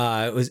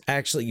 it was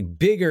actually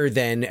bigger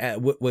than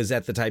what was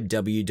at the time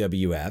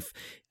WWF.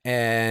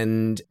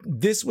 And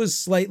this was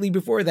slightly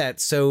before that.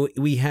 So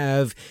we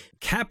have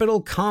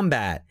Capital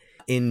Combat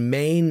in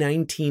May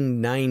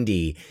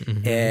 1990.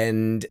 Mm-hmm.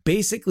 And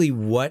basically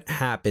what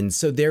happened,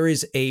 so there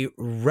is a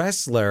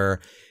wrestler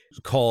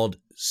called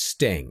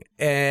Sting,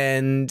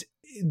 and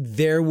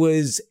there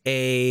was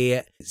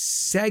a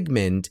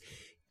segment,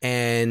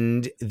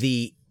 and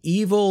the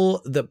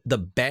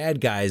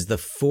bad guys, the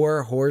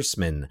Four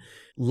Horsemen,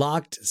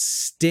 locked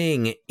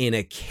Sting in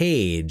a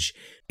cage,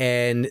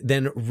 and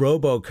then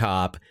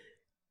RoboCop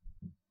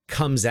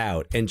comes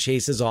out and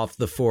chases off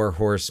the Four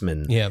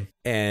Horsemen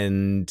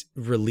and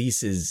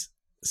releases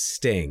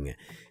Sting.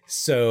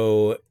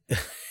 So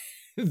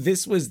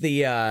this was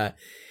the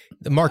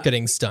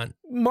marketing stunt.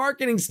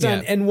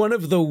 And one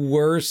of the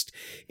worst.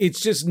 It's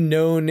just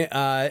known,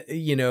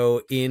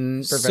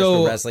 in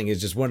professional wrestling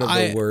is just one of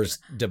the worst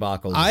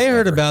debacles. I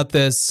heard about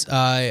this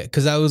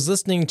because I was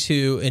listening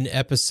to an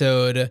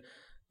episode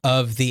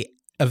of the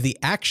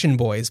Action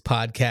Boys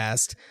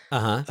podcast.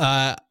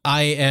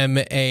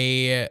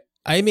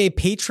 I'm a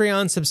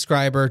Patreon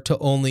subscriber to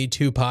only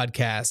 2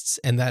 podcasts,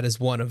 and that is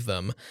one of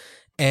them.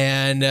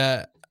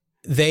 And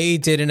they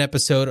did an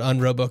episode on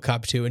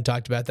RoboCop 2 and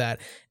talked about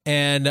that.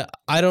 And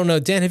I don't know,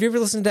 Dan, have you ever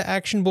listened to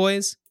Action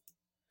Boys?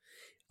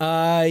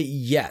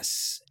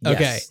 Yes.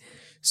 Okay.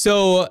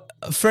 So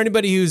for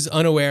anybody who's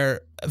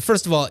unaware,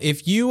 first of all,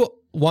 if you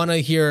want to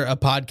hear a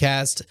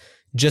podcast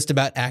just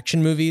about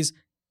action movies,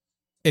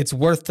 it's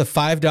worth the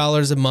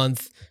 $5 a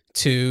month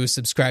to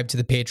subscribe to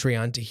the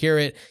Patreon to hear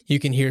it. You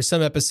can hear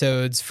some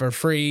episodes for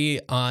free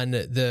on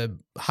the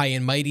High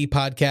and Mighty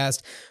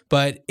podcast,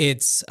 but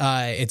it's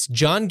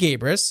John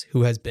Gabris,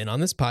 who has been on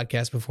this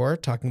podcast before,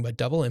 talking about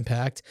Double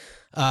Impact,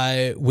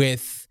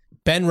 with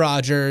Ben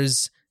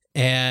Rogers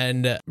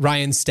and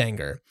Ryan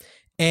Stenger.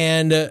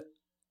 And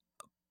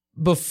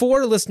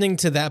before listening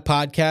to that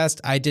podcast,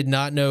 I did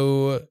not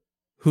know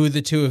who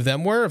the two of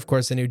them were. Of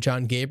course, I knew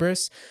John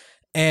Gabris.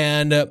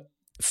 And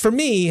for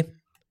me,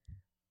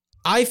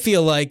 I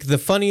feel like the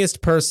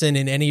funniest person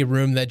in any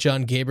room that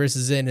John Gabris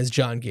is in is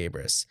John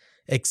Gabris.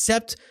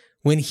 Except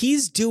when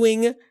he's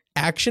doing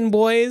Action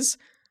Boys,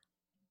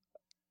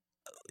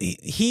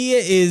 he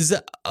is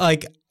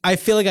like, I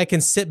feel like I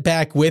can sit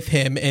back with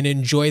him and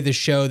enjoy the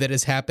show that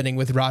is happening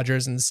with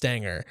Rogers and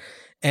Stenger.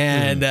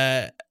 And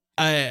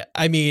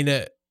I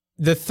mean,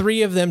 the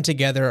three of them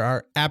together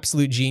are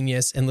absolute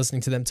genius, and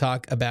listening to them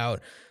talk about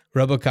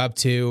RoboCop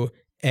 2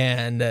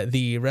 and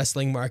the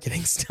wrestling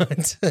marketing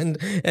stunt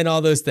and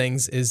all those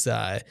things is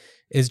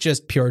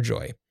just pure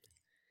joy.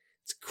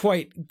 It's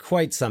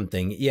quite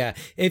something. Yeah.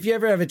 If you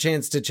ever have a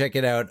chance to check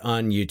it out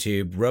on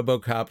YouTube,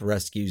 RoboCop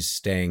rescues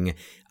Sting.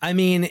 I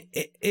mean,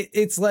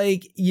 it's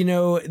like, you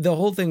know, the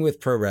whole thing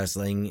with pro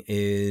wrestling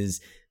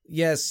is,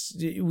 yes,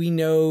 we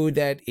know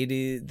that it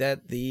is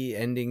that the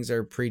endings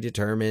are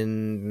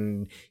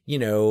predetermined. You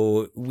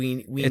know,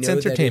 we it's know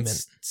entertainment. that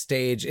it's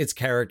stage, it's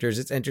characters,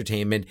 it's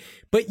entertainment,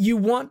 but you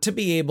want to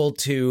be able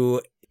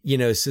to, you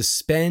know,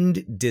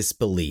 suspend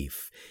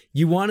disbelief.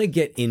 You want to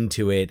get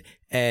into it.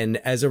 And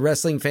as a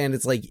wrestling fan,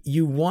 it's like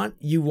you want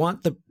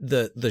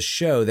the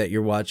show that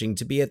you're watching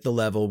to be at the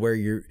level where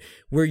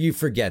you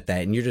forget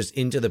that and you're just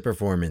into the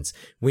performance.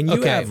 When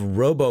you have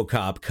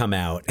RoboCop come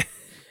out.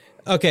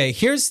 Okay,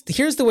 here's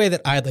the way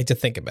that I'd like to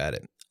think about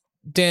it.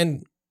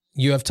 Dan,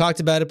 you have talked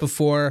about it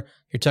before.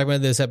 You're talking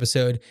about this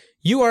episode.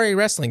 You are a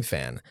wrestling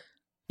fan.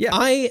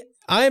 Yeah.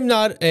 I'm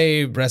not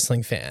a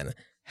wrestling fan.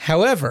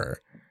 However,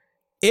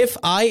 if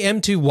I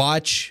am to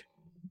watch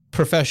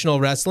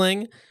professional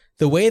wrestling,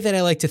 the way that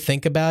I like to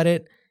think about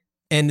it,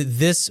 and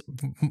this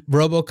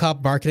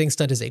RoboCop marketing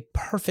stunt is a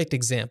perfect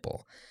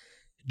example.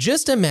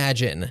 Just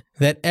imagine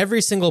that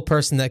every single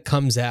person that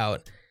comes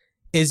out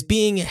is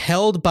being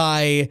held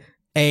by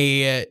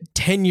a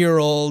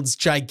 10-year-old's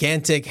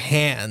gigantic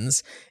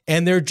hands,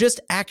 and they're just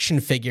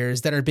action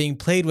figures that are being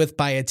played with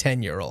by a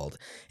 10-year-old,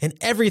 and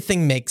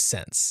everything makes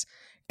sense.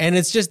 And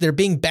it's just they're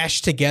being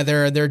bashed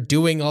together and they're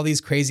doing all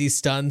these crazy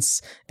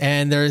stunts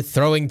and they're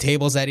throwing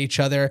tables at each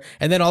other.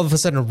 And then all of a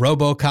sudden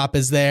RoboCop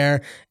is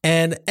there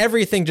and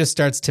everything just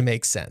starts to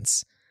make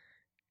sense.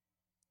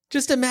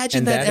 Just imagine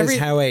and that is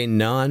how a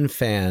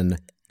non-fan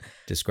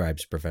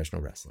describes professional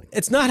wrestling.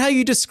 It's not how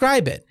you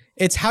describe it.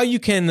 It's how you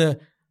can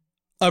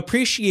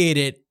appreciate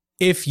it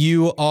if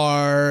you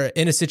are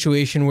in a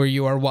situation where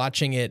you are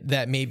watching it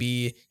that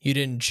maybe you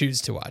didn't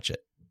choose to watch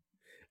it.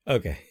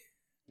 Okay.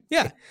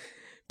 Yeah.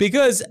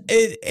 Because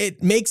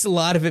it makes a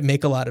lot of it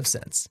make a lot of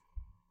sense.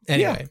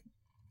 Anyway,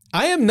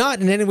 I am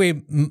not in any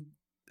way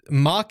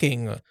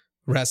mocking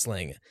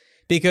wrestling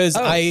because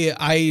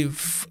I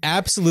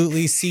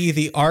absolutely see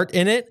the art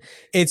in it.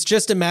 It's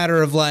just a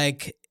matter of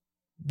like,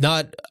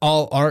 not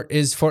all art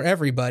is for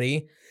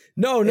everybody.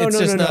 No. I'm not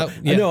saying that.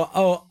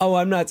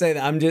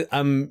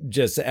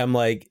 I'm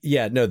like,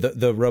 yeah, no,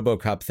 the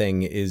RoboCop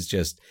thing is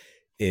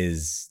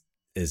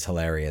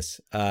hilarious.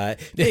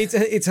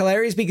 It's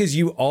hilarious because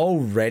you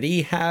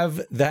already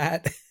have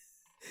that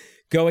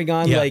going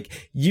on. Yeah.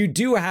 Like you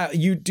do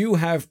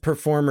have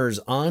performers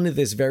on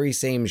this very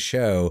same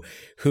show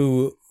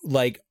who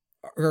like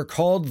are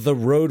called the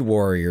Road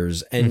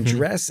Warriors and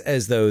dress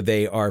as though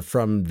they are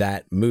from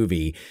that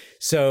movie.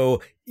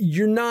 So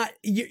you're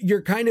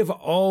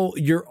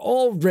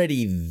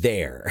already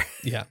there.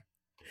 Yeah.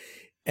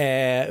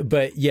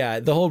 But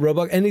yeah, the whole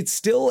RoboCop, and it's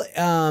still,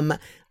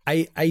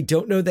 I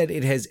don't know that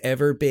it has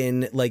ever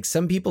been, like,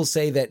 some people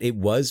say that it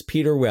was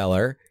Peter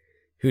Weller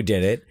who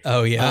did it.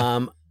 Oh,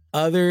 yeah.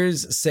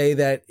 Others say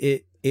that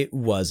it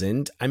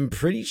wasn't. I'm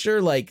pretty sure,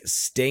 like,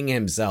 Sting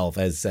himself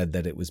has said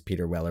that it was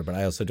Peter Weller, but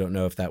I also don't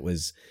know if that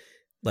was,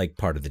 like,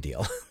 part of the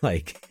deal.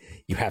 Like,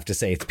 you have to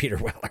say it's Peter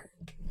Weller.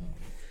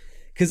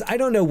 Because I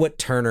don't know what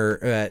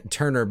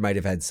Turner might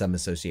have had some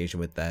association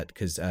with that,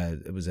 because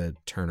it was a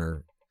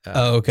Turner...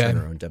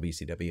 Turner on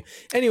WCW.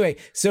 Anyway,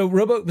 so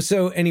RoboCop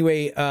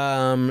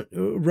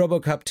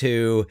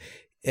 2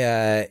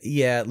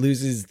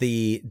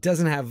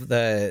 doesn't have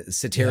the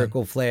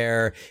satirical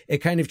flair. It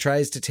kind of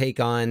tries to take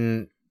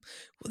on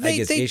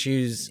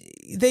issues.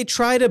 They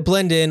try to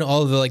blend in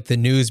all of the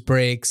news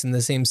breaks and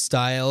the same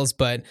styles,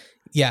 but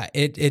yeah,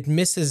 it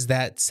misses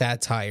that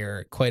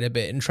satire quite a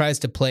bit and tries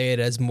to play it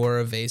as more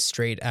of a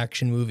straight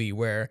action movie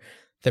where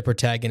the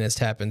protagonist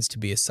happens to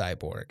be a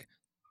cyborg.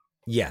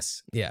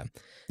 Yes. Yeah.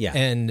 Yeah.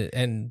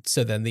 And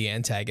so then the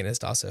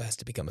antagonist also has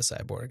to become a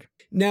cyborg.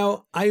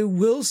 Now, I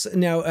will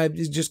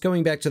just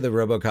going back to the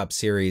RoboCop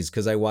series,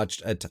 because I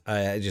watched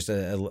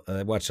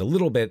I watched a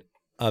little bit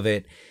of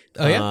it.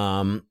 Oh,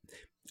 yeah?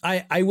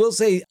 I will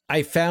say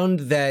I found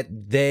that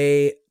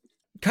they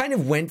kind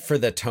of went for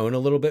the tone a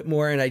little bit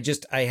more, and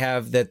I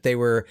have that they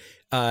were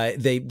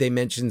they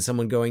mentioned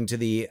someone going to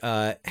the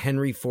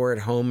Henry Ford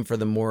home for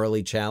the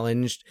morally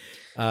challenged.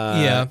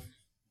 Yeah.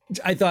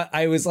 I thought,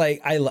 I was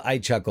like, I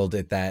chuckled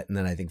at that, and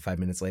then I think 5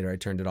 minutes later I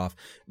turned it off.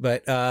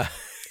 But I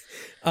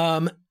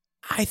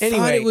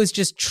thought it was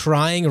just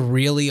trying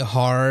really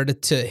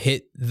hard to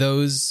hit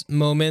those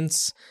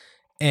moments,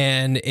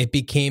 and it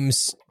became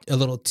a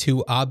little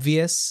too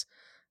obvious.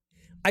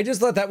 I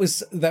just thought that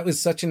was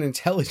such an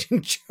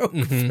intelligent joke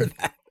for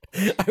that.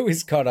 I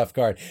was caught off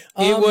guard.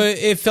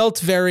 It felt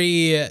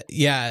very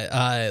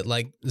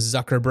like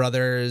Zucker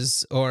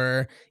Brothers,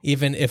 or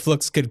even If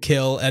Looks Could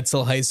Kill,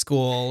 Edsel High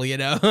School.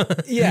 Yeah.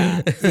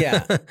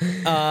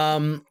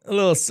 A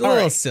little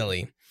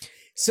silly.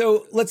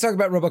 So let's talk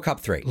about RoboCop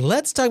 3.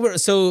 Let's talk about.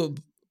 So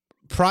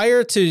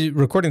prior to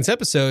recording this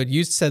episode,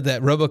 you said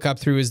that RoboCop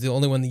 3 was the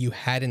only one that you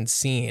hadn't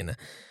seen.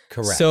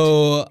 Correct.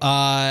 So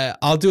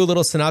I'll do a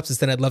little synopsis,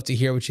 then I'd love to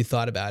hear what you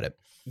thought about it.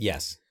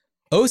 Yes.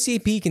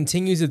 OCP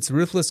continues its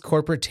ruthless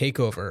corporate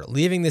takeover,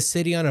 leaving the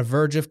city on a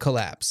verge of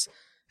collapse.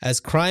 As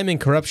crime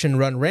and corruption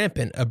run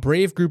rampant, a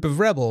brave group of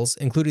rebels,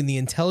 including the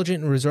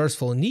intelligent and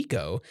resourceful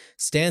Nico,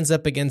 stands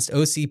up against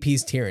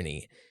OCP's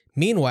tyranny.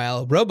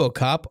 Meanwhile,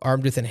 RoboCop,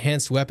 armed with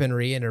enhanced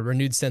weaponry and a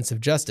renewed sense of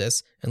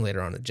justice, and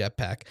later on a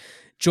jetpack,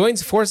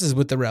 joins forces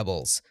with the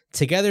rebels.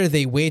 Together,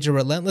 they wage a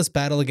relentless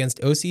battle against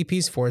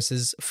OCP's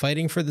forces,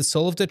 fighting for the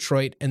soul of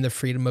Detroit and the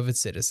freedom of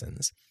its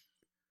citizens.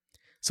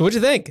 So what'd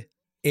you think?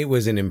 It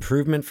was an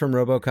improvement from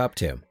RoboCop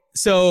 2.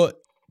 So,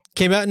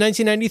 came out in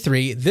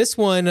 1993. This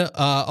one,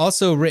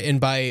 also written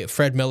by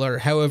Fred Miller,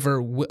 however,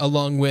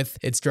 along with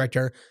its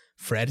director,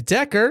 Fred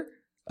Decker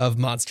of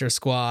Monster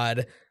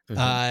Squad.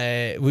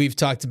 We've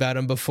talked about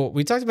him before.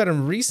 We talked about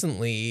him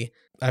recently.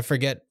 I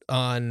forget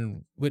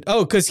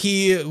because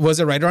he was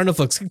a writer on If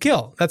Looks Could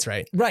Kill. That's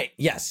right. Right.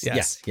 Yes.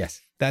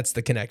 That's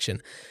the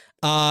connection.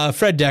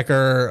 Fred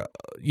Decker,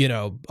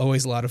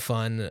 always a lot of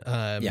fun.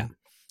 Yeah.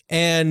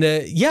 And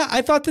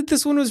I thought that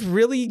this one was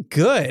really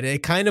good.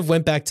 It kind of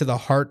went back to the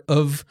heart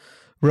of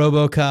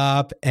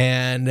RoboCop,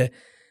 and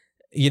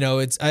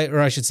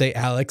I should say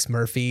Alex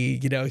Murphy.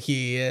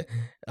 He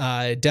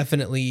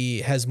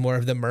definitely has more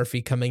of the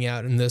Murphy coming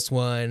out in this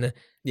one.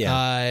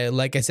 Yeah.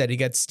 Like I said, he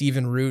got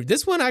Stephen Root.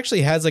 This one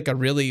actually has like a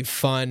really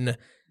fun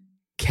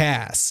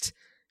cast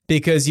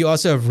because you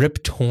also have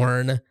Rip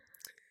Torn.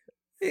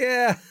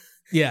 Yeah.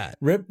 Yeah.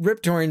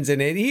 Rip Torn's in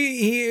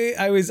it.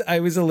 I was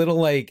a little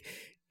like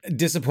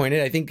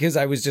disappointed, I think, because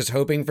I was just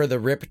hoping for the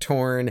Rip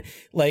Torn.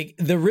 Like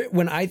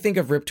when I think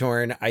of Rip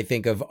Torn, I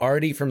think of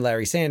Artie from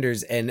Larry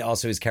Sanders and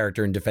also his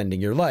character in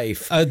Defending Your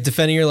Life.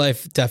 Defending Your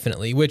Life,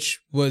 definitely, which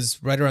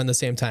was right around the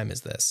same time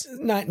as this.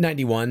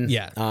 91.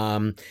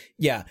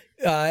 Yeah.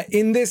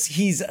 In this,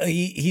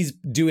 he's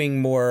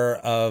doing more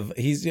of,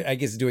 I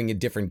guess doing a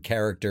different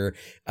character.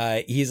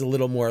 He's a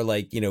little more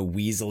like,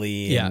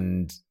 Weasley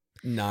and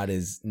not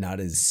as.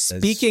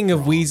 Speaking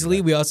of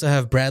Weasley, we also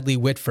have Bradley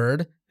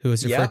Whitford, who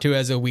is referred to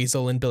as a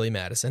weasel in Billy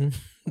Madison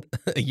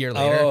a year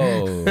later.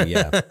 Oh,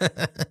 yeah.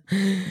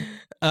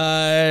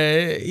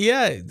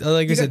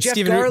 Like I said,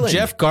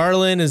 Jeff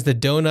Garland is the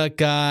donut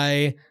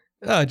guy.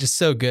 Oh, just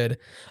so good.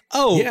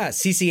 Oh, yeah.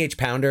 CCH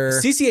Pounder.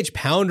 CCH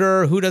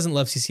Pounder. Who doesn't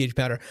love CCH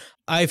Pounder?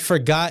 I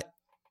forgot.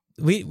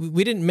 We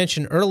didn't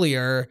mention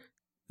earlier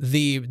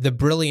the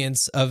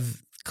brilliance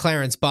of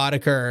Clarence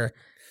Boddicker.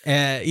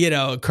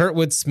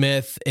 Kurtwood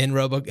Smith in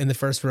the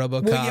first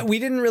RoboCop. Well, yeah, we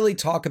didn't really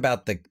talk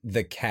about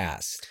the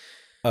cast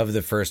of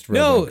the first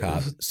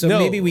RoboCop. So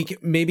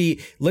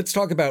maybe let's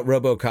talk about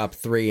RoboCop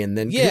 3, and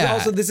then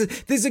also this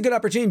is a good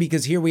opportunity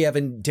because here we have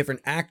a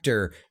different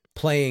actor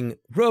playing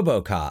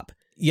RoboCop.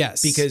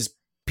 Yes, because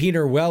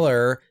Peter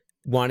Weller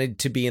wanted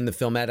to be in the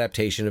film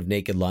adaptation of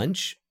Naked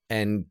Lunch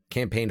and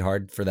campaigned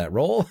hard for that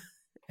role,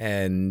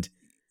 and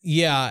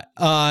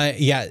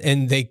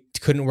and they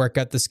couldn't work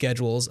out the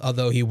schedules,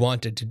 although he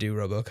wanted to do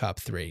RoboCop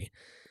 3.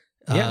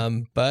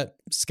 But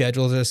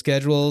schedules are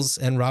schedules,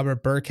 and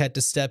Robert Burke had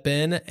to step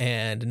in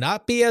and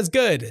not be as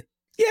good.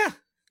 Yeah.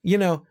 You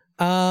know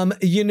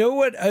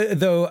what,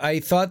 though, I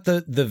thought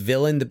the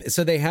villain,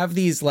 so they have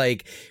these,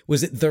 like,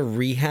 was it the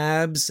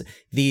rehabs?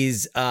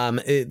 These,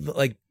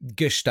 like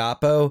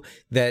Gestapo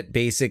that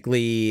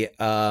basically,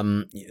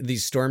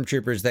 these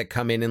stormtroopers that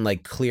come in and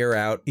like clear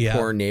out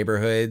poor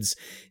neighborhoods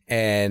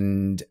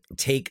and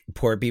take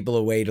poor people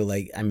away to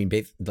like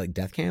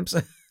death camps.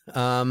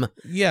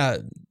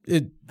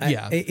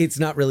 It's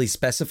not really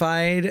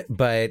specified,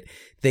 but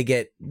they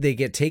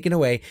get taken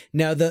away.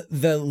 Now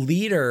the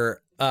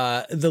leader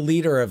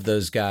of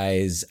those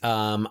guys,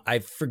 I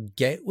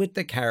forget what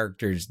the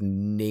character's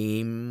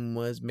name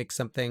was.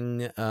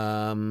 McDaggett.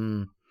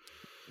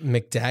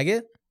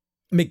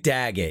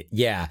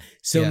 Yeah.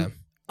 So,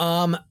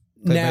 played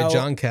by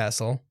John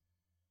Castle.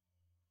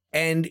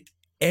 And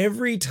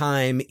every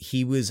time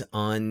he was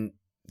on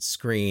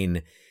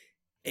screen,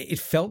 it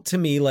felt to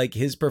me like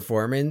his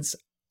performance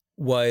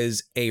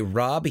was a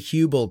Rob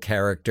Hubel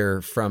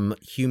character from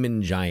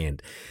Human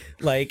Giant.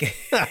 Like,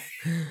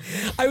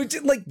 I would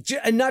like,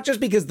 and not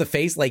just because the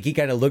face, like he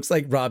kind of looks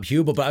like Rob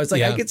Hubel, but I was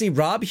like, I could see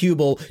Rob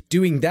Hubel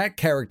doing that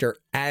character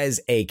as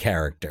a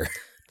character.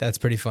 That's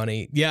pretty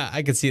funny. Yeah,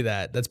 I could see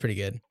that. That's pretty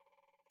good.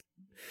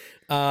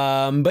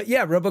 But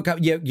yeah, RoboCop.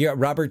 Yeah,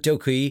 Robert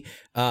Docuy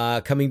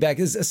coming back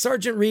as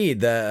Sergeant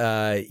Reed,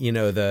 the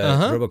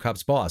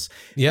RoboCop's boss.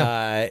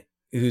 Yeah.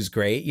 Who's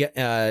great.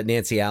 Yeah,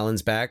 Nancy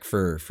Allen's back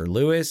for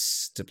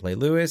Lewis to play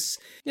Lewis.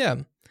 Yeah.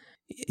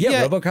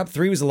 RoboCop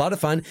 3 was a lot of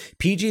fun.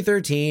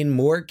 PG-13,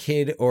 more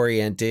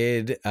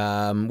kid-oriented,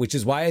 which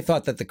is why I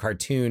thought that the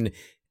cartoon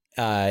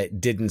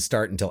didn't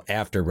start until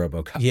after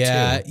RoboCop 2.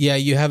 Yeah,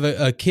 you have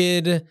a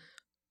kid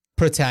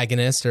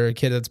protagonist, or a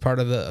kid that's part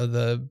of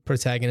the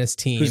protagonist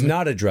team. Who's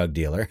not a drug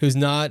dealer. Who's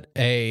not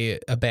a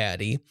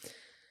baddie.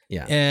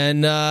 Yeah.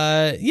 And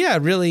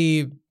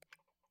really,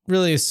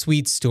 really a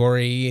sweet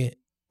story.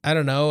 I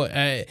don't know.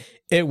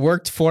 It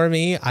worked for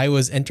me. I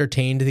was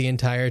entertained the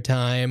entire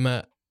time.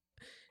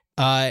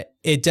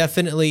 It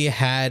definitely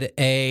had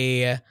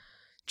I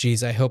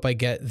hope I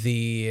get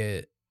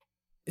the,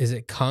 is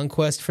it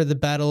Conquest for the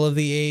Battle of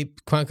the Ape?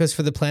 Conquest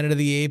for the Planet of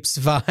the Apes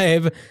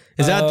vibe?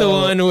 Is that the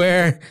one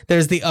where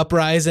there's the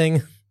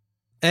uprising?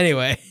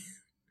 Anyway.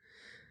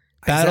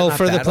 Battle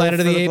for the Planet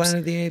of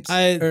the Apes?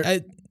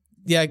 I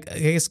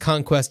guess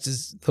Conquest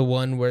is the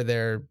one where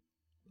they're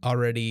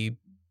already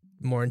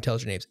more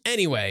intelligent apes.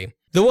 Anyway,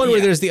 the one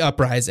where there's the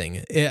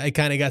uprising. I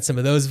kind of got some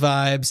of those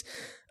vibes.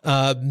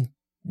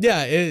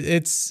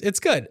 It's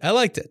good. I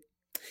liked it.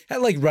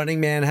 Had like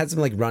Running Man, had some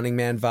like Running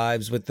Man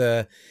vibes with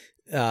the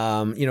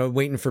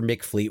waiting for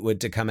Mick Fleetwood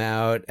to come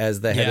out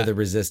as the head of the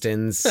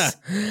Resistance.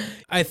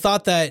 I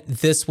thought that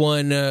this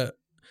one,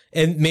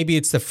 and maybe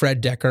it's the Fred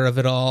Decker of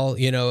it all,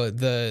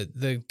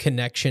 the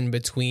connection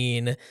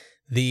between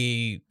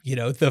the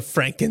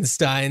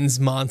Frankenstein's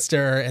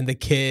monster and the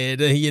kid,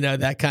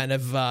 that kind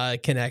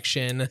of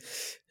connection.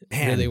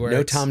 Man, really works.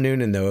 No Tom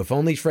Noonan, though. If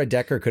only Fred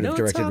Decker could have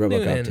directed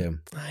RoboCop 2.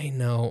 I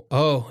know.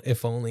 Oh,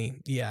 if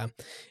only. Yeah.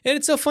 And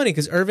it's so funny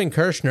because Irving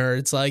Kershner,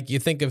 it's like you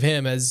think of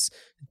him as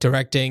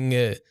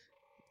directing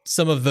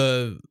some of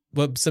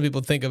what some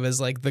people think of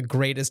as like the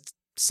greatest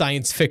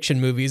science fiction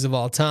movies of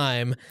all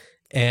time.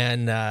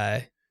 And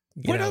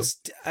what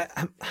else?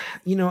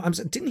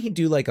 Didn't he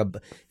do like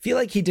feel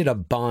like he did a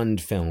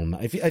Bond film?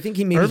 I think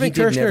he maybe Irving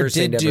Kershner Never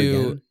Say Never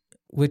Again.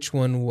 Which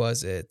one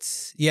was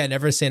it? Yeah,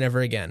 Never Say Never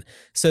Again.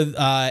 So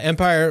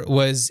Empire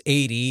was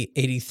 80,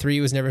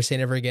 83 was Never Say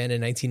Never Again,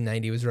 and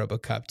 1990 was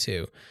RoboCop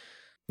 2.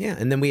 Yeah,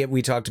 and then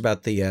we talked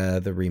about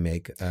the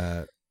remake.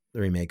 The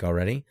remake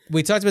already.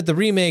 We talked about the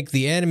remake,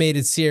 the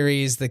animated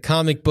series, the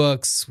comic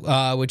books,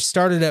 which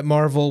started at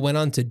Marvel, went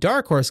on to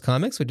Dark Horse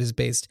Comics, which is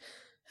based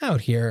out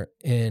here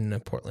in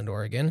Portland,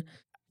 Oregon.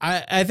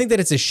 I think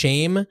that it's a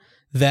shame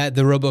that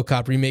the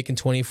RoboCop remake in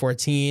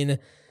 2014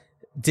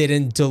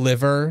 didn't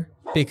deliver,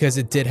 because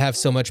it did have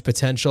so much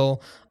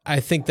potential. I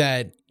think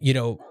that,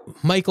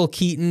 Michael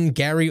Keaton,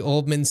 Gary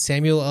Oldman,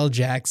 Samuel L.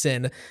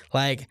 Jackson,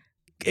 like,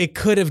 it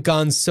could have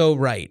gone so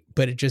right,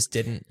 but it just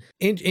didn't.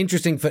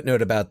 Interesting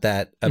footnote about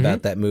that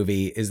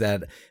movie is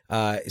that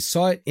I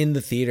saw it in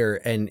the theater,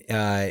 and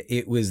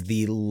it was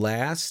the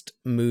last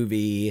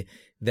movie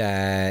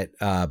that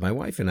my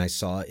wife and I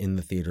saw in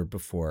the theater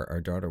before our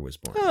daughter was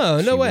born.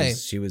 Oh, no way.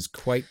 She was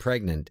quite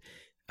pregnant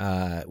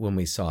when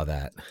we saw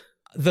that.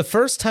 The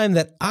first time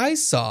that I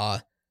saw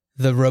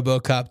the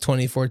RoboCop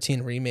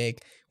 2014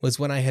 remake was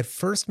when I had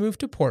first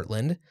moved to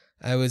Portland.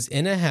 I was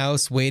in a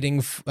house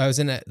I was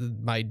in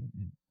my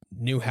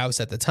new house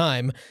at the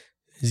time,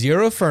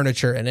 zero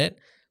furniture in it,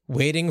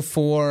 waiting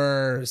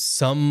for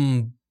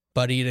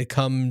somebody to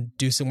come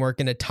do some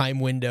work in a time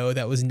window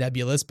that was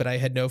nebulous, but I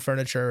had no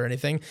furniture or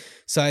anything.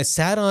 So I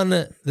sat on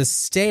the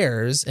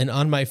stairs and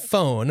on my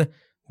phone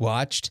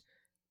watched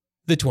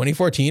the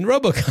 2014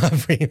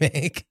 RoboCop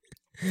remake.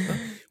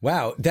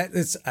 Wow, that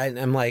is.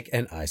 I'm like,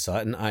 and I saw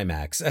it in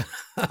IMAX.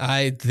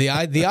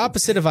 The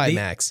opposite of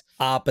IMAX.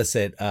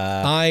 Opposite.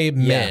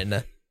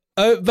 Imen.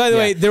 Yeah. By the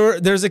way,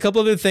 there's a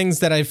couple other things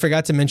that I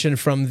forgot to mention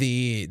from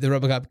the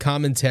RoboCop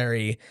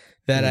commentary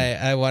that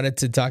I wanted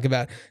to talk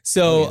about.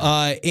 So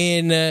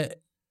in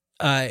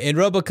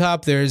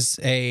RoboCop, there's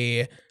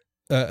a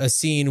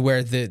scene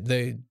where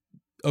the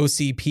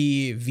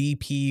OCP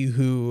VP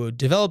who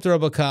developed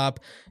RoboCop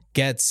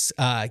gets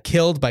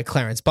killed by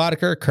Clarence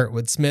Boddicker,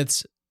 Kurtwood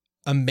Smith's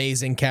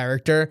amazing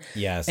character.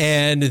 Yes.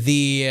 And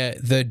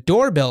the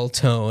doorbell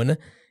tone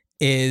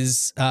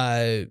is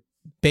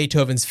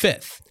Beethoven's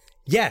Fifth.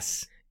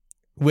 Yes.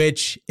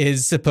 Which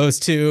is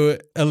supposed to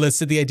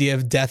elicit the idea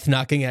of death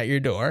knocking at your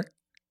door.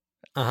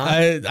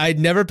 Uh-huh. I'd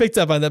never picked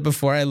up on that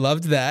before. I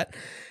loved that.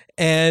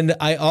 And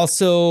I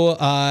also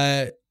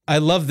I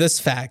love this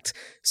fact.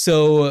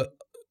 So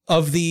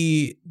of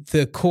the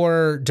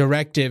core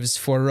directives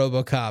for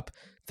RoboCop,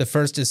 the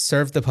first is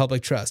serve the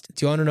public trust.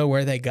 Do you want to know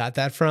where they got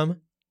that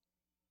from?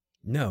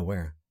 No,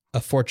 where? A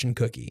fortune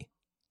cookie.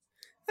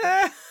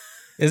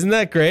 Isn't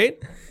that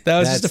great? That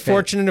was That's just a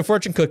fortune and a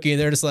fortune cookie,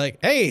 and they're just like,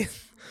 hey,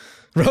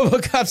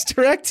 RoboCop's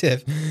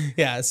directive.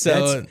 Yeah.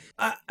 So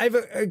I have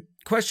a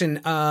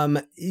question.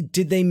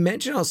 Did they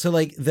mention also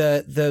like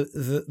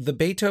the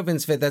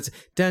Beethoven's Fifth? That's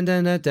dun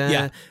dun dun dun.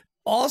 Yeah.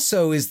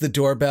 Also, is the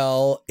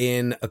doorbell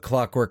in A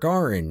Clockwork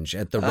Orange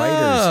at the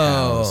writer's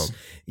house?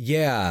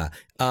 Yeah.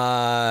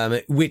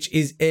 Which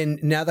is,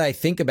 and now that I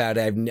think about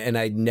it,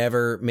 I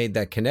never made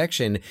that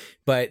connection,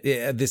 but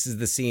this is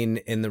the scene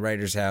in the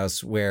writer's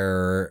house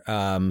where,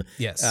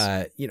 yes,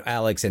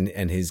 Alex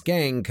and his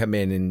gang come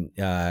in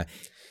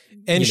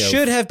and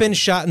should have been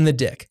shot in the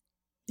dick.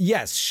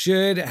 Yes,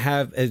 should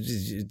have.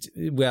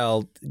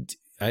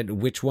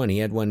 Which one? He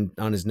had one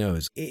on his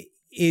nose.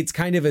 It's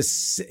kind of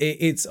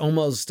it's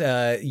almost,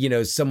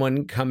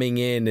 someone coming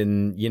in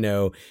and,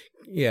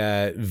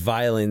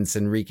 violence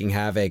and wreaking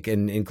havoc.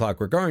 And in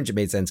Clockwork Orange, it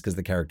made sense because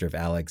the character of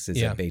Alex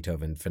is a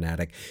Beethoven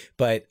fanatic.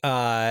 But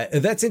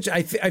that's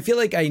interesting. I feel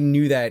like I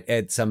knew that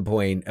at some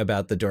point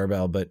about the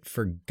doorbell, but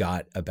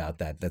forgot about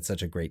that. That's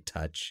such a great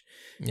touch.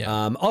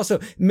 Yeah. Also,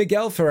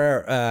 Miguel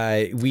Ferrer.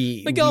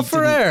 We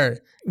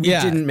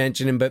didn't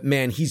mention him, but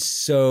man,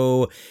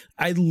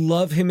 I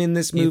love him in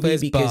this movie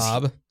because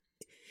Bob.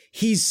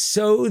 He's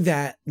so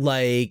that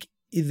very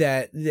much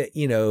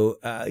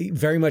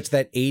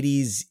that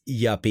 80s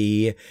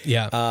yuppie.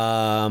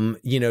 Yeah.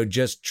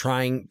 Just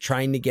trying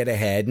to get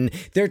ahead. And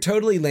they're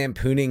totally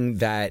lampooning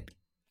that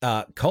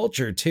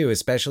culture too,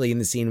 especially in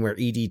the scene where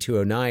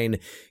ED-209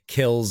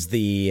 kills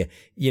the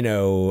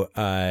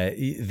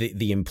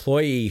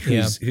employee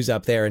who's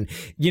up there, and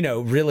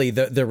really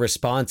the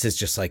response is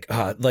just like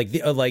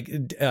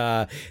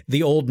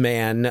the old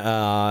man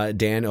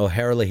Dan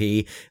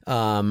O'Herlihy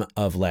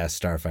of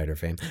Last Starfighter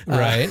fame,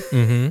 right?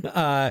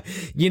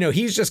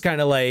 He's just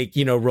kind of like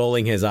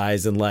rolling his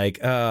eyes and like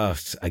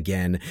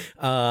again,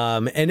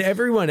 and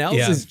everyone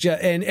else is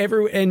just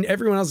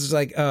everyone else is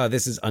like, oh,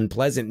 this is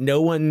unpleasant.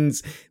 No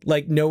one's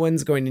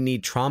going to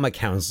need trauma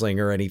counseling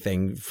or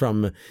anything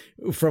from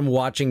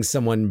watching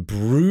someone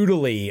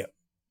brutally,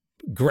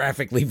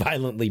 graphically,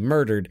 violently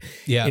murdered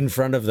in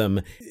front of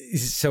them.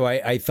 So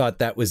I thought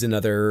that was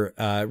another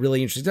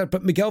really interesting stuff.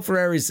 But Miguel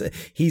Ferrer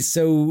he's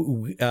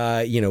so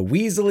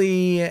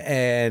weaselly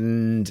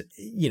and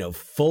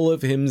full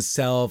of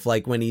himself.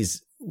 Like when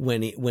he's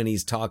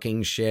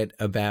talking shit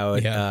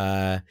about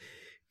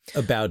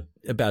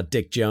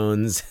Dick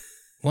Jones.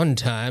 One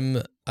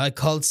time I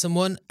called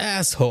someone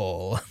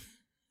asshole.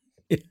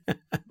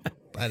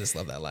 I just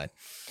love that line.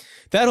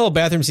 That whole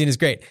bathroom scene is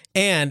great,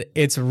 and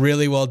it's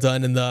really well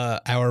done in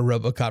our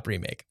RoboCop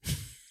remake.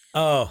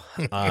 Oh,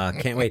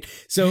 can't wait.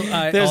 So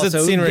there's also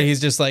a scene where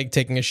he's just like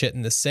taking a shit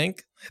in the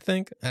sink, I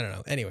think. I don't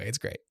know. Anyway, it's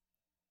great.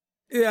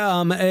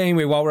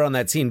 Anyway, while we're on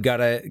that scene,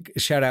 gotta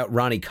shout out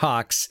Ronnie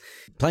Cox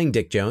playing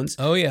Dick Jones.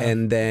 Oh yeah.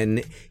 And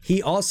then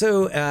he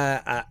also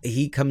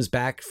he comes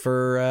back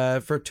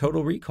for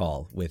Total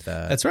Recall with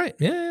that's right.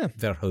 Yeah.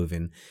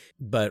 Verhoeven.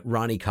 But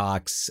Ronnie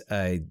Cox,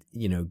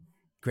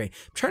 great.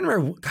 I'm trying to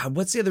remember. God,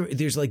 what's the other?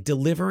 There's like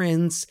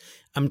Deliverance.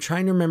 I'm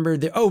trying to remember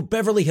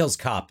Beverly Hills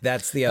Cop.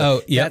 That's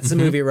the that's the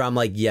movie where I'm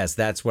like, yes,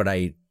 that's what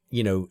I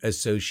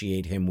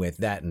associate him with,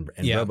 that and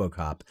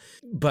RoboCop.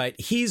 But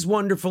he's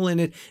wonderful in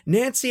it.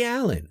 Nancy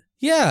Allen.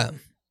 Yeah.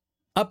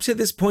 Up to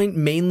this point,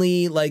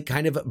 mainly like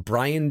kind of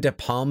Brian De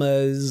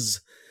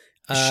Palma's.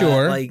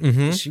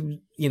 She,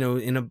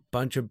 in a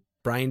bunch of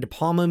Brian De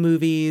Palma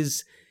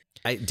movies.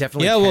 I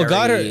definitely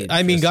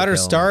got her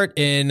start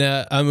in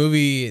a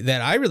movie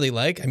that I really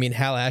like. I mean,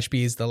 Hal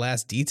Ashby's The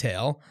Last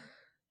Detail.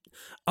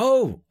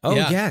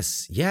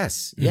 Yes.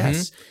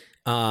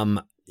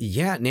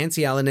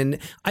 Nancy Allen, and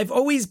I've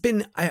always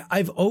been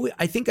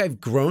I think I've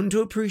grown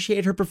to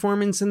appreciate her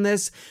performance in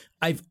this.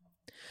 I've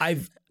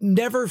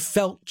never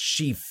felt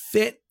she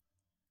fit.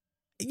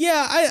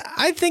 Yeah,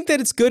 I think that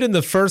it's good in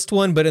the first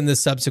one, but in the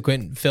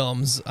subsequent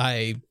films,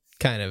 she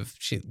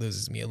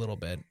loses me a little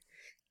bit.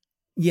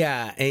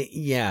 Yeah,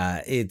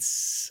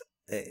 it's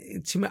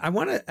too much.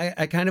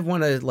 I kind of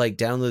want to like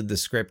download the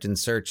script and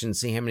search and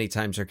see how many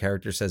times her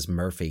character says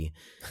Murphy.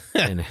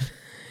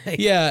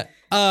 Yeah.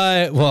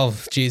 Well,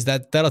 geez,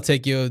 that'll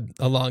take you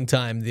a long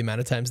time. The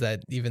amount of times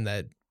that even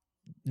that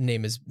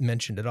name is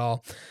mentioned at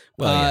all.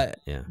 Well,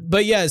 yeah.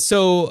 But yeah,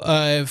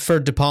 so for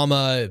De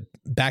Palma,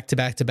 back to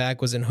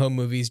back was in Home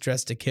Movies,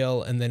 Dressed to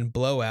Kill, and then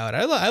Blowout.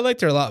 I liked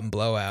her a lot in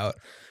Blowout.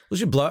 Well,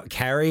 she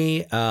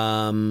Carrie.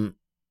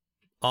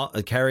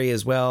 Carrie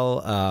as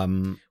well.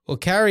 Well,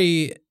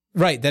 Carrie,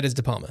 right? That is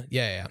De Palma.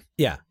 Yeah.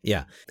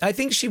 I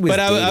think she was.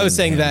 But I was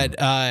saying that,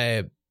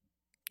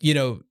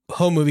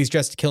 Home Movies,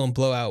 Dressed to Kill, and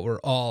Blowout were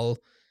all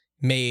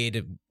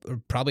made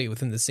probably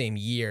within the same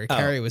year.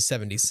 Carrie was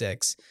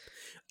 76.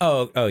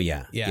 Oh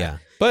yeah.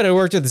 But it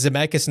worked with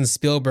Zemeckis and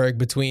Spielberg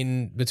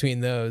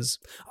between those.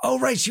 Oh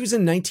right, she was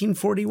in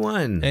 1941.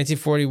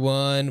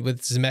 1941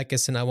 with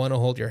Zemeckis and I Want to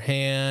Hold Your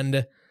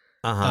Hand.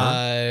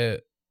 Yeah,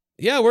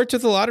 worked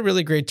with a lot of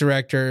really great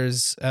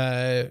directors.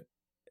 And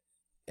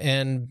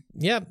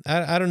yeah,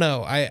 I don't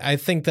know. I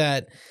think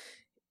that,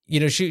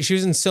 she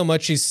was in so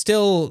much. She's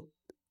still,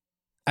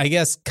 I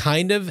guess,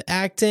 kind of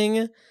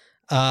acting.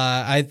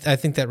 I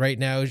think that right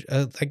now,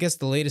 I guess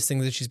the latest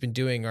things that she's been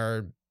doing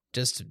are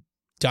just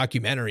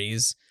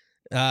documentaries,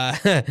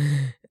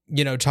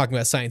 talking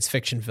about science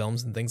fiction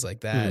films and things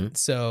like that. Mhm.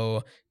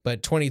 So,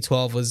 but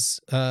 2012 was,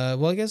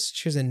 I guess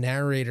she was a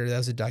narrator. That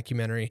was a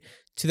documentary.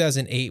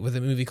 2008 with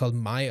a movie called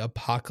My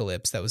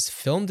Apocalypse that was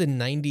filmed in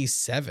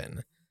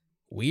 97.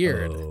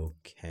 Weird.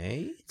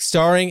 Okay.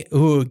 Starring,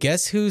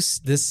 guess who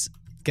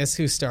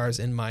stars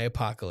in My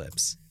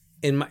Apocalypse?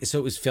 So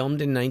it was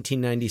filmed in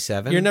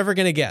 1997? You're never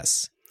going to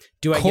guess.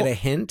 Do I get a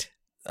hint?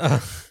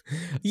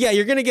 Yeah,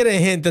 you're going to get a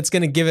hint that's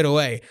going to give it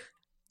away.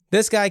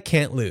 This guy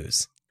can't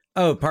lose.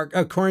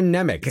 Corin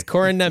Nemec. It's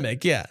Corin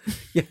Nemec, yeah.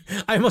 Yeah,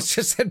 I almost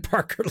just said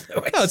Parker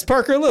Lewis. No, it's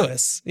Parker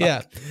Lewis.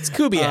 Yeah, it's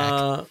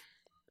Kubiak.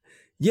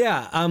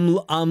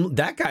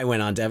 That guy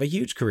went on to have a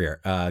huge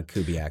career,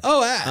 Kubiak.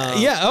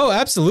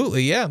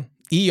 Absolutely, yeah. ER.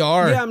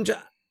 Yeah,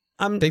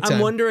 I'm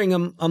wondering.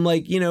 I'm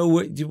like,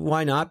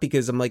 why not?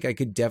 Because I'm like, I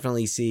could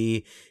definitely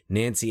see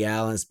Nancy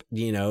Allen,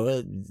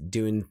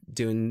 doing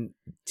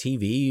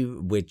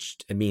TV. Which,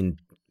 I mean,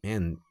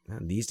 man,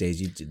 these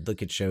days you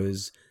look at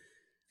shows.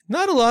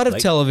 Not a lot of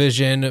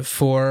television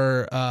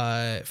for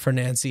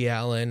Nancy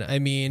Allen. I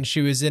mean,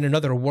 she was in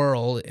Another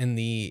World in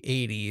the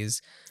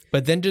 80s,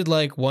 but then did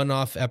like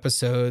one-off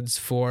episodes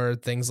for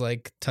things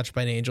like Touched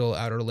by an Angel,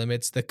 Outer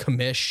Limits, The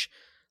Commish,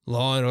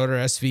 Law and Order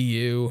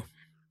SVU.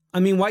 I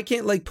mean, why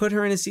can't put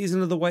her in a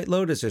season of The White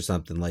Lotus or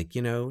something?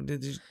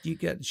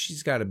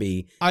 She's got to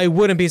be. I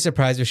wouldn't be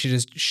surprised if she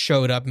just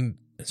showed up and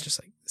it's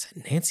just like, is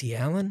that Nancy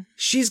Allen?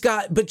 She's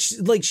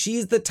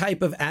the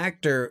type of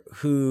actor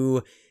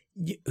who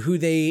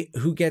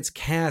gets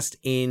cast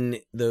in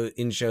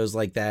shows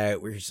like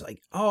that where she's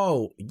like,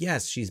 oh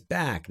yes, she's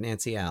back.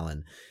 Nancy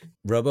Allen.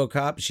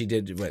 RoboCop, she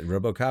did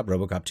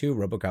RoboCop 2,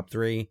 RoboCop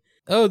 3.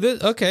 Oh,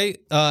 okay.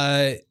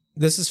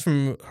 This is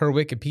from her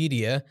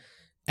Wikipedia.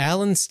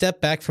 Allen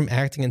stepped back from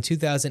acting in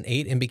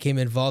 2008 and became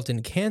involved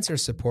in cancer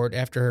support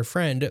after her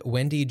friend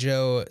Wendy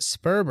Jo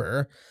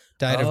Sperber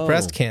died of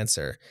breast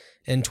cancer.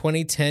 In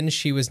 2010,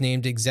 she was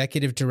named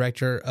executive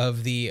director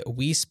of the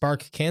We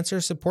Spark Cancer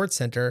Support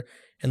Center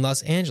in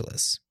Los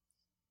Angeles.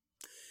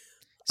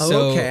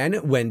 Okay. I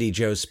know Wendy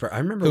Jo Sperber. I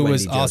remember who Wendy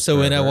was Jo also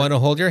Sperber. in I Want to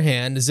Hold Your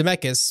Hand.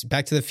 Zemeckis,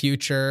 Back to the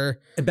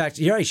Future.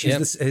 You're right.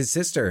 She's his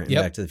sister in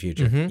Back to the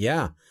Future. Mm-hmm.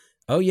 Yeah.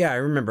 Oh, yeah. I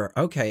remember.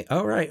 Okay.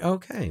 All right.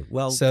 Okay.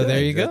 Well, so good.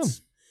 There you go.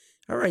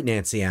 All right,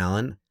 Nancy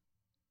Allen.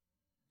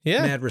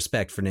 Yeah. Mad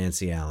respect for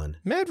Nancy Allen.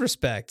 Mad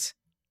respect.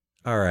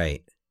 All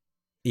right.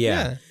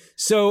 Yeah.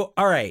 So,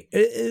 all right.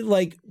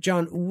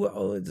 John,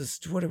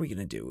 what are we going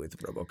to do with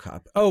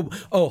RoboCop? Oh,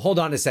 hold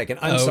on a second.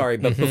 I'm sorry.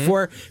 But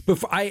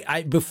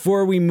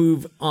before we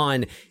move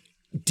on,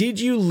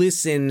 did you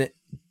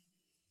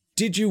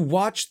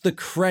watch the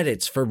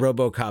credits for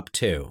RoboCop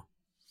 2?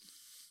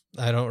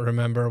 I don't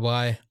remember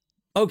why.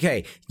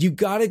 Okay, you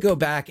got to go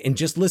back and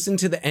just listen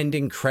to the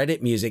ending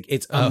credit music.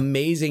 It's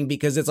amazing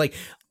because it's like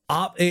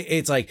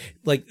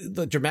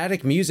the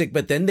dramatic music,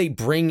 but then they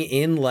bring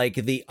in like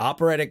the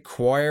operatic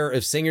choir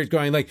of singers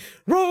going like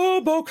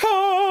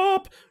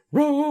RoboCop.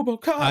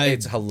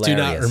 It's hilarious. Do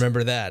not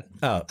remember that.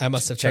 Oh, I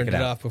must have turned it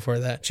off before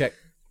that. Check.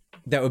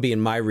 That would be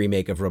in my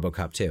remake of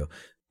RoboCop 2.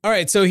 All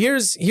right, so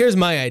here's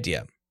my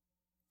idea.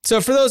 So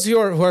for those who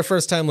are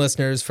first-time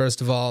listeners,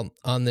 first of all,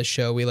 on this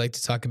show, we like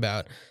to talk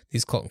about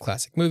these cult and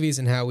classic movies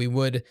and how we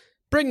would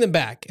bring them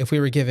back if we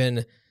were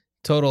given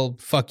total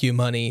fuck you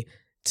money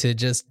to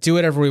just do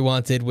whatever we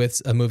wanted with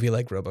a movie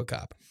like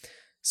RoboCop.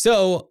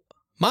 So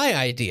my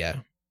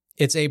idea,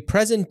 it's a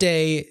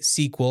present-day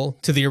sequel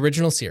to the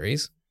original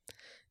series,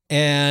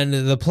 and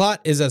the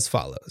plot is as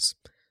follows.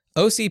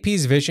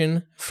 OCP's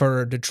vision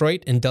for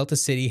Detroit and Delta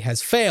City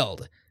has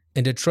failed,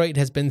 and Detroit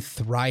has been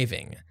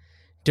thriving.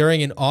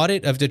 During an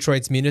audit of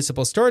Detroit's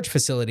municipal storage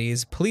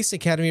facilities, Police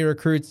Academy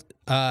recruits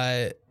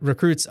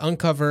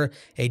uncover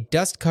a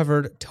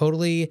dust-covered,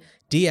 totally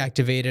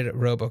deactivated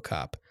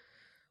RoboCop.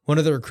 One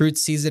of the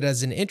recruits sees it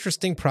as an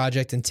interesting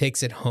project and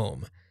takes it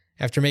home.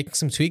 After making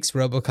some tweaks,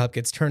 RoboCop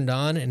gets turned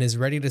on and is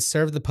ready to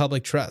serve the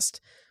public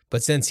trust.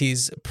 But since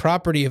he's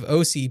property of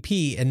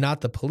OCP and not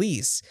the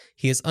police,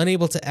 he is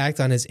unable to act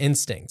on his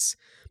instincts.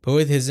 But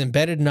with his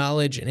embedded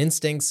knowledge and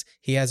instincts,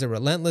 he has a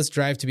relentless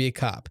drive to be a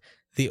cop.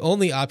 The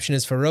only option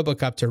is for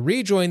RoboCop to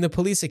rejoin the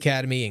police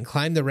academy and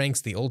climb the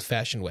ranks the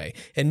old-fashioned way.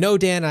 And no,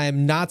 Dan, I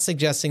am not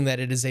suggesting that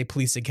it is a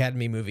police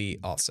academy movie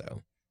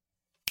also.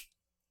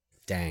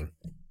 Dang.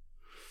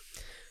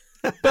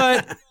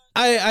 But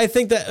I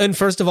think that, and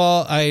first of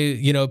all,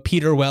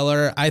 Peter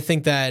Weller, I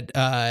think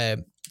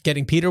that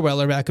getting Peter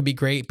Weller back would be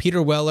great.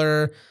 Peter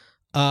Weller,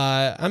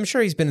 I'm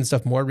sure he's been in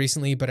stuff more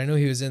recently, but I know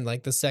he was in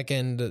like the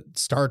second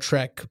Star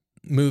Trek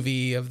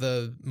movie of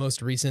the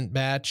most recent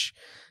batch.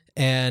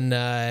 And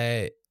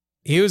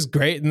he was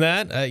great in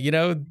that,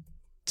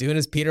 doing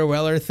his Peter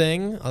Weller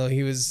thing. Although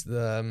he was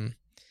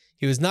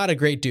not a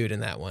great dude in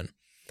that one.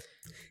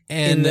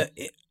 And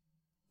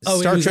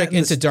Star Trek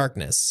Into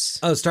Darkness.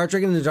 Oh, Star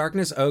Trek Into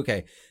Darkness.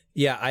 Okay,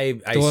 Yeah, I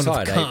one saw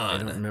with it. I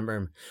Khan. don't remember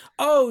him.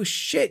 Oh,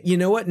 shit. You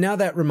know what? Now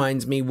that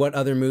reminds me what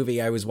other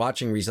movie I was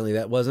watching recently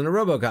that wasn't a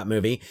RoboCop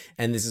movie,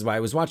 and this is why I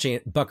was watching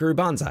it, Buckaroo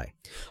Banzai.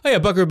 Oh, yeah,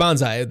 Buckaroo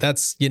Banzai.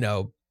 That's,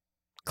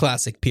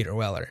 classic Peter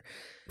Weller.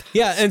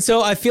 Yeah, and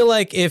so I feel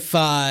like if,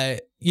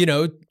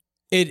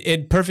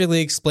 it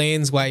perfectly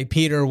explains why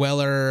Peter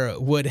Weller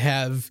would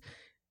have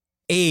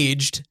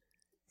aged.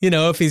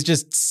 If he's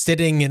just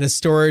sitting in a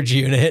storage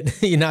unit,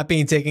 not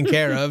being taken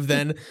care of,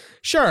 then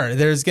sure,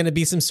 there's going to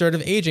be some sort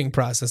of aging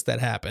process that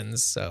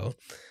happens. So,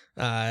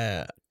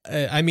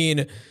 I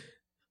mean,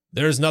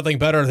 there's nothing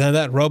better than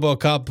that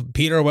RoboCop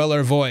Peter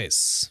Weller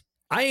voice.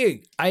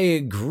 I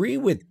agree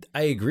with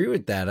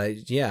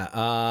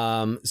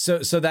that.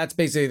 So that's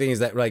basically the thing, is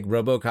that like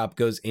RoboCop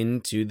goes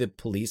into the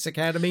police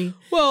academy.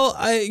 Well,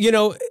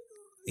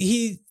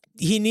 he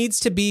needs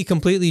to be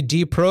completely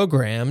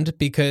deprogrammed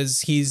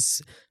because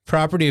he's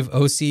property of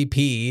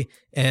OCP,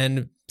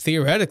 and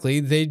theoretically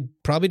they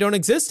probably don't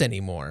exist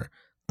anymore,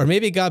 or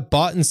maybe got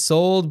bought and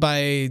sold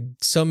by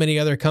so many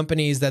other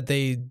companies that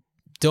they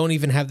don't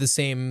even have the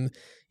same,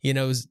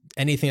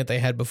 anything that they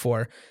had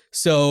before.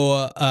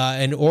 So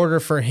in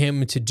order for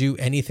him to do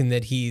anything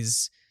that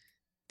he's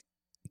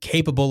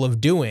capable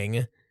of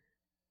doing,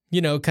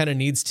 kind of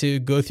needs to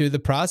go through the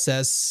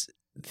process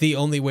the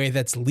only way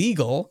that's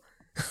legal.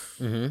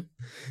 Mm-hmm.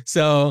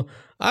 So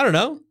I don't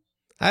know.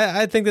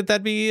 I think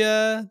that'd be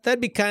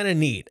kind of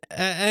neat,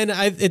 and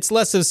it's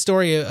less a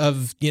story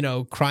of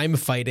crime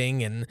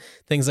fighting and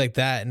things like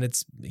that, and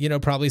it's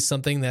probably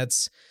something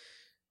that's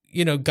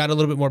got a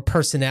little bit more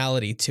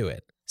personality to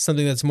it,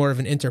 something that's more of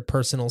an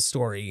interpersonal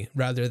story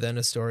rather than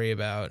a story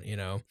about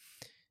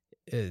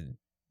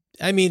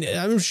I mean,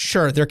 I'm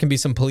sure there can be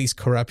some police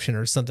corruption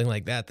or something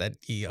like that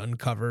he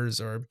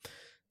uncovers, or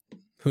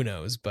who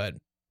knows, but.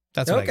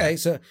 That's what okay.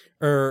 So,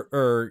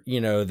 or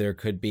there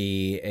could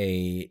be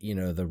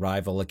the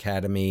rival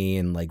academy,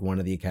 and like one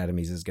of the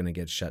academies is going to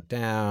get shut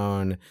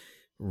down.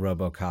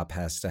 RoboCop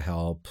has to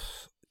help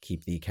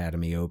keep the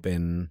academy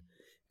open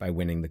by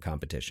winning the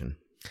competition.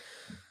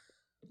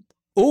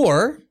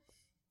 Or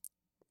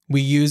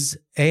we use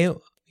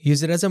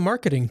it as a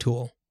marketing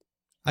tool.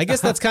 I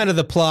guess that's kind of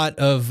the plot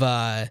of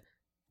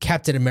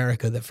Captain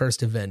America: The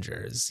First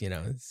Avengers. It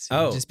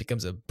just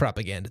becomes a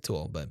propaganda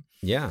tool. But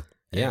yeah.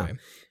 Anyway.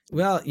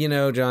 Well,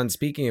 John,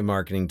 speaking of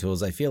marketing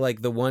tools, I feel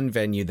like the one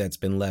venue that's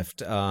been left,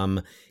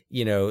 the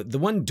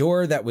one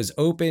door that was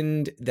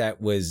opened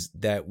that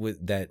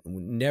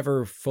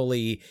never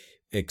fully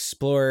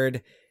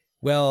explored.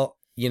 Well,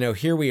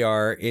 here we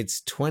are. It's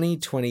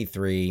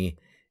 2023,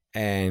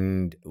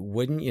 and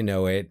wouldn't you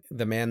know it,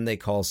 the man they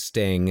call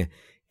Sting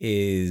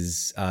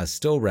is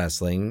still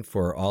wrestling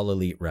for All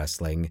Elite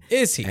Wrestling.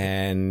 Is he?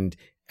 And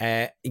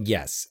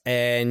yes.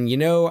 And,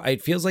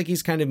 it feels like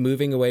he's kind of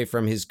moving away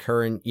from his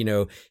current,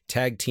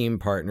 tag team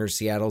partner,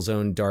 Seattle's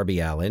own Darby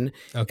Allin.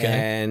 Okay.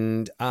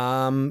 And,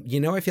 I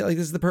feel like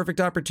this is the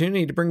perfect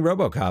opportunity to bring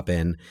RoboCop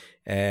in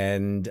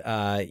and,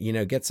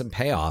 get some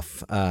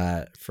payoff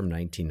from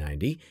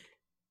 1990.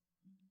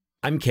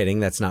 I'm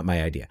kidding. That's not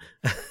my idea.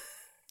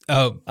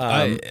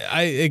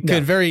 It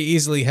could very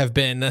easily have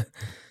been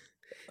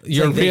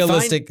your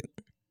realistic...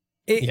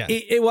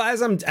 Well,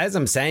 as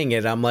I'm saying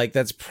it, I'm like,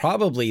 that's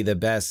probably the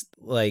best,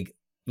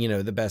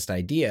 the best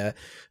idea.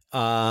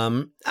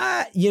 I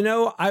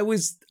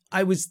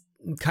was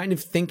kind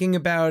of thinking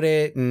about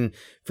it, and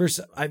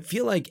first, I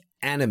feel like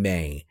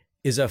anime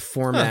is a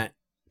format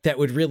that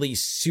would really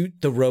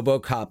suit the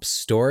RoboCop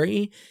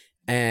story,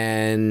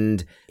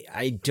 and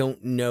I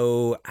don't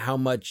know how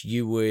much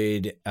you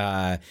would,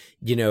 kind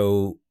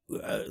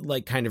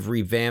of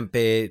revamp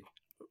it,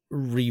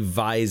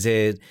 revise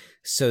it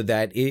so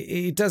that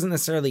it doesn't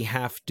necessarily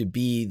have to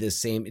be the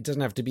same. It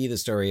doesn't have to be the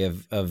story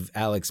of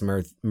Alex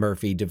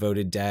Murphy,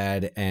 devoted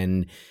dad,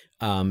 and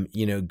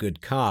good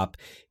cop.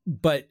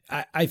 But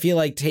I feel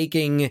like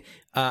taking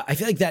I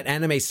feel like that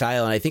anime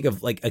style, and I think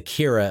of like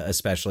Akira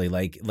especially,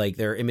 like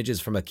there are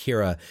images from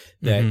Akira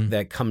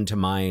that come to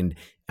mind.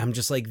 I'm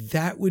just like,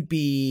 that would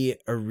be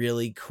a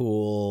really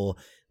cool,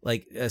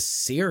 like, a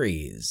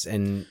series,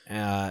 and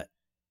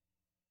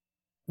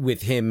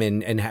with him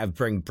and have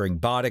bring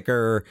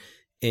Boddicker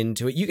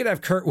into it. You could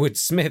have Kurtwood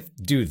Smith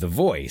do the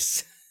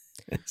voice.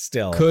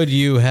 Still, could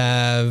you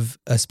have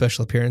a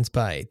special appearance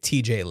by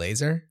TJ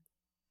Laser?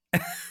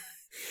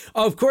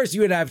 Oh, of course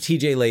you would have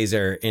TJ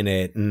Laser in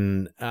it,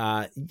 and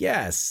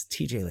yes,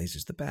 TJ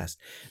Laser's the best.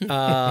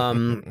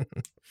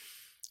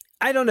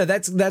 I don't know.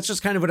 That's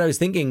just kind of what I was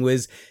thinking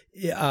was,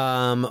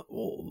 why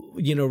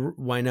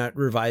not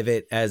revive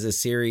it as a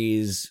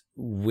series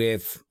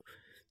with,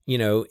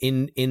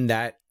 in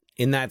that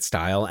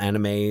style,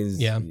 animes.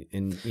 Yeah.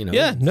 And,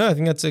 Yeah, no, I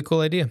think that's a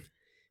cool idea.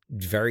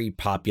 Very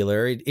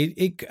popular.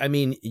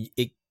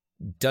 It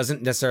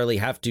doesn't necessarily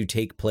have to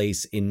take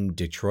place in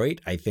Detroit.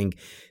 I think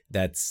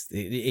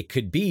it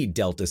could be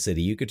Delta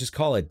City. You could just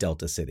call it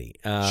Delta City.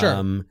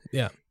 Sure.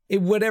 Yeah.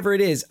 Whatever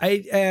it is,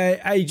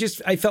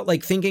 I felt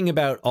like thinking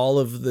about all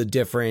of the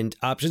different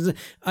options.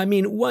 I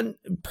mean,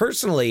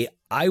 personally,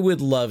 I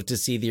would love to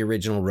see the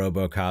original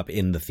RoboCop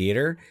in the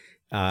theater.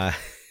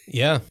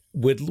 Yeah.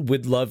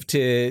 Would love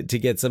to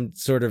get some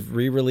sort of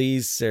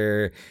re-release,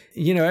 or,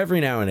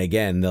 every now and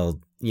again they'll,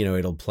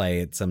 it'll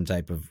play at some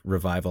type of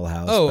revival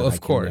house. Oh,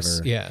 of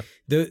course. Yeah.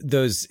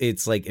 Those,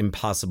 it's like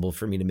impossible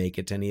for me to make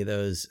it to any of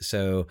those.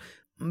 So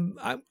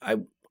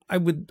I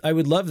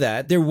would love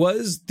that. There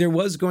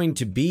was going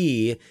to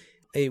be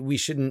we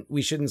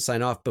shouldn't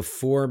sign off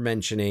before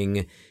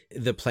mentioning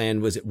the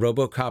plan. Was it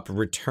RoboCop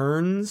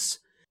Returns?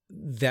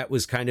 That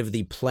was kind of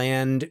the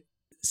planned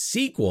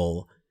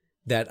sequel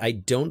that I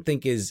don't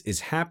think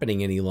is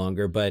happening any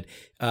longer, but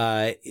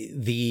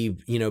the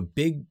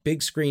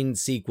big screen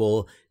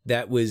sequel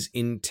that was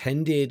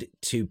intended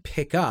to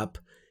pick up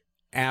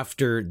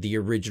after the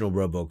original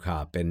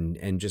RoboCop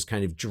and just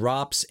kind of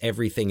drops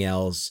everything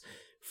else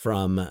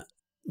from the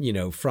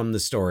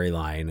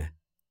storyline.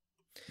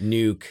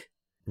 Nuke,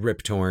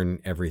 Rip Torn,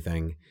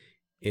 everything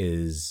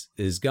is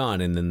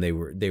gone, and then they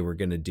were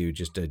going to do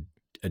just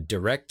a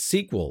direct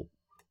sequel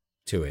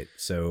to it.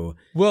 So,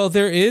 well,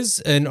 there is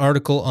an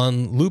article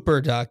on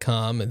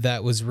looper.com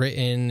that was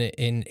written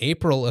in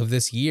April of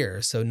this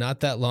year, so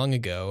not that long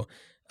ago,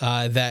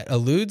 that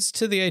alludes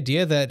to the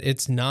idea that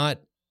it's not,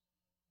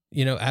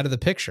 out of the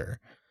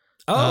picture.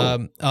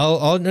 I'm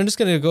just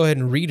going to go ahead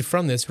and read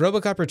from this.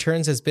 RoboCop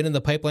Returns has been in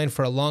the pipeline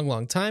for a long,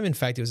 long time. In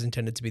fact, it was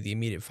intended to be the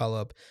immediate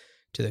follow-up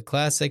to the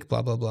classic,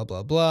 blah, blah, blah,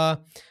 blah, blah.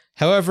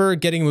 However,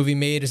 getting a movie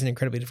made is an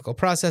incredibly difficult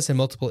process, and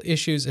multiple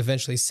issues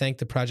eventually sank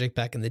the project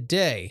back in the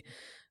day.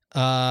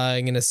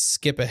 I'm going to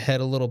skip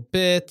ahead a little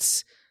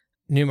bit.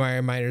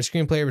 Neumeier Miner's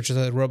screenplay, which is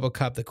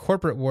RoboCop: The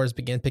Corporate Wars,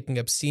 began picking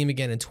up steam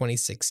again in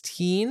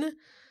 2016.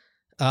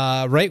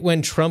 Right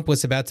when Trump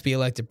was about to be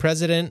elected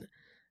president,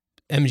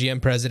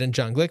 MGM president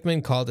John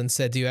Glickman called and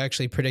said, "Do you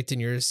actually predict in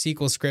your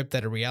sequel script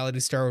that a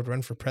reality star would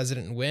run for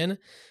president and win?"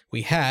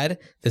 We had.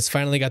 This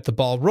finally got the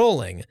ball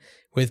rolling,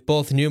 with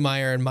both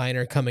Neumeier and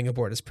Miner coming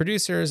aboard as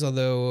producers,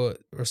 although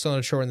we're still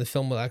not sure when the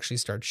film will actually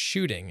start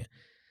shooting.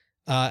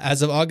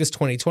 As of August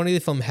 2020, the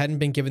film hadn't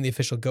been given the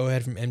official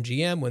go-ahead from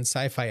MGM. When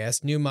Sci-Fi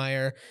asked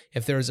Neumeier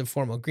if there was a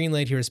formal green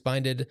light, he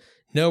responded,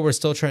 "No, we're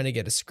still trying to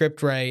get a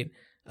script right."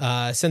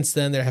 Since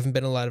then, there haven't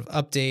been a lot of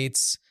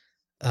updates.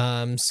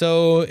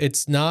 So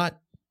it's not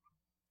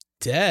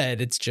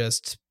dead. It's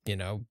just,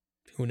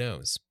 who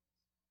knows?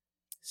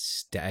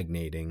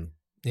 Stagnating.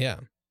 Yeah.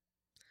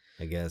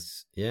 I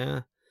guess.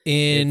 Yeah.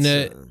 In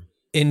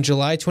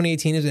July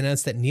 2018, it was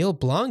announced that Neil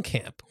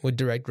Blomkamp would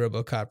direct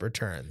RoboCop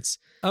Returns.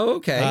 Oh,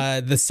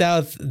 okay. The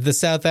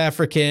South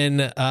African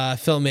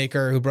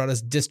filmmaker who brought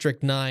us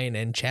District 9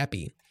 and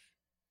Chappie.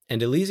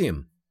 And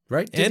Elysium,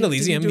 right? And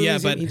Elysium, yeah,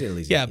 Elysium? but He did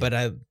Elysium,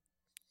 but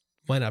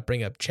why not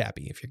bring up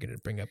Chappie if you're going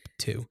to bring up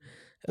two?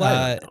 Well,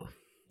 I don't know.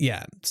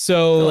 Yeah,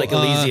 so I feel like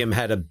Elysium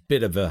had a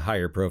bit of a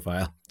higher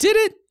profile. Did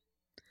it?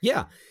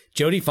 Yeah.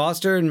 Jodie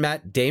Foster and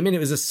Matt Damon. It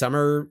was a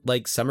summer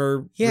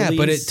Yeah, release.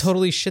 but it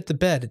totally shit the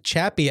bed.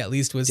 Chappie at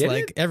least was Did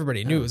it?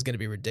 Everybody knew it was going to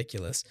be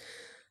ridiculous.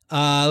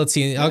 Let's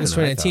see. In August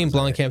 2019,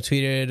 Blomkamp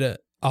tweeted,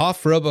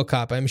 "Off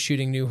RoboCop. I'm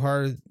shooting new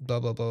hard. Blah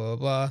blah blah blah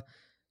blah.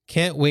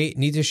 Can't wait.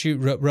 Need to shoot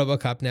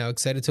RoboCop now.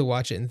 Excited to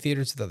watch it in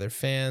theaters with other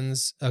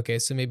fans." Okay,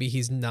 so maybe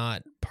he's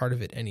not part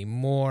of it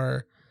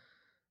anymore.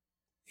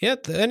 Yeah.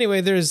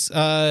 Anyway, there's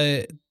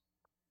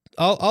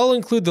I'll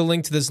include the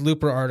link to this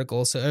Looper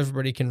article so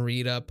everybody can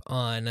read up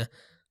on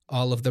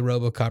all of the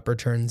RoboCop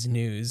Returns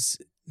news.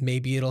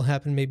 Maybe it'll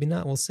happen, maybe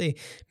not. We'll see.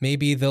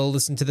 Maybe they'll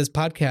listen to this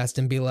podcast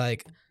and be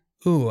like,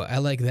 "Ooh, I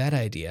like that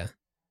idea.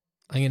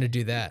 I'm going to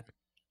do that."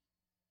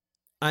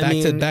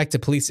 Back to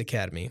Police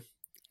Academy.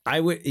 I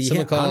would,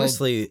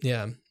 honestly,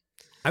 yeah.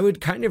 I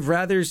would kind of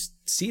rather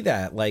see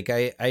that. Like,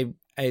 I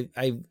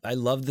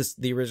love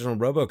the original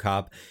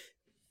RoboCop.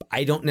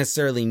 I don't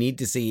necessarily need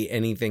to see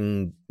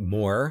anything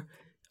more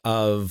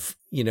of,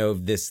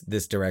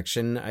 this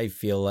direction. I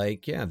feel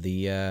like, yeah,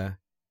 the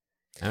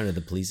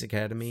Police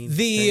Academy.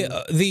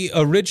 The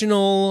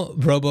original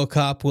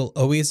RoboCop will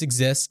always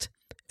exist.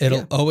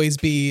 It'll always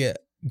be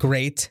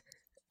great,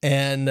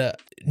 and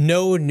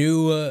no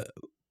new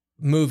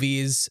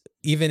movies,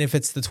 even if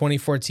it's the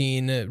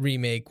 2014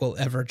 remake, will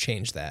ever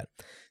change that.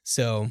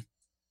 So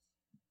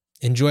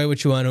enjoy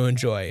what you want to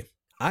enjoy.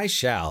 I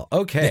shall.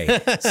 Okay.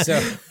 So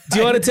do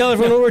you want to tell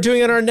everyone what we're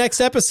doing on our next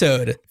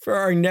episode? For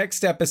our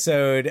next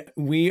episode,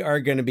 we are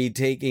going to be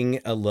taking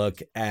a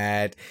look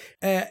at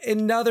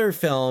another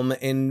film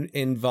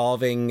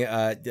involving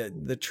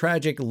the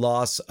tragic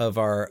loss of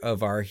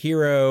our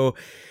hero,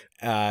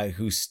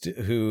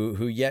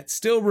 who yet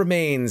still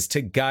remains to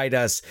guide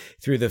us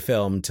through the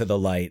film to the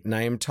light. And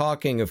I am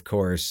talking, of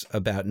course,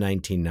 about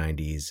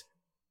 1990's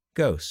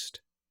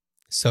Ghost.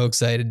 So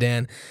excited,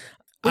 Dan.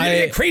 We're going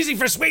to get crazy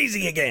for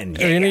Swayze again.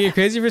 We're going to get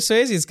crazy for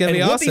Swayze. It's going to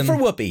be awesome. Whoopi for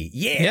Whoopi.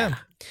 Yeah.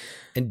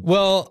 And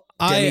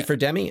Demi for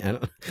Demi. I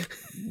don't.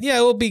 Yeah,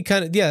 it will be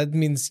kind of. Yeah, it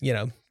means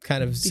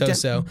kind of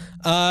so.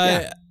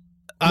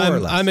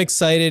 I'm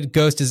excited.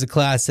 Ghost is a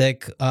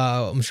classic.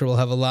 I'm sure we'll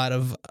have a lot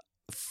of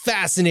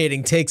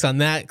fascinating takes on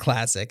that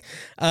classic.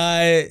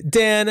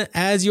 Dan,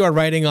 as you are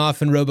riding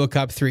off in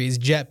RoboCop 3's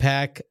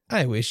jetpack,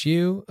 I wish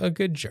you a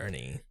good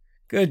journey.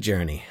 Good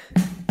journey.